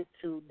allowed it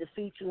to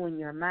defeat you in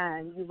your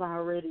mind, you've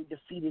already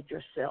defeated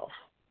yourself.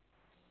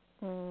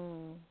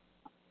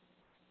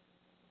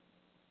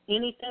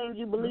 Anything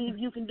you believe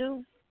you can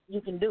do, you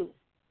can do.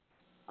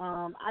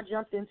 I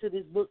jumped into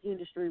this book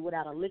industry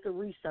without a lick of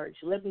research.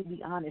 Let me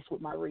be honest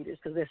with my readers,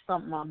 because there's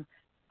something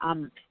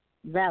I'm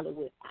valid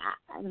with.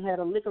 I hadn't had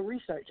a lick of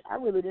research. I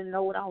really didn't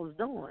know what I was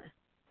doing.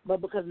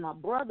 But because my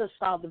brother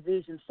saw the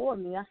vision for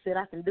me, I said,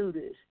 I can do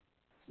this.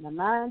 Now,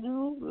 mind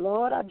you,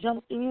 Lord, I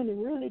jumped in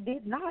and really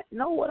did not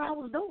know what I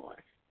was doing.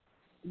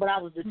 But I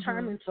was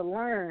determined to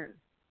learn,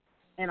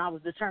 and I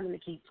was determined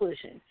to keep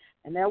pushing.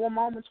 And there were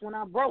moments when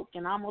I broke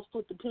and I almost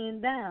put the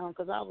pen down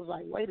because I was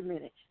like, wait a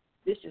minute,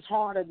 this is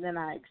harder than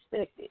I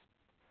expected.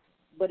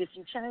 But if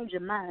you change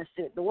your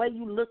mindset, the way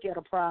you look at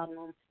a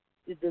problem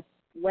is the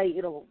way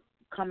it'll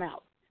come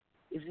out.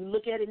 If you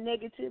look at it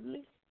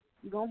negatively,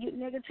 you're going to get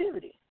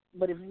negativity.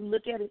 But if you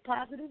look at it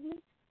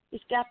positively,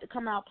 it's got to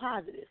come out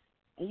positive.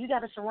 And you got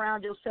to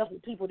surround yourself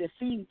with people that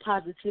feed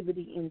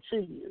positivity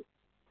into you.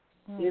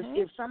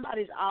 If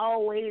somebody's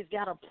always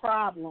got a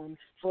problem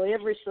for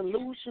every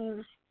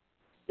solution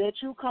that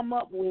you come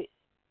up with,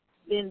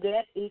 then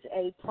that is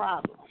a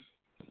problem.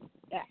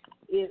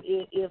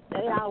 If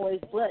they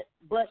always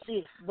but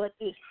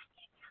this,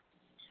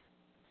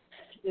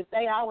 if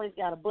they always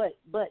got a but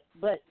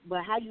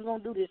how you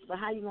gonna do this? But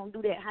how you gonna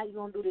do that? How you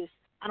gonna do this?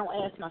 I don't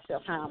ask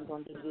myself how I'm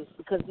gonna do this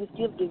because this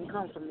gift didn't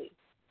come from me.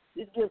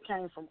 This gift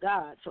came from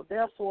God. So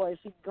therefore, if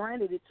He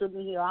granted it to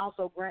me, He'll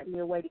also grant me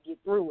a way to get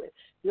through it.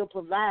 He'll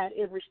provide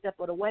every step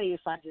of the way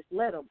if I just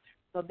let Him.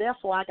 So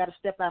therefore, I got to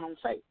step out on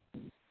faith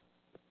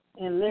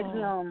and let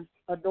Him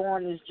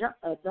adorn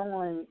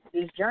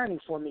this journey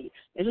for me.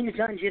 And He's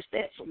done just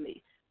that for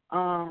me.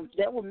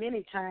 There were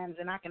many times,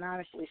 and I can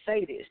honestly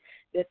say this,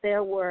 that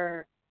there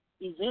were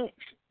events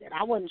that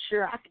I wasn't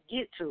sure I could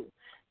get to.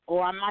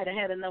 Or I might have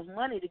had enough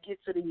money to get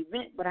to the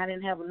event, but I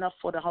didn't have enough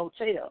for the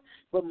hotel.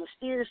 But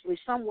mysteriously,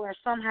 somewhere,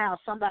 somehow,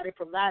 somebody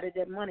provided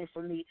that money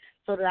for me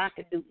so that I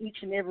could do each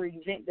and every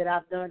event that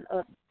I've done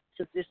up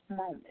to this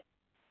moment.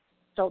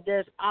 So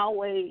there's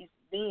always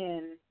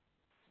been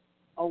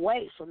a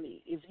way for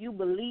me. If you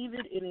believe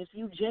it and if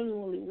you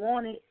genuinely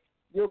want it,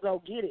 you'll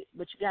go get it.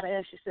 But you got to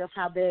ask yourself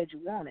how bad you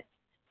want it,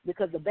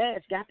 because the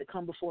bad's got to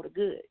come before the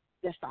good.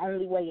 That's the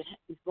only way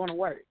it's going to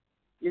work.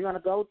 You're going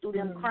to go through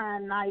them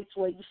crying nights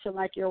where you feel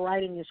like your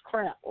writing is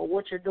crap or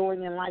what you're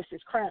doing in life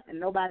is crap and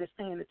nobody's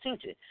paying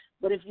attention.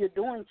 But if you're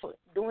doing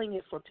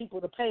it for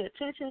people to pay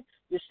attention,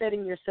 you're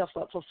setting yourself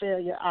up for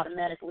failure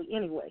automatically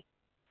anyway,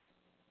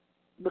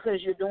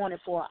 because you're doing it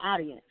for an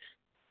audience.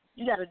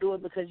 You got to do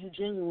it because you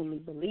genuinely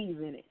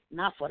believe in it,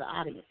 not for the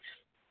audience.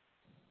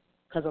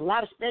 Because a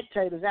lot of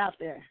spectators out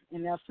there,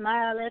 and they'll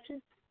smile at you,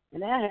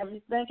 and they'll have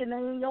you thinking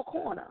they're in your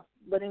corner.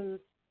 But in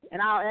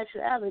all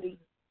actuality,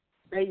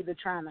 they're either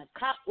trying to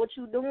copy what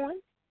you're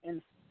doing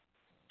and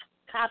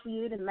copy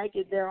it and make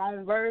it their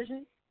own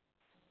version,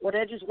 or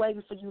they're just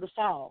waiting for you to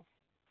fall.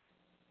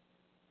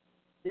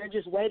 They're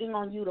just waiting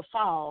on you to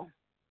fall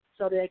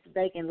so that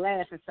they can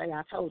laugh and say,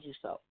 I told you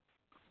so.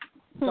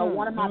 So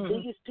one of my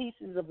biggest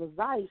pieces of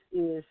advice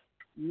is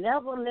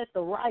never let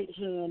the right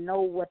hand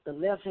know what the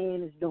left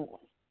hand is doing.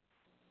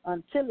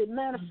 Until it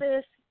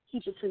manifests,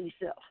 keep it to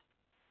yourself.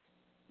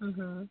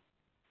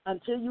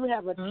 Until you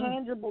have a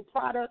tangible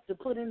product to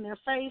put in their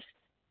face,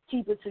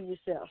 keep it to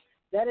yourself.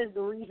 That is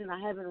the reason I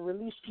haven't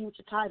released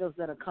future titles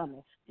that are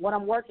coming. What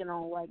I'm working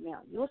on right now.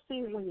 You'll see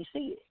it when you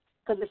see it.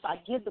 Because if I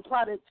give the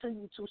product to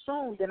you too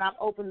soon, then I've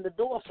opened the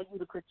door for you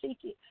to critique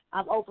it.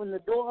 I've opened the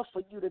door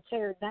for you to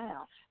tear it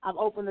down. I've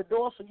opened the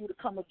door for you to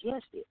come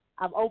against it.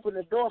 I've opened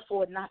the door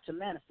for it not to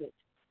manifest.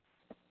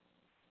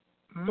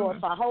 So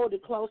if I hold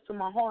it close to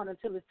my heart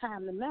until it's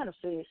time to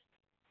manifest,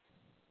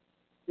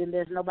 then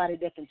there's nobody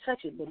that can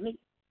touch it but me.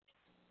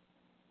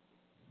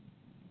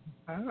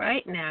 All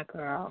right now,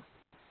 girl.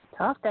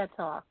 Talk that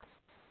talk.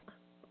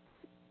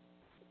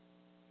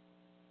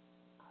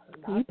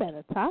 You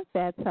better talk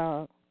that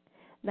talk.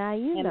 Now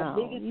you know. And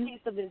the biggest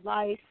piece of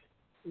advice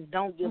is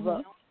don't give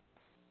up,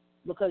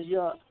 because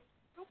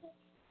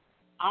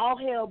all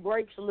hell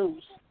breaks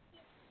loose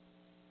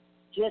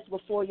just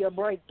before your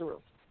breakthrough.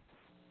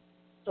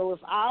 So if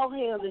all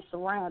hell is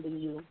surrounding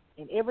you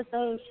and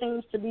everything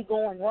seems to be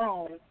going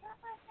wrong,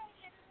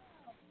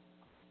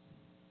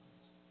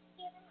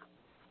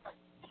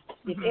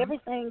 if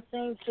everything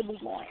seems to be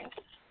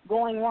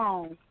going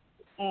wrong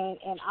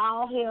and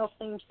all hell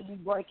seems to be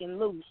breaking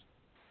loose,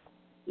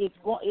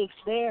 It's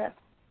there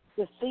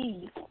to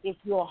see if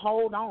you'll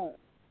hold on,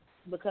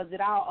 because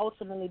it all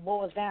ultimately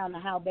boils down to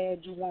how bad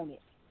you want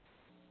it.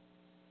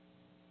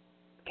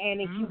 And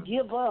if you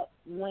give up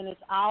when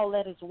it's all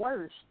at its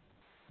worst,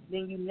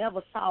 then you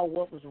never saw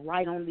what was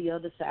right on the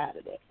other side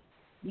of that.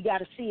 You got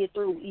to see it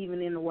through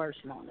even in the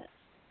worst moments.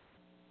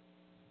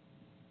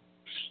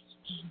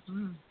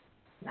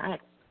 Nice.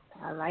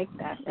 I like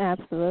that.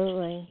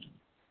 Absolutely.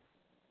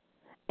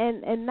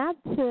 And not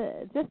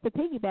to just to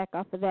piggyback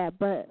off of that,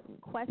 but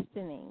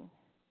questioning.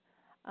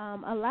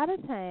 A lot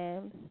of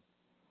times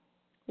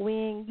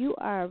when you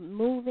are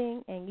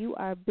moving and you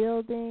are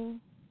building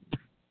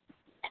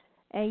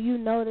and you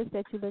notice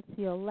that you look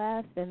to your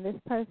left and this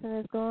person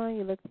is going,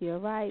 you look to your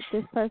right,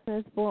 this person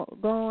is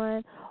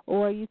going,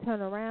 or you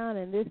turn around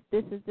and this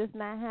is just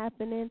not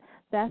happening,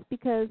 that's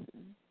because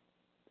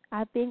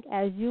I think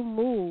as you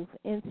move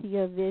into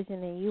your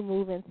vision and you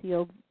move into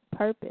your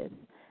purpose,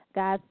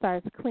 God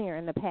starts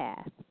clearing the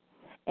path.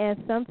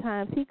 And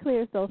sometimes he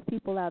clears those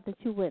people out that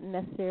you wouldn't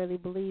necessarily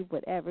believe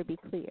would ever be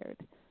cleared,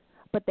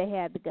 but they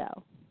had to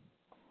go.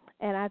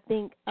 And I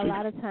think a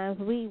lot of times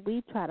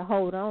we try to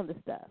hold on to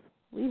stuff.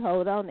 We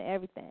hold on to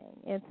everything.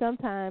 And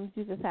sometimes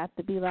you just have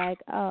to be like,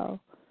 oh,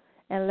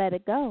 and let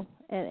it go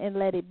and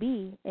let it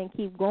be and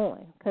keep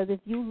going. Because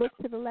if you look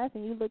to the left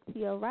and you look to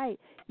your right,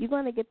 you're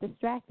going to get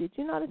distracted.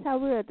 You notice how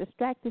we're a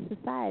distracted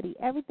society.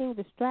 Everything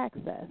distracts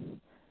us.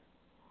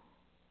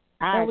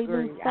 I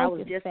agree. I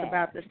was just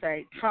about to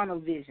say tunnel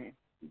vision.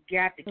 You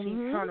got to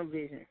keep tunnel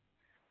vision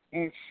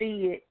and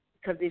see it,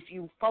 because if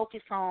you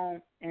focus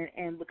on,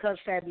 and because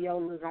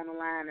Fabiola is on the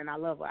line and I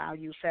love her, I'll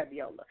use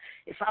Fabiola.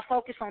 If I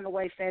focus on the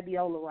way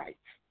Fabiola writes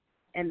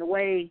and the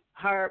way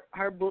her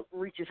book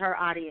reaches her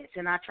audience,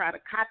 and I try to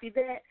copy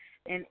that,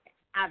 and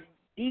I've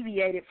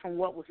deviated from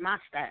what was my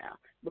style,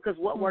 because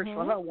what works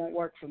for her won't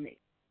work for me.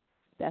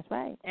 That's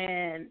right.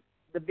 And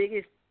the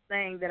biggest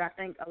thing that I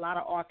think a lot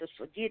of authors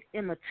forget,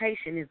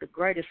 imitation is the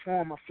greatest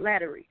form of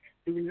flattery.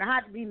 Do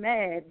not be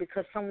mad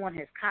because someone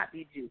has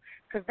copied you,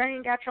 because they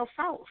ain't got your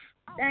sauce.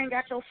 They ain't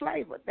got your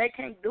flavor. They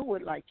can't do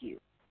it like you.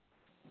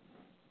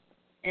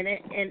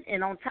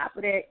 And on top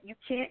of that, you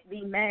can't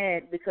be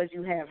mad because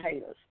you have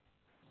haters.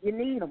 You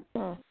need them.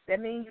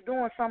 That means you're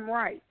doing something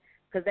right,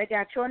 because they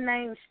got your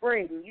name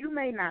spreading. You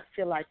may not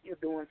feel like you're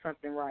doing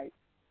something right,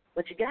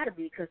 but you got to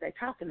be, because they're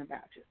talking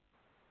about you.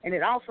 And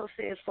it also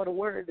says for the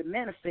word to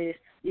manifest,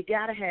 you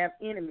got to have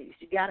enemies.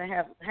 You got to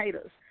have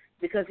haters,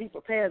 because he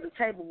prepares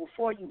a table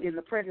before you in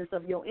the presence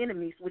of your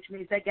enemies, which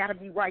means they got to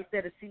be right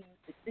there to see you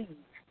succeed.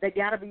 They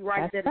got to be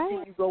right there to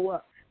see you go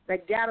up. They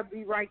got to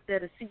be right there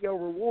to see your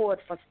reward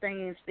for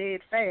staying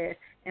steadfast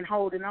and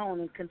holding on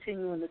and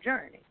continuing the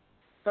journey.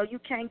 So you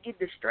can't get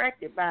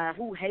distracted by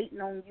who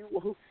hating on you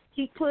or who.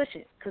 Keep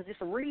pushing, because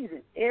it's a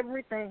reason.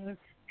 Everything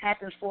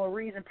happens for a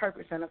reason,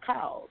 purpose, and a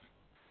cause.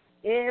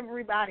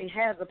 Everybody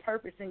has a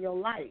purpose in your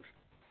life,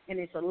 and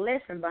it's a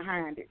lesson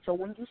behind it. So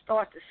when you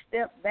start to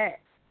step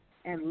back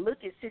and look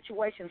at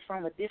situations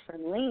from a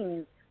different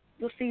lens,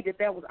 you'll see that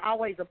there was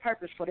always a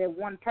purpose for that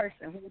one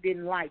person who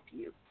didn't like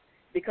you.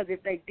 Because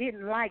if they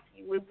didn't like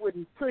you, it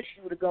wouldn't push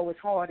you to go as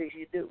hard as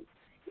you do.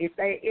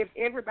 If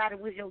everybody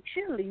was your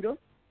cheerleader,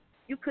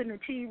 you couldn't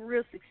achieve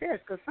real success,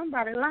 because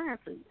somebody lied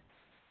to you.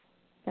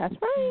 That's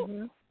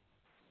right.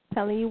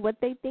 Telling you what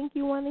they think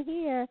you want to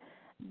hear.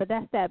 But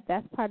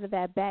that's part of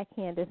that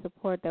backhanded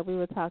support that we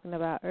were talking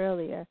about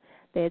earlier.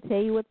 They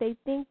tell you what they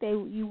think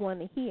you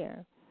want to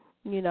hear,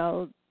 you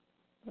know.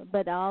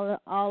 But all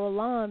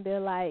along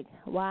they're like,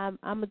 well, I'm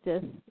gonna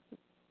just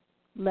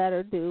let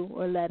her do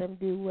or let him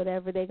do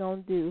whatever they're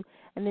gonna do,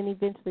 and then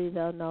eventually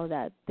they'll know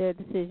that their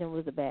decision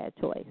was a bad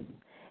choice.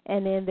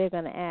 And then they're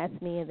gonna ask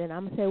me, and then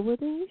I'm gonna say, well,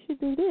 then you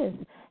should do this,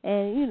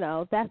 and you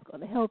know that's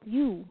gonna help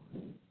you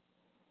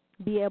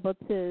be able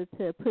to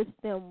push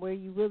them where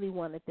you really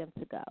wanted them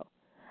to go.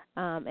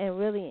 And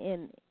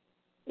really,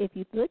 if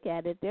you look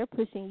at it, they're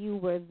pushing you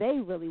where they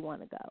really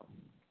want to go.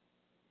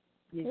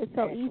 Exactly. It's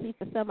so easy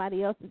for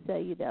somebody else to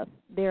tell you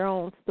their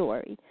own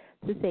story,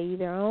 to say you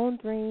their own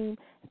dream,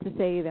 to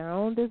say you their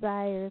own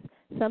desires,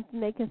 something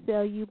they can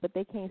sell you, but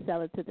they can't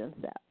sell it to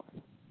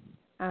themselves.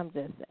 I'm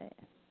just saying.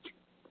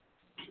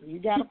 You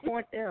got a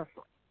point there.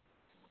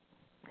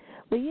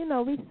 Well, you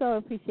know, we so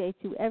appreciate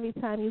you every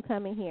time you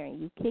come in here and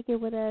you kick it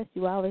with us.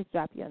 You always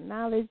drop your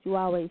knowledge. You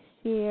always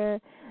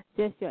share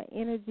just your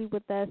energy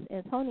with us.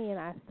 And Toni and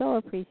I so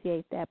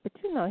appreciate that. But,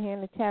 you know, here in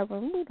the chat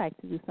room, we like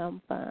to do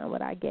something fun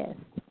with our guests.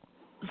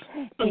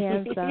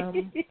 And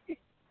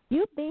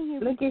you've been here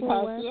before. Look at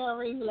her. She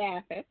always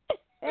laughing.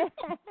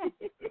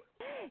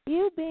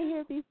 You've been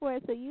here before,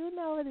 so you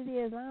know what it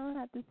is. I don't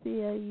have to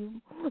tell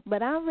you.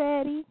 But I'm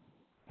ready.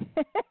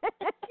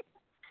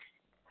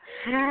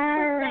 All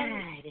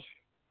right.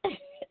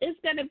 It's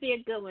going to be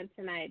a good one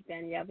tonight,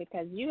 Danielle,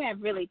 because you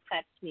have really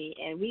touched me,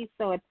 and we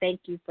so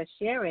thank you for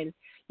sharing,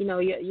 you know,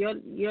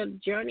 your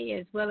journey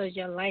as well as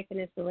your life and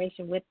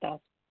inspiration with us.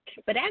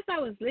 But as I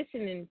was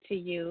listening to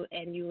you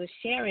and you were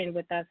sharing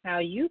with us how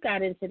you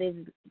got into this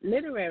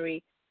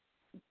literary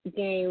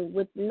game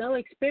with no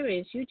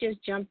experience, you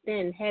just jumped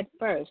in head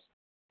first.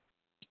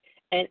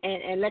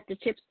 and let the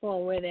chips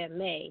fall where they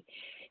may.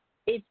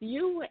 If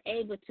you were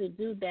able to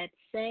do that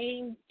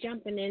same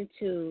jumping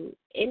into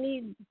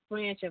any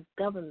branch of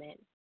government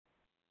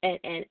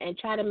and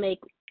try to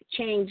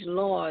change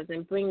laws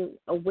and bring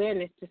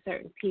awareness to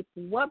certain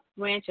people, what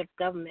branch of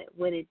government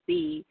would it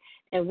be,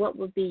 and what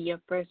would be your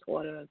first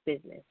order of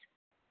business?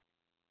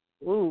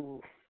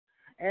 Ooh,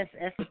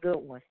 that's a good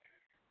one.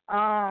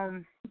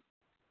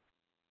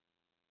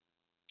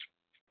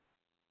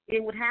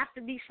 It would have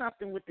to be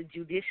something with the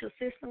judicial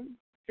system,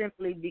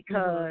 simply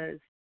because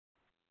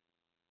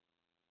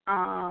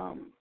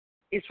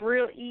it's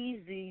real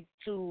easy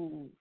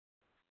to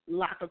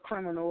lock a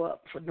criminal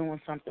up for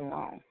doing something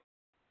wrong.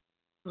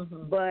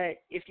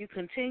 But if you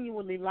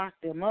continually lock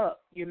them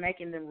up, you're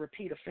making them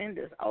repeat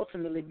offenders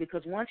ultimately,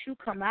 because once you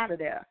come out of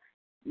there,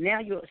 now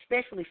you're,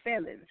 especially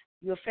felons,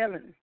 you're a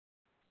felon.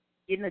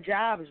 Getting a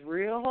job is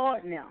real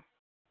hard now.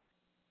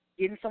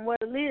 Getting somewhere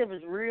to live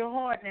is real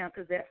hard now,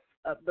 because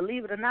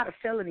believe it or not, a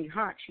felony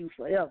haunts you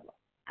forever.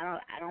 I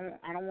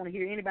don't want to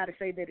hear anybody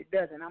say that it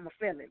doesn't. I'm a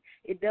felon.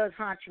 It does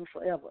haunt you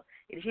forever.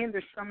 It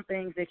hinders some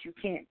things that you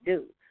can't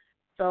do.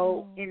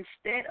 So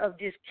instead of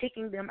just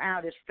kicking them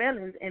out as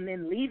felons and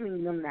then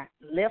leaving them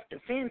left to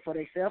fend for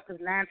themselves,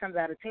 because 9 times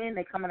out of 10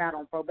 they're coming out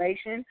on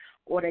probation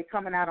or they're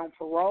coming out on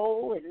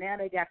parole, and now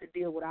they got to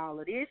deal with all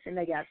of this, and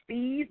they got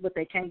fees, but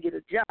they can't get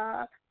a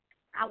job,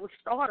 I would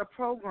start a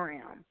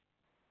program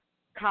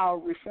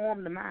called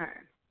Reform the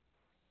Mind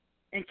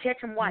and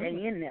catch them while they're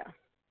in there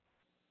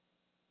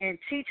and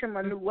teach them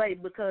a new way,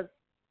 because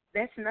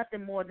that's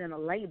nothing more than a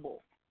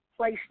label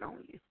placed on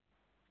you.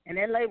 And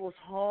that label's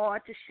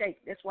hard to shake.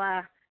 That's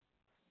why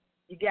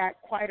you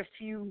got quite a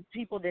few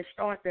people that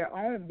start their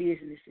own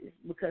businesses,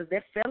 because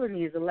that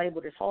felony is a label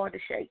that's hard to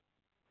shake.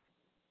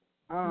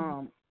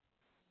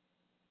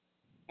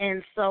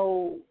 And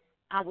so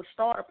I would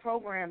start a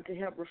program to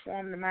help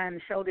reform the mind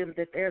and show them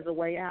that there's a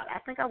way out. I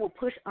think I would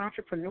push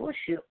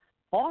entrepreneurship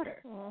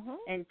harder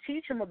and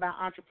teach them about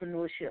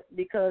entrepreneurship,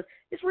 because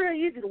it's real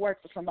easy to work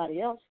for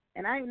somebody else.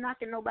 And I ain't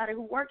knocking nobody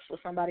who works for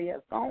somebody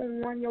else. Go on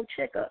and run your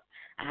checkup.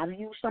 I've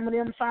used some of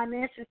them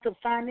finances to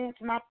finance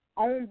my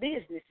own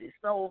businesses,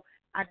 so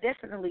I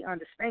definitely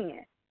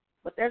understand.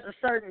 But there's a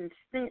certain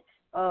sense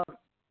of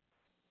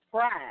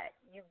pride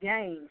you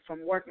gain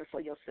from working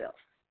for yourself,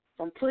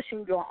 from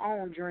pushing your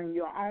own dream,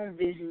 your own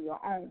vision, your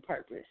own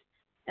purpose.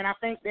 And I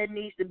think that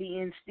needs to be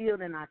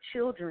instilled in our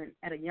children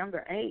at a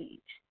younger age.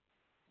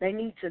 They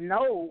need to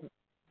know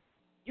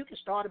you can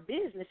start a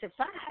business at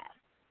 5.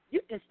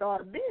 You can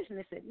start a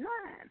business at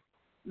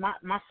 9.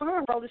 My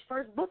son wrote his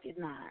first book at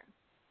 9.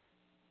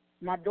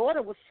 My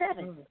daughter was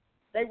 7.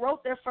 They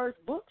wrote their first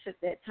books at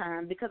that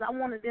time because I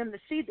wanted them to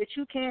see that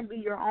you can be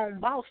your own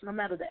boss no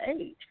matter the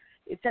age.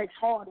 It takes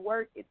hard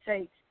work. It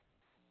takes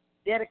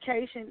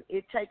dedication.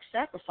 It takes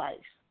sacrifice,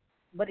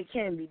 but it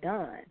can be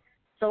done.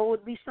 So it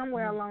would be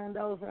somewhere along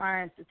those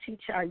lines to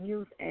teach our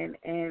youth and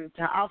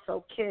to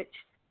also catch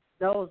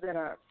those that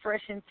are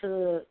fresh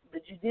into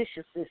the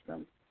judicial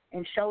system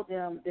and show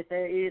them that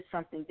there is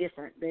something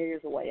different. There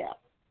is a way out.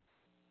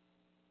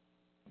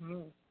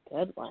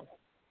 Good one.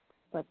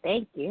 Well,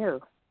 thank you.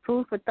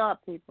 Food for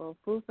thought, people.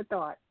 Food for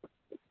thought.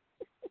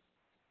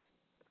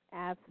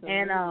 Absolutely.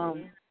 And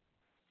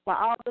for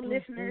all the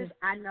listeners,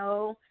 I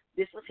know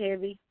this was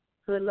heavy.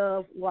 Hood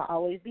love will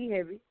always be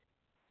heavy.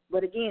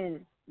 But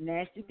again,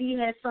 Nasty D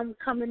has something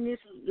coming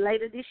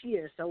later this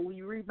year, so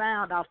we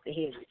rebound off the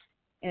heavy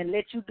and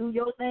let you do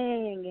your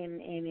thing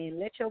and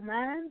let your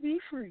mind be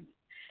free.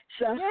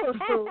 So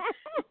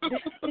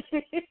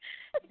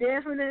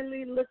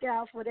definitely look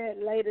out for that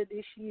later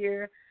this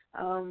year.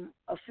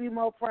 A few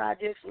more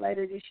projects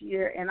later this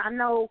year. And I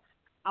know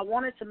I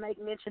wanted to make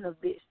mention of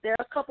this. There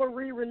are a couple of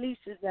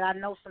re-releases that I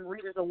know some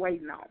readers are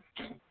waiting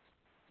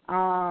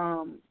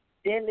on.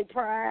 Deadly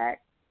Pride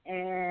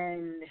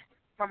and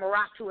From a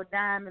Rock to a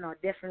Diamond are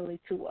definitely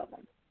 2 of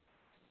them.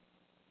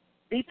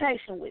 Be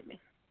patient with me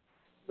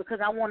because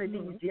I wanted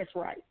these just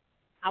right.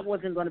 I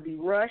wasn't going to be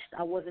rushed.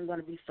 I wasn't going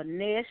to be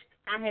finessed.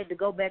 I had to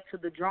go back to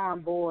the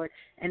drawing board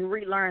and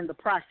relearn the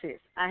process.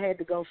 I had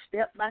to go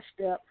step by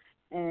step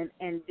and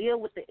deal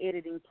with the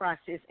editing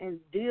process and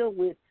deal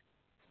with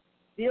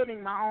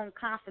building my own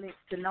confidence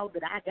to know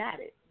that I got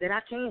it, that I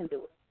can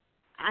do it.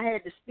 I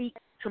had to speak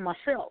to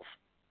myself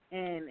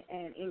and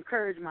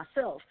encourage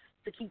myself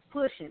to keep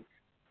pushing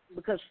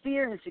because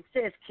fear and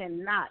success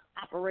cannot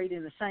operate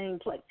in the same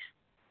place.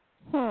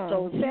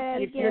 So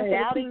if you're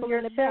doubting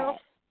yourself,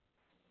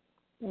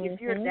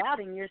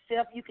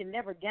 you can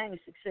never gain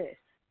success.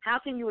 How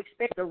can you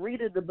expect a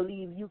reader to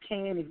believe you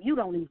can if you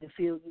don't even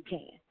feel you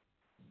can?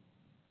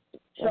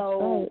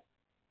 So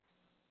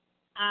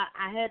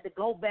I had to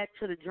go back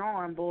to the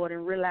drawing board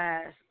and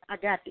realize I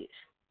got this.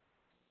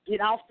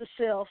 Get off the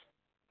shelf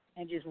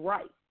and just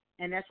write.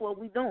 And that's what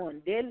we're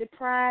doing. Deadly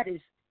Pride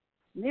is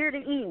near the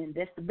end.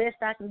 That's the best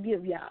I can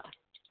give y'all.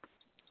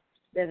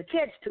 There's a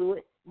catch to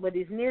it, but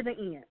it's near the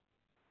end.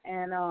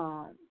 And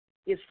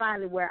it's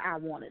finally where I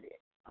wanted it.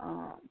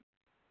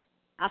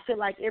 I feel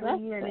like every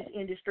year in this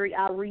industry,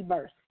 I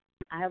rebirth.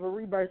 I have a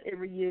rebirth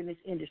every year in this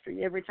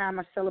industry. Every time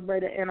I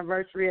celebrate an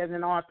anniversary as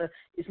an author,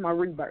 it's my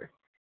rebirth.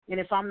 And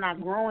if I'm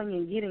not growing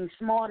and getting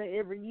smarter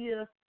every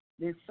year,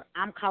 then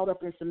I'm caught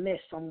up in some mess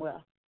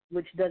somewhere,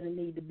 which doesn't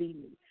need to be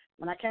me.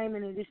 When I came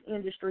into this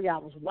industry, I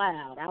was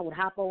wild. I would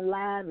hop on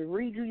live and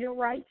read you your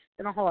rights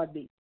in a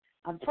heartbeat.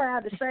 I'm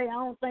proud to say I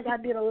don't think I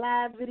did a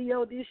live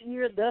video this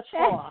year thus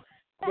far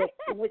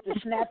with the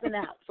snapping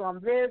out. So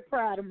I'm very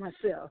proud of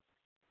myself.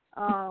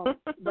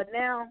 But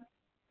now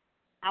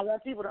I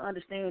want people to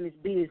understand it's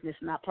business,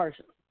 not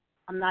personal.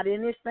 I'm not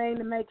in this thing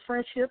to make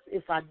friendships.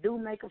 If I do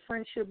make a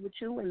friendship with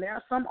you, and there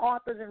are some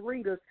authors and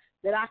readers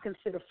that I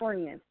consider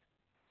friends,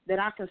 that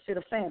I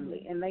consider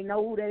family, and they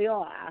know who they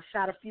are. I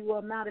shout a few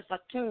of them out if I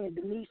can.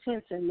 Denise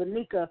Henson,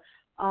 Lanika,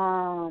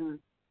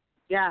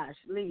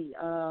 Lee,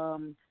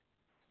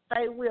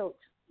 Faye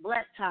Wilkes,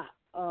 Blacktop,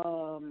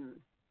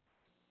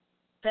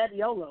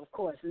 Fabiola, of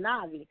course,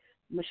 Navi,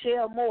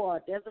 Michelle Moore.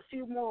 There's a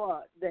few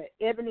more.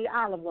 Ebony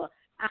Oliver.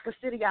 I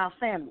consider y'all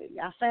family.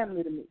 Y'all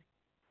family to me.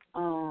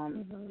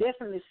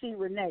 Definitely C.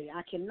 Renee.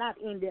 I cannot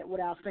end that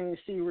without saying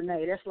C.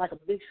 Renee. That's like a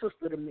big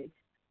sister to me.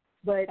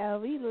 But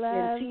we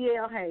love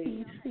T.L.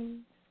 Hayes.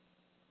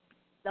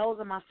 Those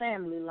are my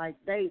family. Like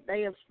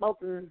they have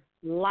spoken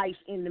life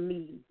into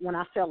me when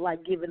I felt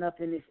like giving up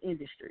in this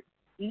industry.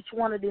 Each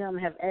one of them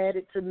have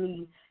added to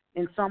me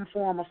in some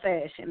form or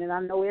fashion. And I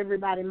know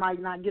everybody might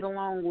not get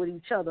along with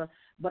each other,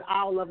 but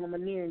all of them are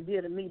near and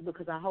dear to me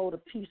because I hold a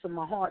piece of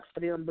my heart for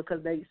them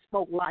because they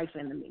spoke life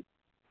into me.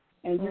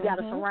 And you got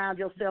to surround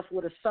yourself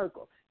with a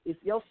circle. If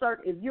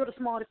you're the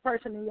smartest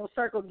person in your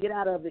circle, get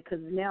out of it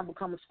because it's now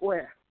become a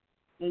square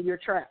and you're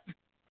trapped.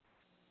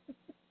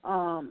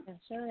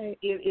 That's right.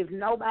 If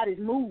nobody's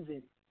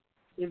moving,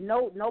 if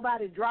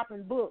nobody's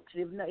dropping books,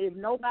 if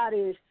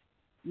nobody's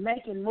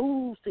making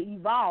moves to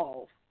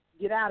evolve,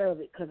 get out of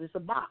it because it's a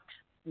box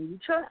and you're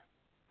trapped.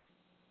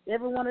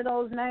 Every one of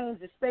those names,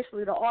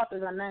 especially the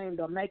authors I named,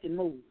 are making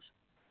moves.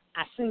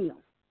 I see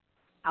them.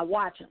 I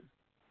watch them.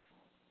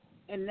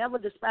 And never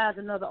despise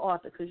another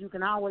author because you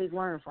can always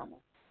learn from them.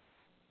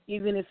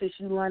 Even if it's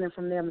you learning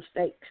from their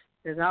mistakes,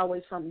 there's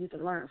always something you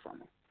can learn from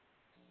them.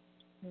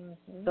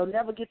 So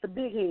never get the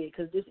big head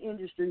because this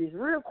industry is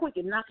real quick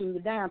at knocking you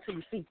down to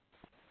your feet.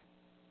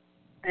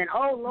 And,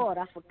 oh, Lord,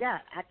 I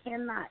forgot. I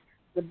cannot.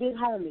 The big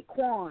homie,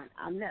 Quan,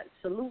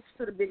 salutes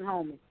to the big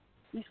homie.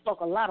 He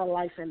spoke a lot of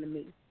life into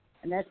me,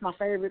 and that's my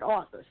favorite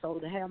author. So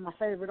to have my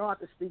favorite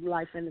author speak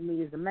life into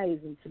me is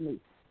amazing to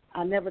me.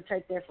 I never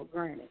take that for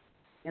granted.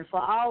 And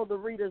for all the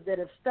readers that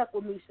have stuck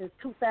with me since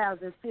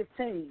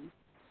 2015,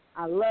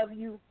 I love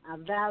you, I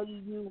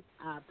value you,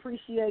 I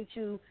appreciate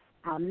you.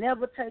 I'll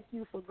never take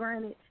you for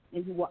granted,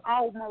 and you will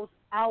almost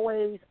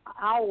always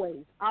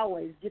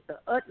get the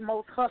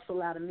utmost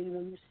hustle out of me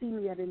when you see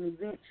me at an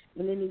event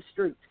and in these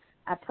streets.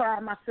 I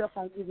pride myself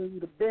on giving you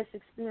the best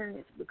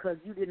experience because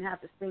you didn't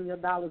have to spend your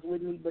dollars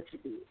with me, but you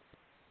did.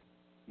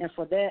 And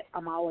for that,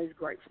 I'm always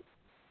grateful.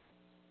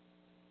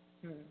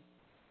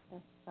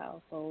 That's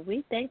powerful.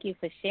 We thank you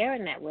for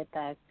sharing that with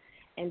us.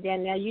 And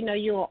Danielle, you know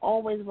you are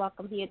always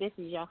welcome here. This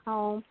is your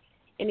home.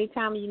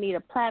 Anytime you need a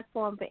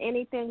platform for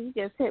anything, you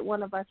just hit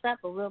one of us up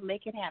and we'll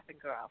make it happen,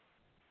 girl.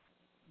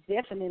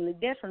 Definitely.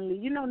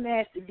 You know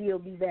Nasty D will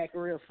be back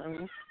real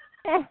soon.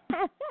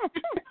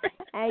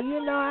 And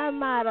you know our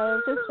motto,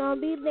 if it's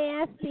going to be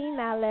nasty,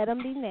 now let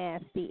them be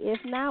nasty.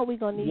 If not, we're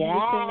going to need you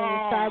to send them to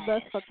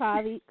Starbucks for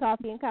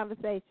coffee and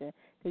conversation.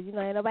 Because, you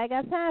know, ain't nobody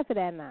got time for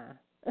that now.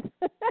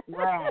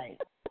 Right.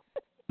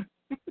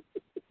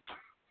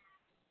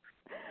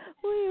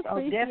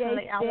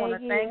 Definitely, I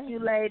want to thank you,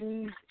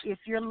 ladies. If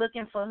you're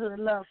looking for Hood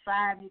Love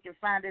 5, you can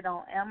find it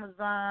on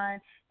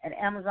Amazon at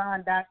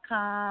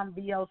Amazon.com,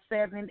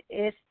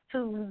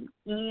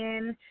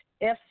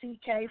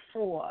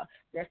 BO7S2NFCK4.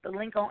 That's the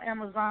link on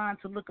Amazon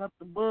to look up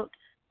the book,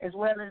 as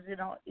well as it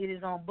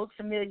is on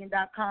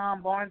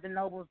BooksAMillion.com,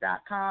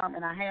 BarnesandNobles.com,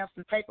 and I have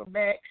some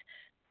paperbacks.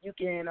 You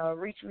can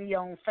reach me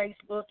on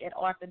Facebook at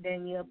Author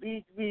Danielle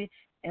Bigsby,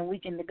 and we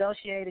can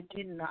negotiate a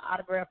getting an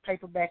autographed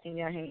paperback in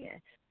your hand.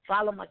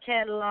 Follow my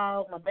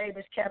catalog, my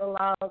baby's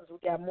catalogs. We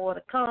got more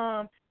to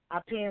come.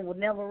 Our pen will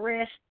never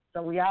rest,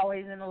 so we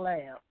always in the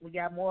lab. We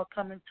got more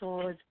coming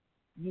towards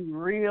you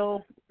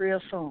real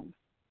soon.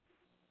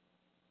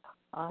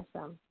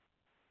 Awesome.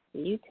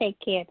 You take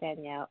care,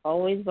 Danielle.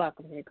 Always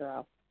welcome here,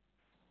 girl.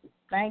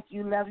 Thank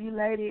you. Love you,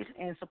 ladies.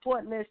 And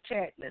support Let's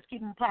Chat. Let's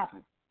keep them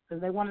popping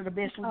because they're one of the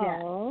best we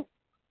got. Oh,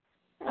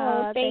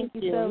 thank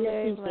you so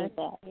very much.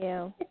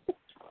 Yeah.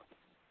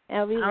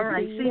 All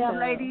right, see you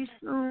ladies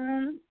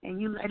soon, and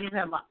you ladies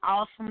have an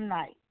awesome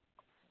night.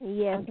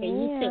 Yes, okay,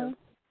 you too.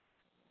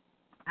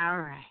 All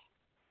right.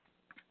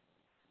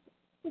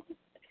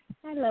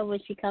 I love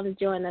when she comes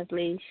join us,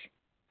 Leash.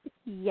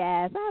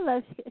 Yes, I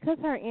love because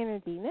her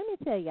energy. Let me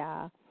tell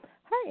y'all,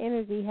 her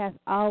energy has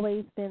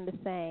always been the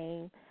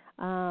same.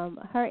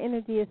 Her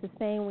energy is the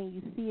same when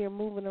you see her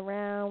moving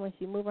around, when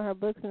she's moving her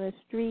books in the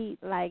street.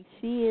 Like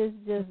she is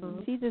just,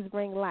 she just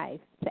brings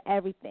life to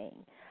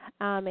everything.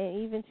 And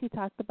even she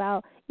talked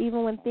about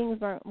even when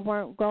things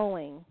weren't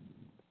going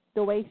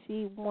the way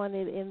she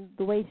wanted and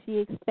the way she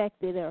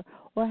expected or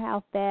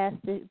how fast,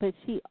 but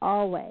she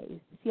always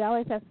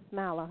has a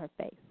smile on her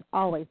face,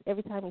 always,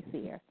 every time you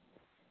see her.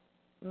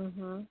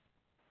 Mhm.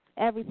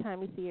 Every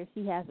time you see her,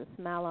 she has a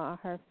smile on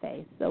her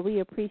face. So we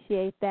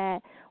appreciate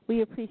that.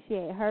 We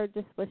appreciate her,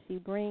 just what she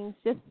brings,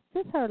 just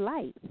her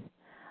light.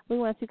 We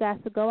want you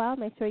guys to go out.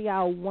 Make sure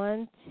y'all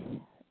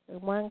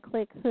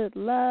one-click Hood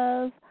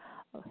Love.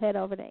 Head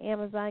over to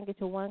Amazon, get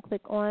your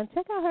one-click on.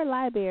 Check out her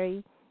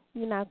library.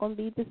 You're not going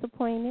to be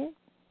disappointed.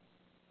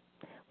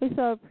 We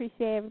so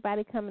appreciate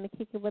everybody coming to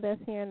kick it with us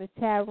here in the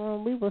chat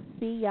room. We will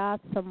see y'all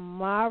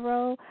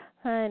tomorrow.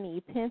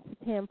 Honey, Pen to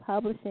Pen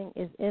Publishing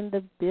is in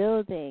the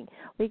building.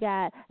 We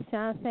got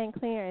Sean St.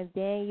 Clair and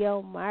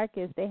Danielle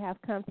Marcus. They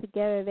have come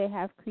together. They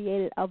have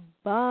created a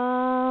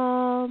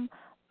bomb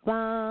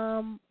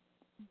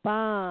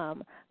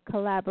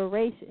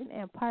collaboration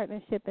and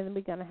partnership, and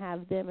we're going to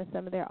have them and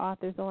some of their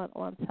authors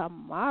on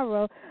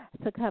tomorrow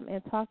to come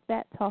and talk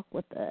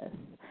with us.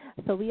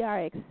 So we are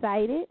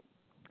excited.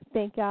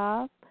 Thank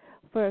y'all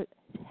for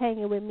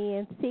hanging with me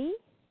and T.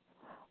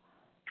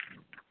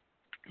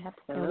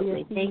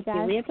 Absolutely. Thank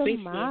you. We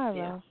appreciate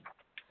you.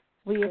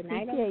 We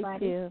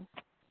appreciate you.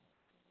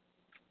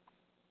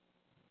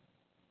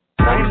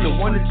 I am the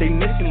one that they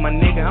missing, my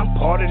nigga. I'm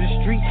part of the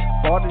streets,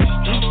 part of the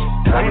streets.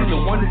 I am the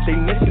one that they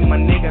missing, my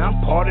nigga.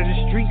 I'm part of the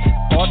streets,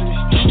 part of the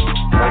streets.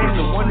 I am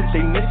the one that they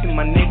missing,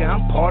 my nigga.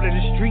 I'm part of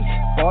the streets,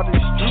 part of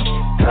the streets.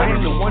 I am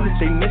the one that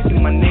they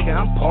missing, my nigga.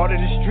 I'm part of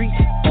the streets,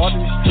 part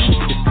of the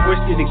streets. It's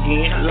twisted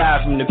again,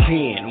 live from the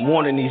pen.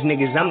 Warning these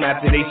niggas, I'm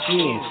after they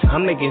chins.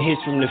 I'm making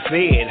hits from the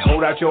Fed.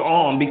 Hold out your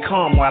arm, be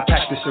calm while I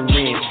pack the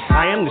syringe.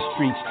 I am the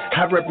streets.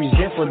 I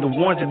represent for the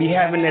ones that be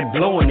having that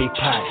blow in they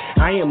pot.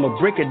 I am a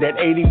brick of that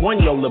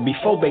 81 Yola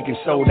before baking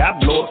soda. I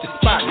blow up the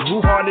spot.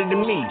 Who harder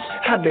than me?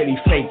 I bet he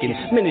faking.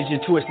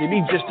 Miniature twisted, he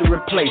just a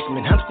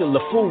replacement. I'm still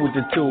a fool with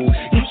the tool.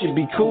 You should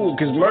be cool,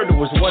 cause murder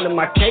was one of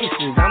my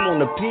cases. I'm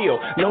on appeal.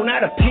 No,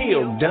 not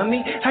appeal,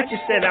 dummy. I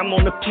just said I'm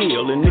on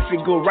appeal. And if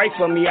it go right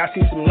for me, I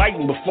see some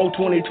lighting before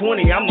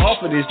 2020. I'm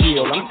off of this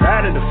deal. I'm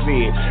tired of the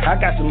Fed. I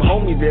got some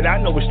homies that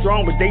I know are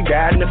strong, but they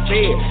died in the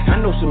Fed.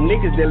 I know some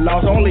niggas that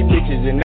lost all their bitches and